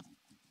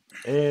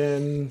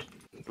 and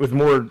with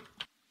more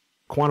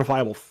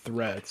quantifiable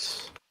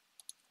threats.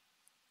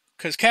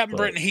 Because Captain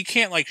Britain, he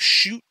can't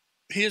shoot.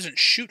 He doesn't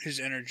shoot his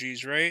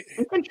energies, right?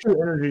 He can shoot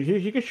energy.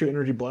 He can shoot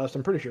energy blast.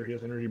 I'm pretty sure he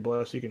has energy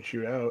blast. He can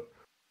shoot out.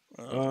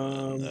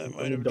 That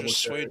might have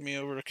just swayed me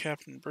over to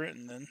Captain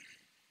Britain then.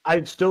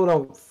 I still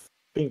don't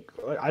think.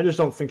 I just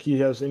don't think he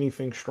has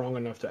anything strong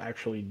enough to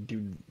actually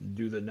do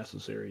the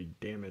necessary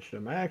damage to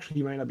him.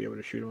 He might not be able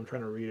to shoot him. I'm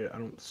trying to read it. I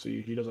don't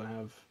see. He doesn't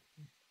have.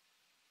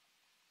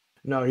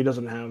 No, he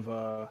doesn't have.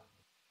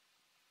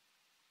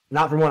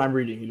 Not from what I'm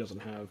reading, he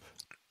doesn't have.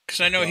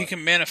 Because I know he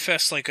can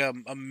manifest like a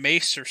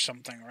mace or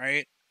something,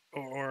 right?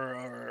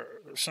 Or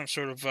some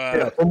sort of.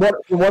 Yeah, from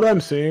what I'm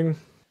seeing,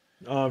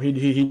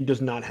 he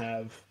does not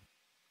have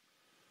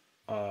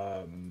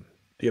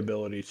the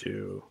ability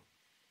to.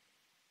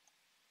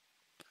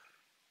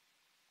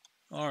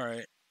 All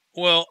right.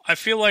 Well, I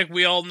feel like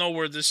we all know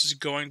where this is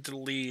going to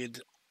lead,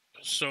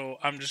 so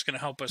I'm just going to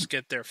help us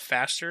get there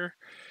faster.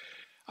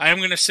 I am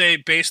going to say,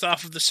 based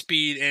off of the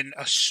speed, and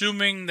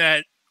assuming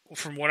that,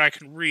 from what I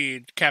can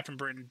read, Captain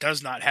Britain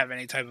does not have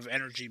any type of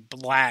energy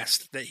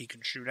blast that he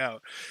can shoot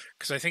out,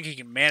 because I think he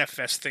can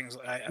manifest things.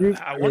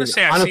 I want to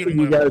say I've seen him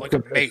with like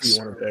a mace.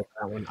 You want to pick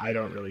that one. I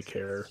don't really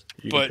care.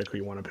 You can pick who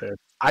you want to pick.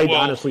 I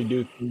honestly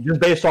do. Just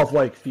based off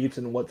like feats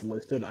and what's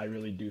listed, I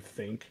really do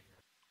think.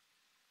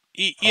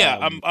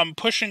 Yeah, I'm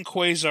pushing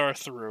Quasar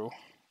through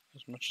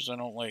as much as I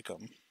don't like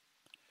him.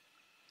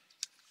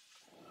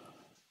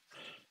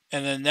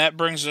 And then that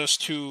brings us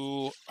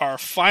to our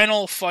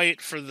final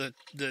fight for the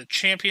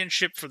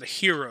championship for the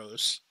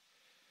heroes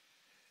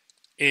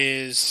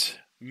is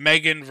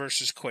Megan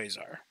versus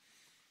Quasar.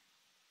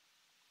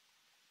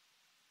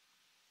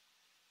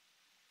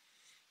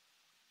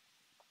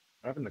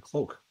 What happened to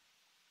Cloak?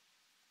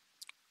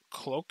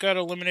 Cloak got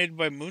eliminated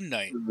by Moon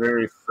Knight. The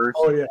very first.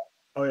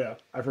 Oh yeah.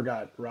 I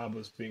forgot. Rob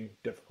was being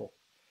difficult.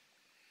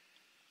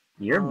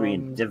 You're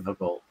being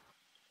difficult.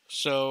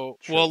 So,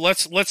 sure. Well,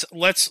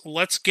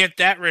 let's get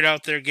that right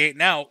out there, gate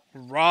now.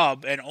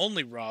 Rob, and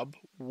only Rob,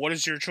 what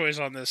is your choice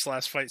on this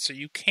last fight? So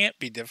you can't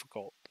be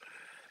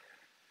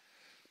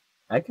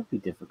I could be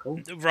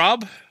difficult.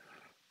 Rob,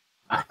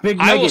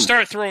 I will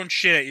start throwing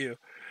shit at you.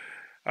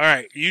 All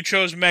right, you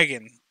chose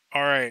Megan.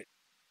 All right,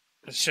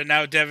 so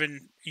now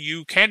Devin,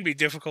 you can be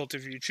difficult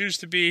if you choose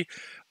to be,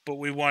 but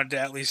we wanted to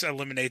at least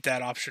eliminate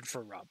that option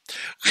for Rob.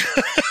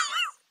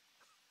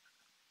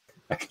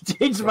 I can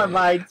change my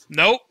mind.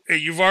 Nope,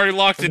 you've already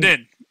locked it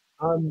in.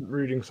 I'm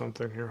reading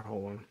something here.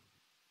 Hold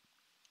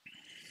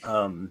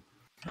on.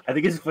 I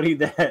think it's funny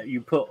that you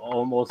put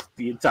almost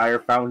the entire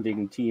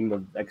founding team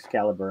of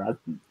Excalibur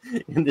on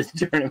in this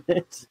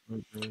tournament.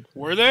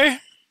 Were they?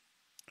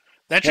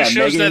 That just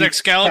shows Megan, that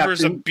Excalibur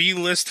is a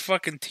B-list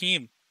fucking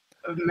team.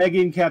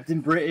 Megan, Captain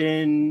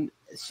Britain,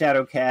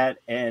 Shadowcat,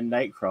 and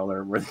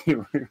Nightcrawler were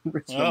the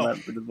original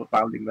the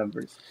founding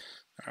members.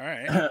 All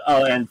right.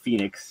 And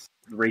Phoenix.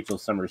 Rachel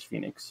Summers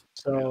Phoenix.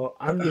 So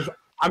I'm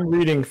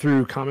reading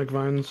through Comic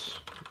Vine's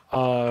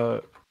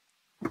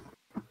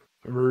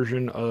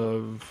version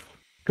of,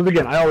 because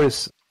again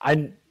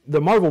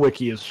the Marvel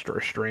Wiki is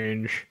a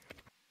strange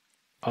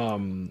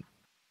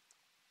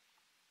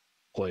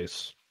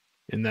place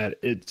in that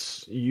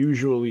it's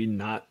usually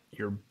not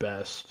your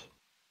best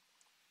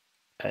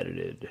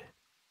edited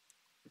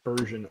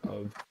version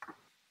of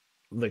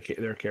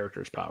their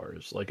characters'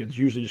 powers. Like it's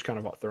usually just kind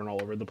of thrown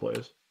all over the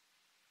place.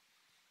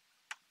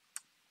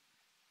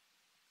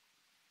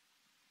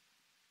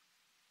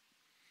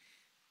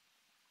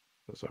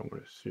 So I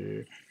want to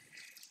see.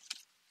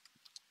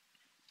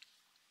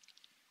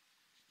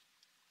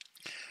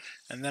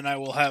 And then I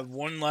will have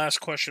one last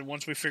question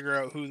once we figure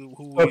out who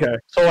we Okay,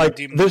 so like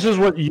deem this the is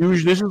winner. what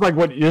usually this is like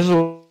what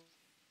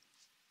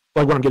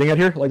I'm getting at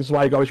here. Like this is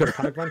why I always go to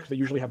comic run because they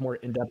usually have more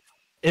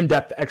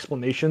in-depth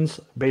explanations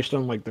based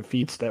on like the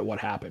feats that what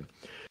happened.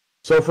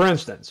 So for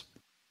instance,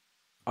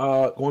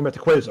 going back to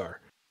Quasar,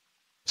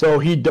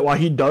 so while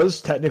he does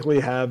technically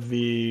have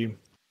the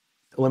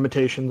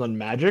limitations on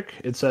magic,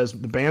 it says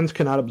the bands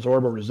cannot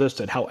absorb or resist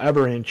it.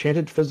 However, an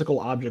enchanted physical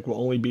object will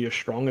only be as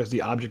strong as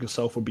the object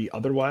itself would be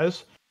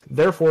otherwise.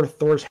 Therefore,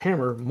 Thor's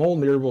hammer,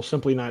 Mjolnir, will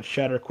simply not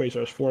shatter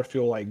Quasar's force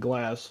field like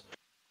glass.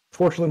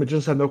 Fortunately,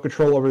 magicians have no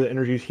control over the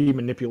energies he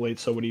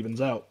manipulates, so it evens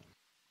out.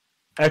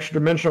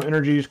 Extra-dimensional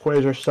energies,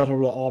 Quasar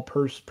settle to all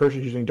persons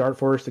using Dark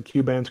Force. The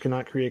Q-bands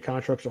cannot create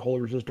constructs to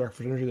wholly resist Dark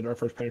Force energy. The Dark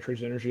Force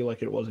penetrates energy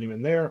like it wasn't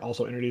even there.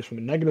 Also, energies from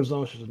the negative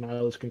zone, such as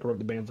Nihilus, can corrupt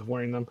the bands of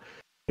wearing them.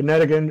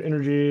 Kinetic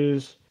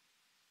energies,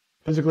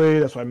 physically,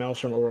 that's why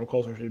Maelstrom or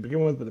Cold to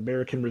begin with, but the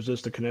bearer can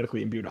resist the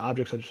kinetically imbued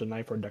objects, such as a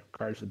knife or a deck of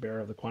cards. The bearer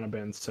of the quantum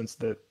bands, since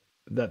that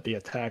the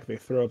attack they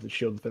throw up the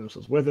shield defend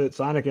themselves with it.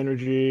 Sonic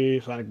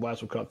energy, Sonic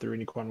blast will cut through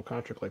any quantum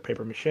construct like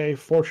paper mache.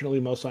 Fortunately,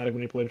 most Sonic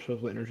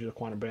manipulators with energy of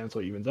quantum bands, so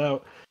it evens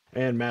out.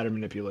 And matter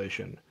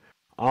manipulation.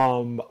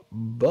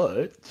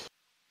 But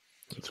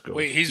let's go.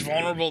 Wait, he's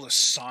vulnerable to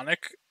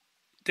sonic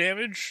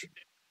damage?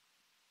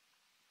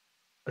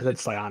 Or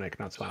that's psionic,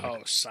 not sonic. Oh,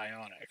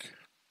 psionic.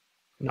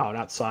 No,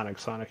 not sonic.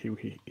 Sonic,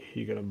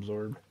 he can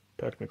absorb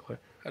technically.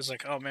 I was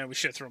like, oh man, we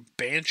should have thrown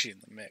Banshee in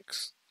the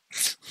mix.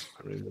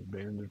 I mean, the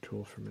band are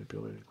tools for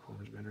manipulating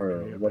forms of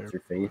energy. Or what's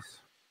her face?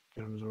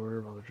 Can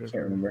absorb. Can't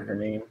remember her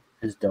name.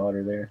 His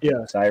daughter there.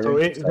 Yeah.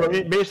 Siren. So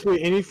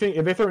basically anything.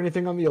 If they throw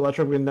anything on the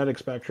electromagnetic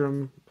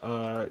spectrum,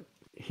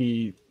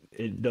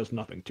 it does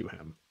nothing to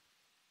him.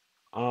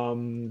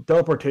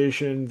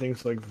 Teleportation,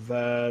 things like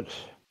that.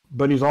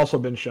 But he's also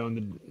been shown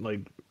to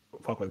like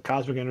fuck with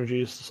cosmic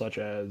energies, such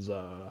as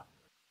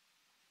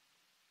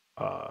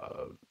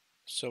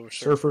Silver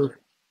Surfer.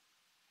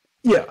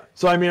 Yeah,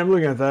 so I mean, I'm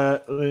looking at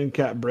that. And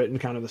Cat Britain,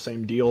 kind of the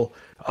same deal.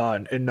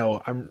 And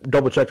no, I'm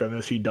double checked on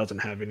this. He doesn't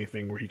have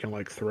anything where he can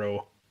like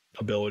throw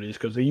abilities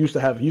because he used to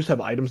have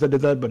items that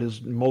did that, but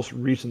his most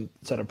recent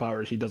set of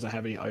powers, he doesn't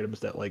have any items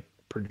that like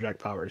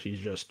project powers. He's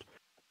just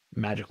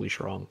magically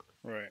strong,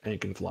 right? And he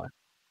can fly.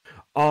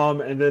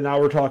 And then now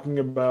we're talking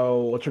about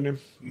what's her name?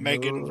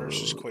 Megan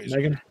versus Quasar.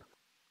 Megan.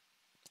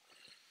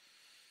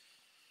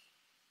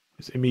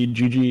 It's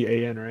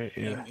Meggan, right?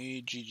 Yeah.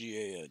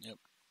 Meggan. Yep.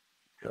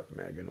 Yep,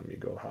 Megan. Let me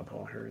go hop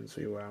on her and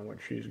see what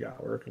she's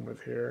got working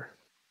with here.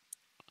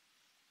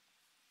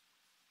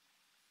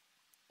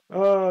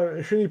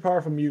 Extremely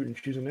powerful mutant.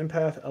 She's an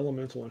empath,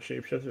 elemental, and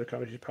shapeshifter. The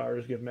combination's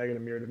powers give Megan a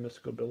myriad of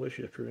mystical abilities.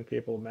 She has proven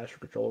capable of master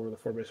control over the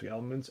four basic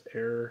elements: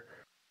 air,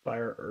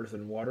 fire, earth,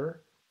 and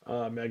water.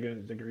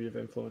 Megan's degree of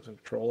influence and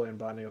control and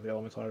bonding of the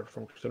elements allow her to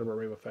perform considerable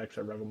array of effects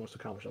that rival most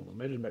accomplished element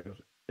mages. Megan's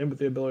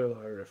empathy ability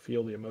allows her to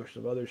feel the emotions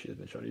of others. She has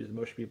been shown to use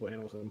emotion people,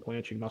 animals, and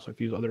plants. She can also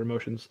infuse other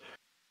emotions.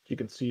 She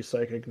can see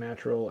psychic,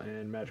 natural,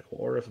 and magical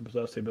auras and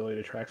possess the ability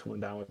to track someone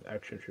down with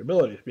extraterrestrial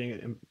abilities. Being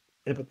an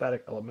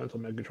empathetic elemental,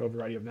 Megan control a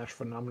variety of natural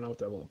phenomena with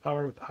level of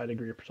power. With a high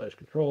degree of precise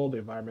control, the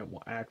environment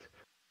will act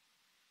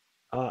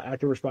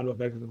and respond to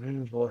Megan's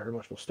opinions as well as her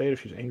emotional state.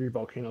 If she's angry,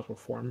 volcanoes will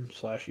form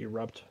 /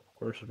 erupt,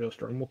 or a severe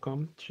storm will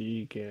come.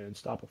 She can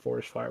stop a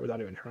forest fire without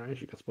even trying.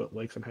 She can split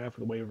lakes in half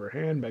with a wave of her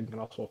hand. Megan can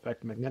also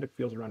affect magnetic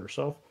fields around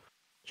herself.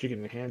 She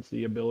can enhance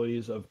the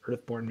abilities of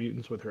Earthborn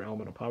mutants with her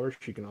elemental powers.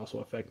 She can also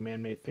affect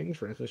man-made things.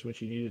 For instance, when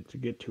she needed to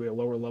get to a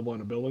lower level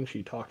in a building,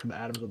 she talked to the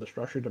atoms of the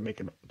structure to make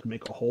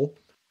a hole,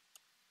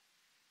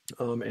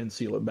 and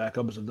seal it back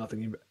up as if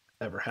nothing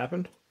ever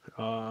happened.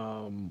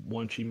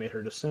 Once she made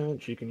her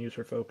descent, she can use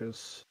her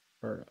focus,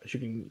 or she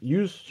can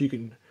use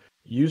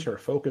her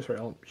focus.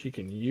 She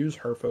can use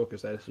her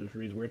focus. That is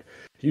reads weird.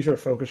 Use her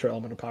focus, her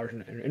elemental powers,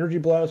 and energy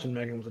blast. When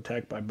Megan was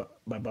attacked by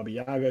Baba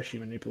Yaga, she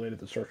manipulated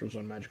the sorcerer's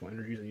own magical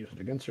energies and used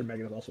it against her.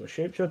 Megan is also a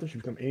shapeshifter. She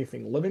can become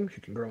anything living.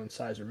 She can grow in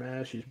size or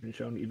mass. She's been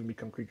shown to even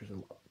become creatures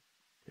in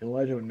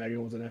legend. When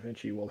Megan was an infant,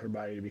 she willed her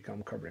body to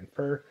become covered in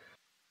fur.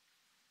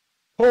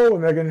 Cole,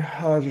 when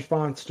Megan's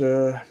response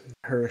to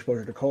her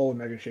exposure to cold,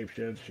 when Megan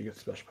shapeshifts, she gets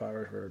special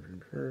powers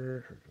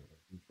for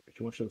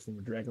she wants to from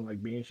a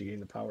dragon-like being. She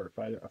gained the power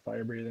of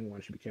fire breathing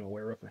when she became a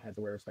werewolf and had the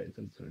werewolf fight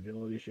sense and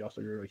agility. She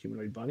also grew a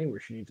humanoid bunny where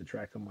she needs to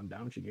track someone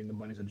down. She gained the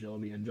bunny's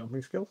agility and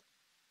jumping skills.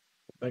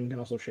 Megan can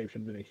also shapeshift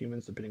into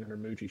humans. Depending on her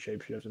mood, she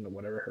shapeshifts into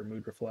whatever her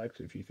mood reflects.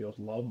 If she feels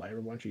loved by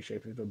everyone, she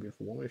shapeshifts into a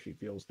beautiful woman. If she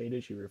feels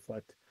hated, she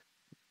reflect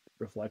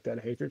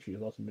that hatred. She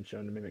has also been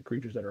shown to mimic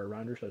creatures that are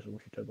around her, such as when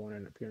she took on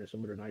an appearance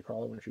similar to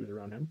Nightcrawler when she was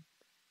around him.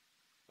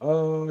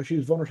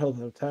 She's vulnerable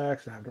to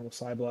attacks and have normal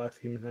side blocks.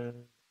 Human hand.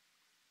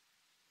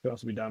 Could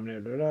also be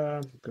dominated,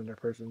 because they're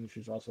person.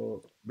 She's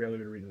also barely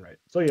able to read and write.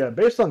 So yeah,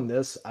 based on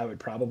this, I would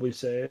probably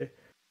say,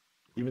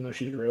 even though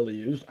she's rarely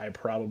used, I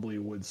probably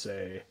would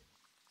say,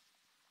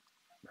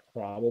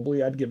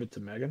 I'd give it to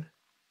Megan.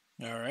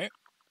 All right.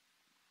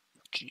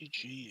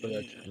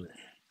 GG.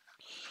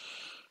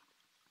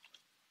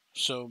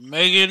 So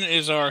Megan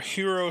is our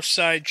hero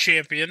side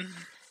champion.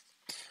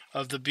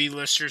 of the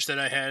B-listers that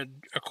I had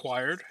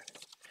acquired.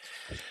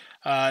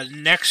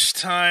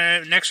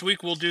 Next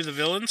week we'll do the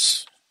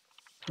villains.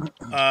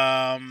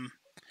 I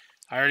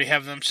already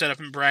have them set up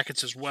in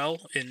brackets as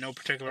well, in no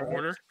particular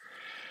order.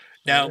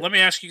 Now, let me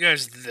ask you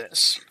guys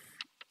this.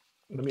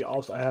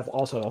 I have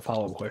also a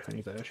follow-up question I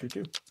need to ask you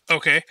too.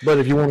 Okay. But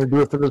if you want to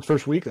do it for this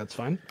first week, that's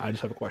fine. I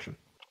just have a question.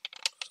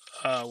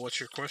 What's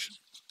your question?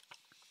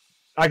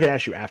 I can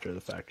ask you after the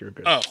fact. You're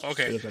good. Oh,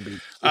 okay.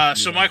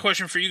 So my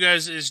question for you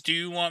guys is: do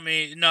you want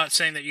me? Not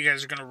saying that you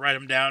guys are going to write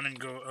them down and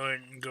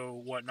go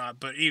whatnot,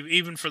 but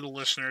even for the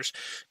listeners,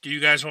 do you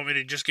guys want me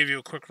to just give you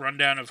a quick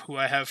rundown of who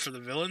I have for the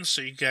villains,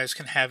 so you guys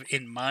can have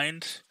in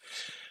mind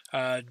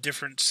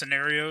different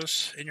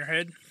scenarios in your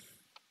head?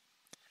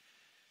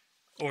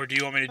 Or do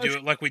you want me to do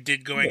it like we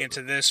did going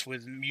into this,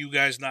 with you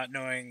guys not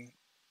knowing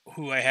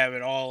who I have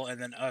at all, and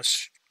then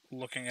us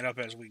looking it up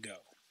as we go?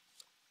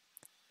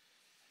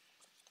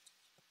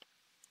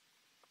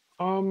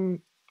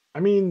 I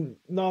mean,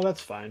 no,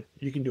 that's fine.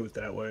 You can do it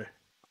that way.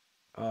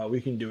 We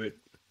can do it.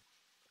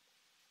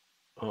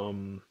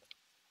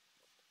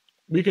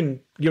 We can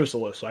give us a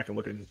list so I can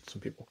look at some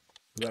people.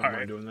 I don't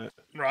mind doing that.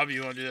 Rob,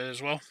 you want to do that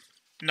as well?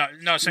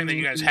 Not saying that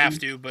you guys have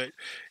to, but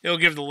it'll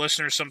give the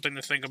listeners something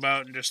to think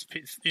about, and just,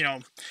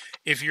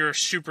 if you're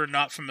super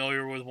not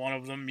familiar with one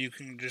of them, you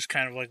can just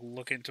kind of like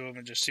look into them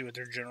and just see what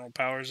their general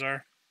powers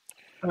are.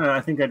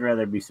 I think I'd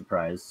rather be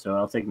surprised, so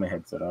I'll take my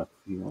headset off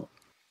if you want.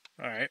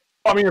 All right.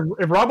 I mean,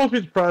 if Rob wants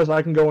to be surprised,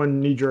 I can go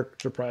and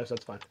knee-jerk surprise.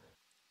 That's fine.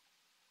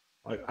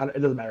 Like, it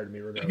doesn't matter to me.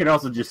 Regardless. I can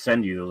also just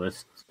send you the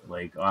list,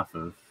 like, off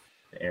of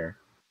the air.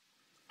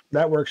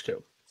 That works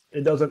too.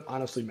 It doesn't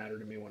honestly matter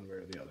to me one way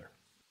or the other.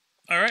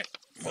 All right.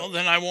 Well,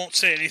 then I won't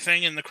say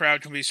anything, and the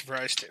crowd can be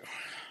surprised too.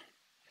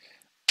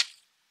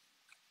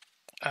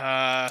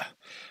 All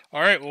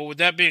right. Well, with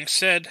that being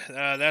said,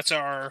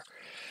 that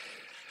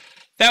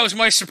was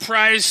my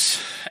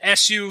surprise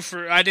SU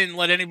for. I didn't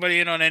let anybody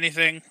in on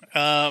anything.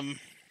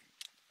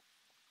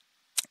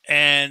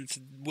 And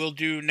we'll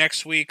do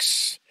next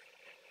week's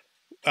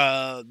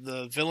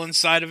the villain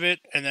side of it,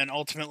 and then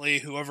ultimately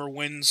whoever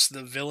wins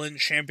the villain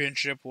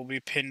championship will be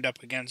pinned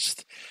up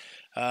against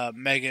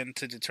Megan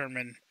to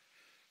determine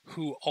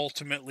who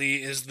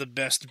ultimately is the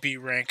best B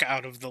rank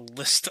out of the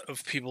list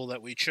of people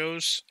that we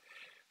chose,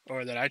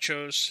 or that I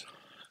chose.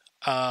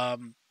 So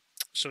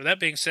with that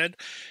being said,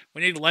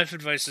 we need life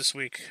advice this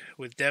week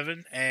with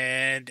Devin,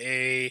 and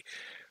a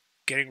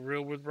getting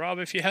real with Rob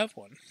if you have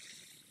one.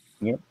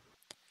 Yep.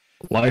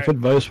 Life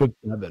advice with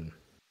Devin.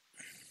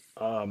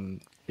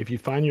 If you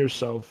find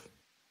yourself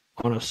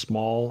on a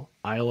small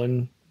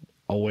island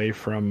away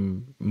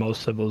from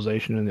most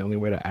civilization, and the only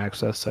way to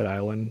access that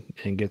island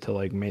and get to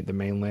like the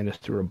mainland is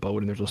through a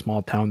boat, and there's a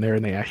small town there,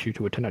 and they ask you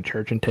to attend a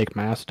church and take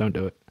mass, don't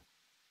do it.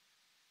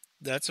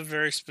 That's a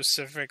very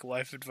specific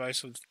life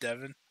advice with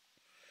Devin.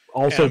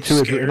 Also, too,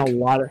 if you're in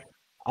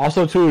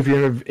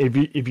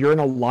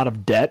a lot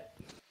of debt,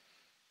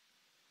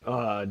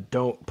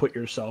 don't put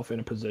yourself in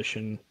a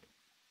position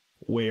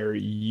where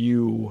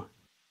you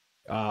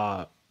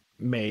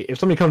if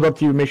somebody comes up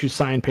to you and makes you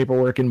sign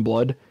paperwork in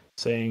blood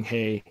saying,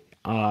 hey,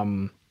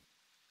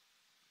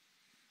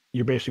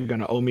 you're basically going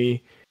to owe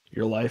me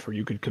your life, or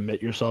you could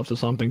commit yourself to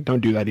something, don't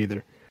do that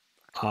either.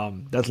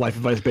 That's life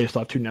advice based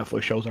off 2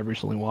 Netflix shows I've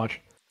recently watched.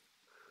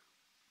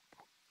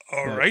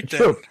 All right,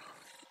 then. True.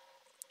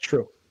 It's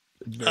true.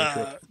 It's very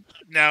true.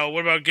 Now,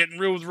 what about getting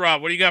real with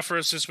Rob? What do you got for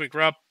us this week,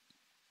 Rob?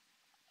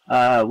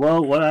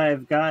 Well, what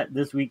I've got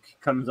this week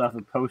comes off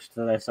a post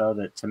that I saw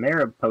that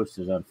Tamara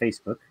posted on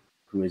Facebook,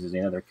 who is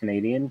another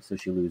Canadian, so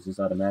she loses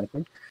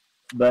automatically.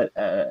 But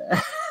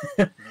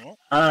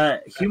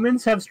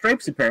humans have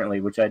stripes, apparently,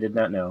 which I did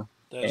not know.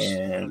 That's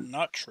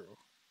not true.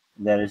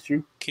 That is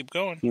true. Keep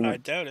going. I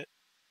doubt it.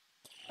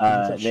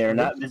 They are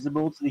not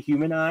visible to the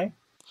human eye,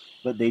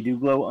 but they do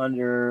glow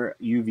under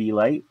UV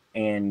light,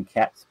 and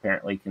cats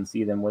apparently can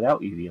see them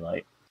without UV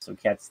light. So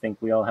cats think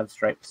we all have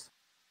stripes.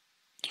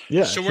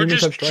 Yeah. So we're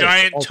just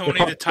giant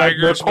Tony the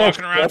Tigers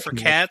walking around for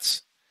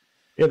cats?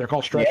 Yeah, they're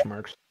called stretch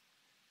marks.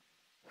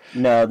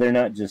 No, they're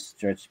not just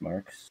stretch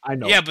marks. I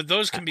know. Yeah, but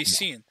those can be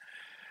seen.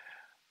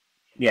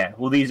 Yeah,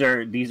 well, these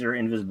are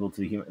invisible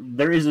to the human.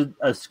 There is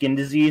a skin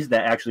disease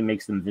that actually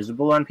makes them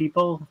visible on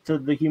people to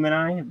the human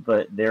eye,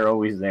 but they're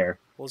always there.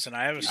 Listen,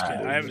 I have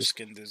a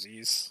skin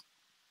disease.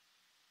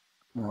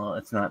 Well,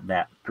 it's not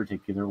that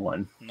particular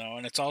one. No,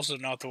 and it's also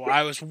not the one.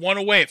 I was one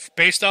away,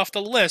 based off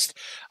the list.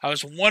 I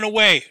was one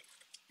away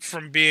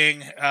from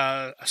being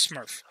a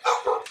Smurf.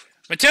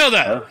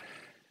 Matilda.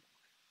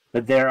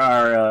 But there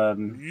are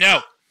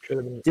no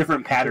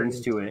different patterns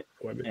to it.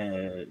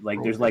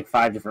 There's like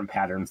 5 different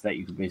patterns that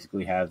you can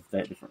basically have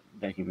that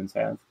humans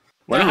have.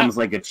 One of them is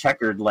like a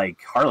checkered,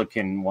 like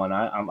Harlequin one.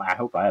 I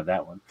hope I have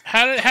that one.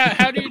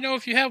 How do you know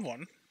if you have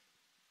one?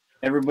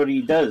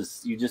 Everybody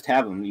does. You just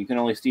have them. You can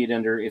only see it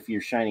if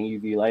you're shining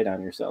UV light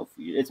on yourself.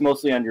 It's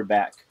mostly on your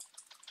back.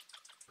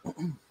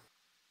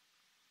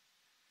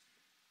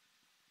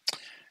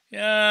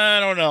 Yeah, I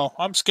don't know.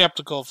 I'm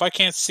skeptical. If I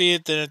can't see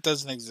it, then it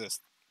doesn't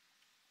exist.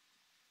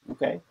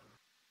 Okay.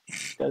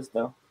 It does,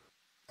 though.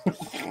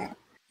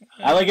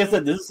 Like I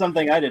said, this is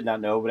something I did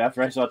not know, but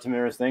after I saw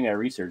Tamara's thing, I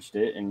researched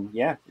it, and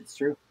yeah, it's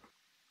true.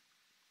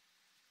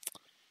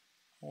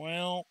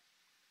 Well,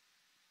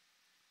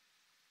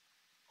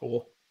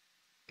 Cool.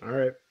 All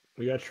right,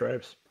 we got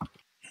stripes.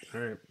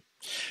 All right.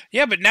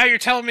 yeah, but now you're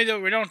telling me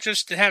that we don't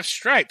just have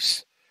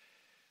stripes.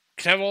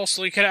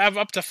 You could have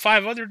up to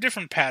 5 other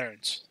different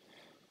patterns.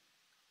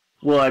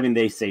 Well, I mean,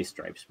 they say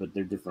stripes, but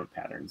they're different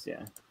patterns.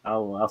 Yeah,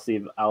 I'll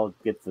see. I'll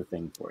get the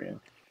thing for you.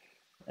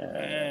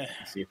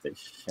 See if they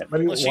have.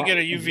 Unless you get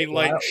a UV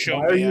light and show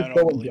why are me. you I so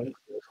don't believe it. against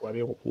this,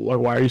 Webby?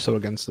 Why are you so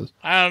against this?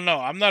 I don't know.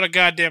 I'm not a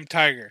goddamn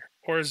tiger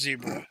or a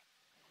zebra.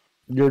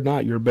 You're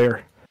not. You're a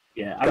bear.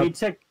 Yeah, I mean,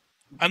 check.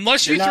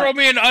 Unless you throw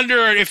me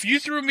if you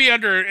threw me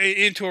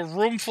into a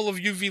room full of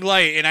UV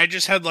light and I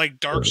just had like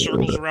dark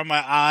circles around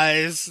my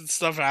eyes and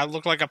stuff and I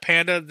look like a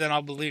panda, then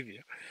I'll believe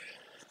you.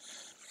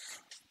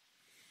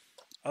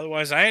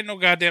 Otherwise, I ain't no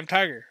goddamn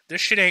tiger.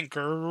 This shit ain't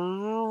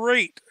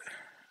great.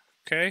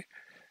 Okay?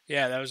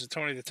 Yeah, that was a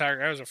Tony the Tiger.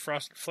 That was a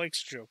Frosted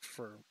Flakes joke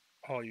for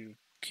all you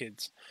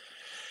kids.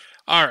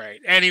 All right.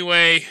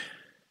 Anyway,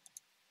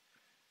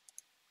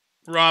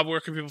 Rob, where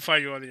can people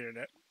find you on the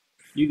internet?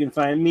 You can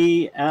find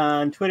me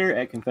on Twitter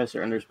at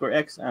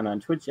Confessor_X and on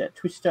Twitch at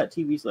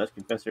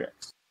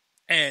twitch.tv/ConfessorX.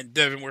 And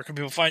Devin, where can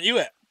people find you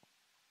at?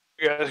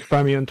 You guys can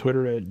find me on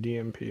Twitter at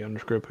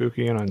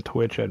DMP_Pookie and on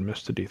Twitch at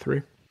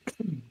MrD3.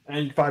 And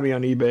you can find me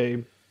on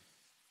eBay.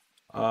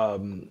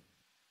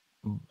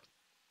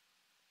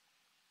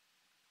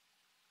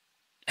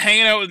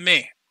 Hanging out with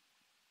me.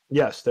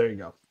 Yes, there you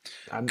go.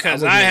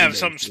 Because I have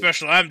something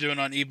special I'm doing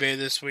on eBay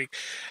this week.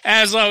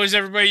 As always,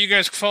 everybody, you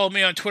guys can follow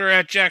me on Twitter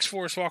at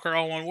JaxForestWalker,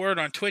 all one word,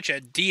 on Twitch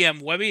at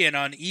DMWebby, and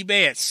on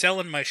eBay at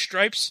Selling My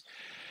Stripes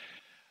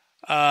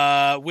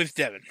with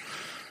Devin.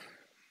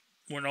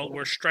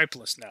 We're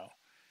stripeless now.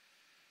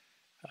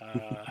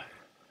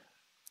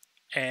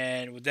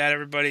 And with that,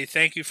 everybody,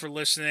 thank you for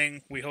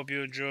listening. We hope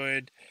you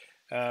enjoyed.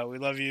 We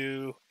love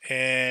you,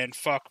 and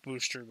fuck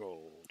Booster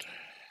Gold.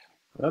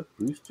 Fuck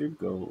Booster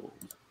Gold.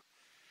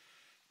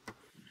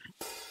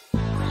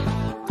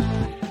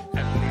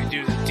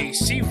 Do the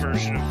DC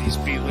version of these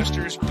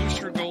B-listers,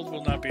 Booster Gold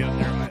will not be on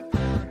there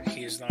either.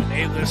 He is not an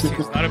A-list,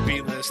 he's not a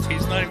B-list,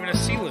 he's not even a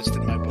C-list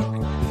in my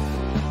book.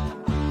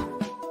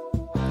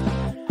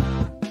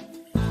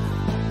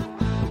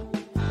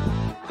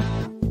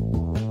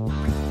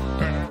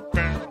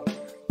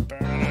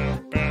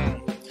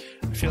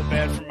 I feel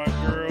bad for my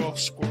girl,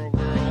 Squirrel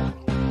Girl.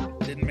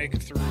 Didn't make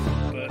it through,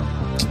 but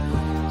that's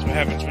what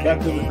happens when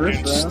you go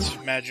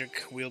against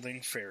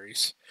magic-wielding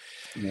fairies.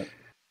 Yep.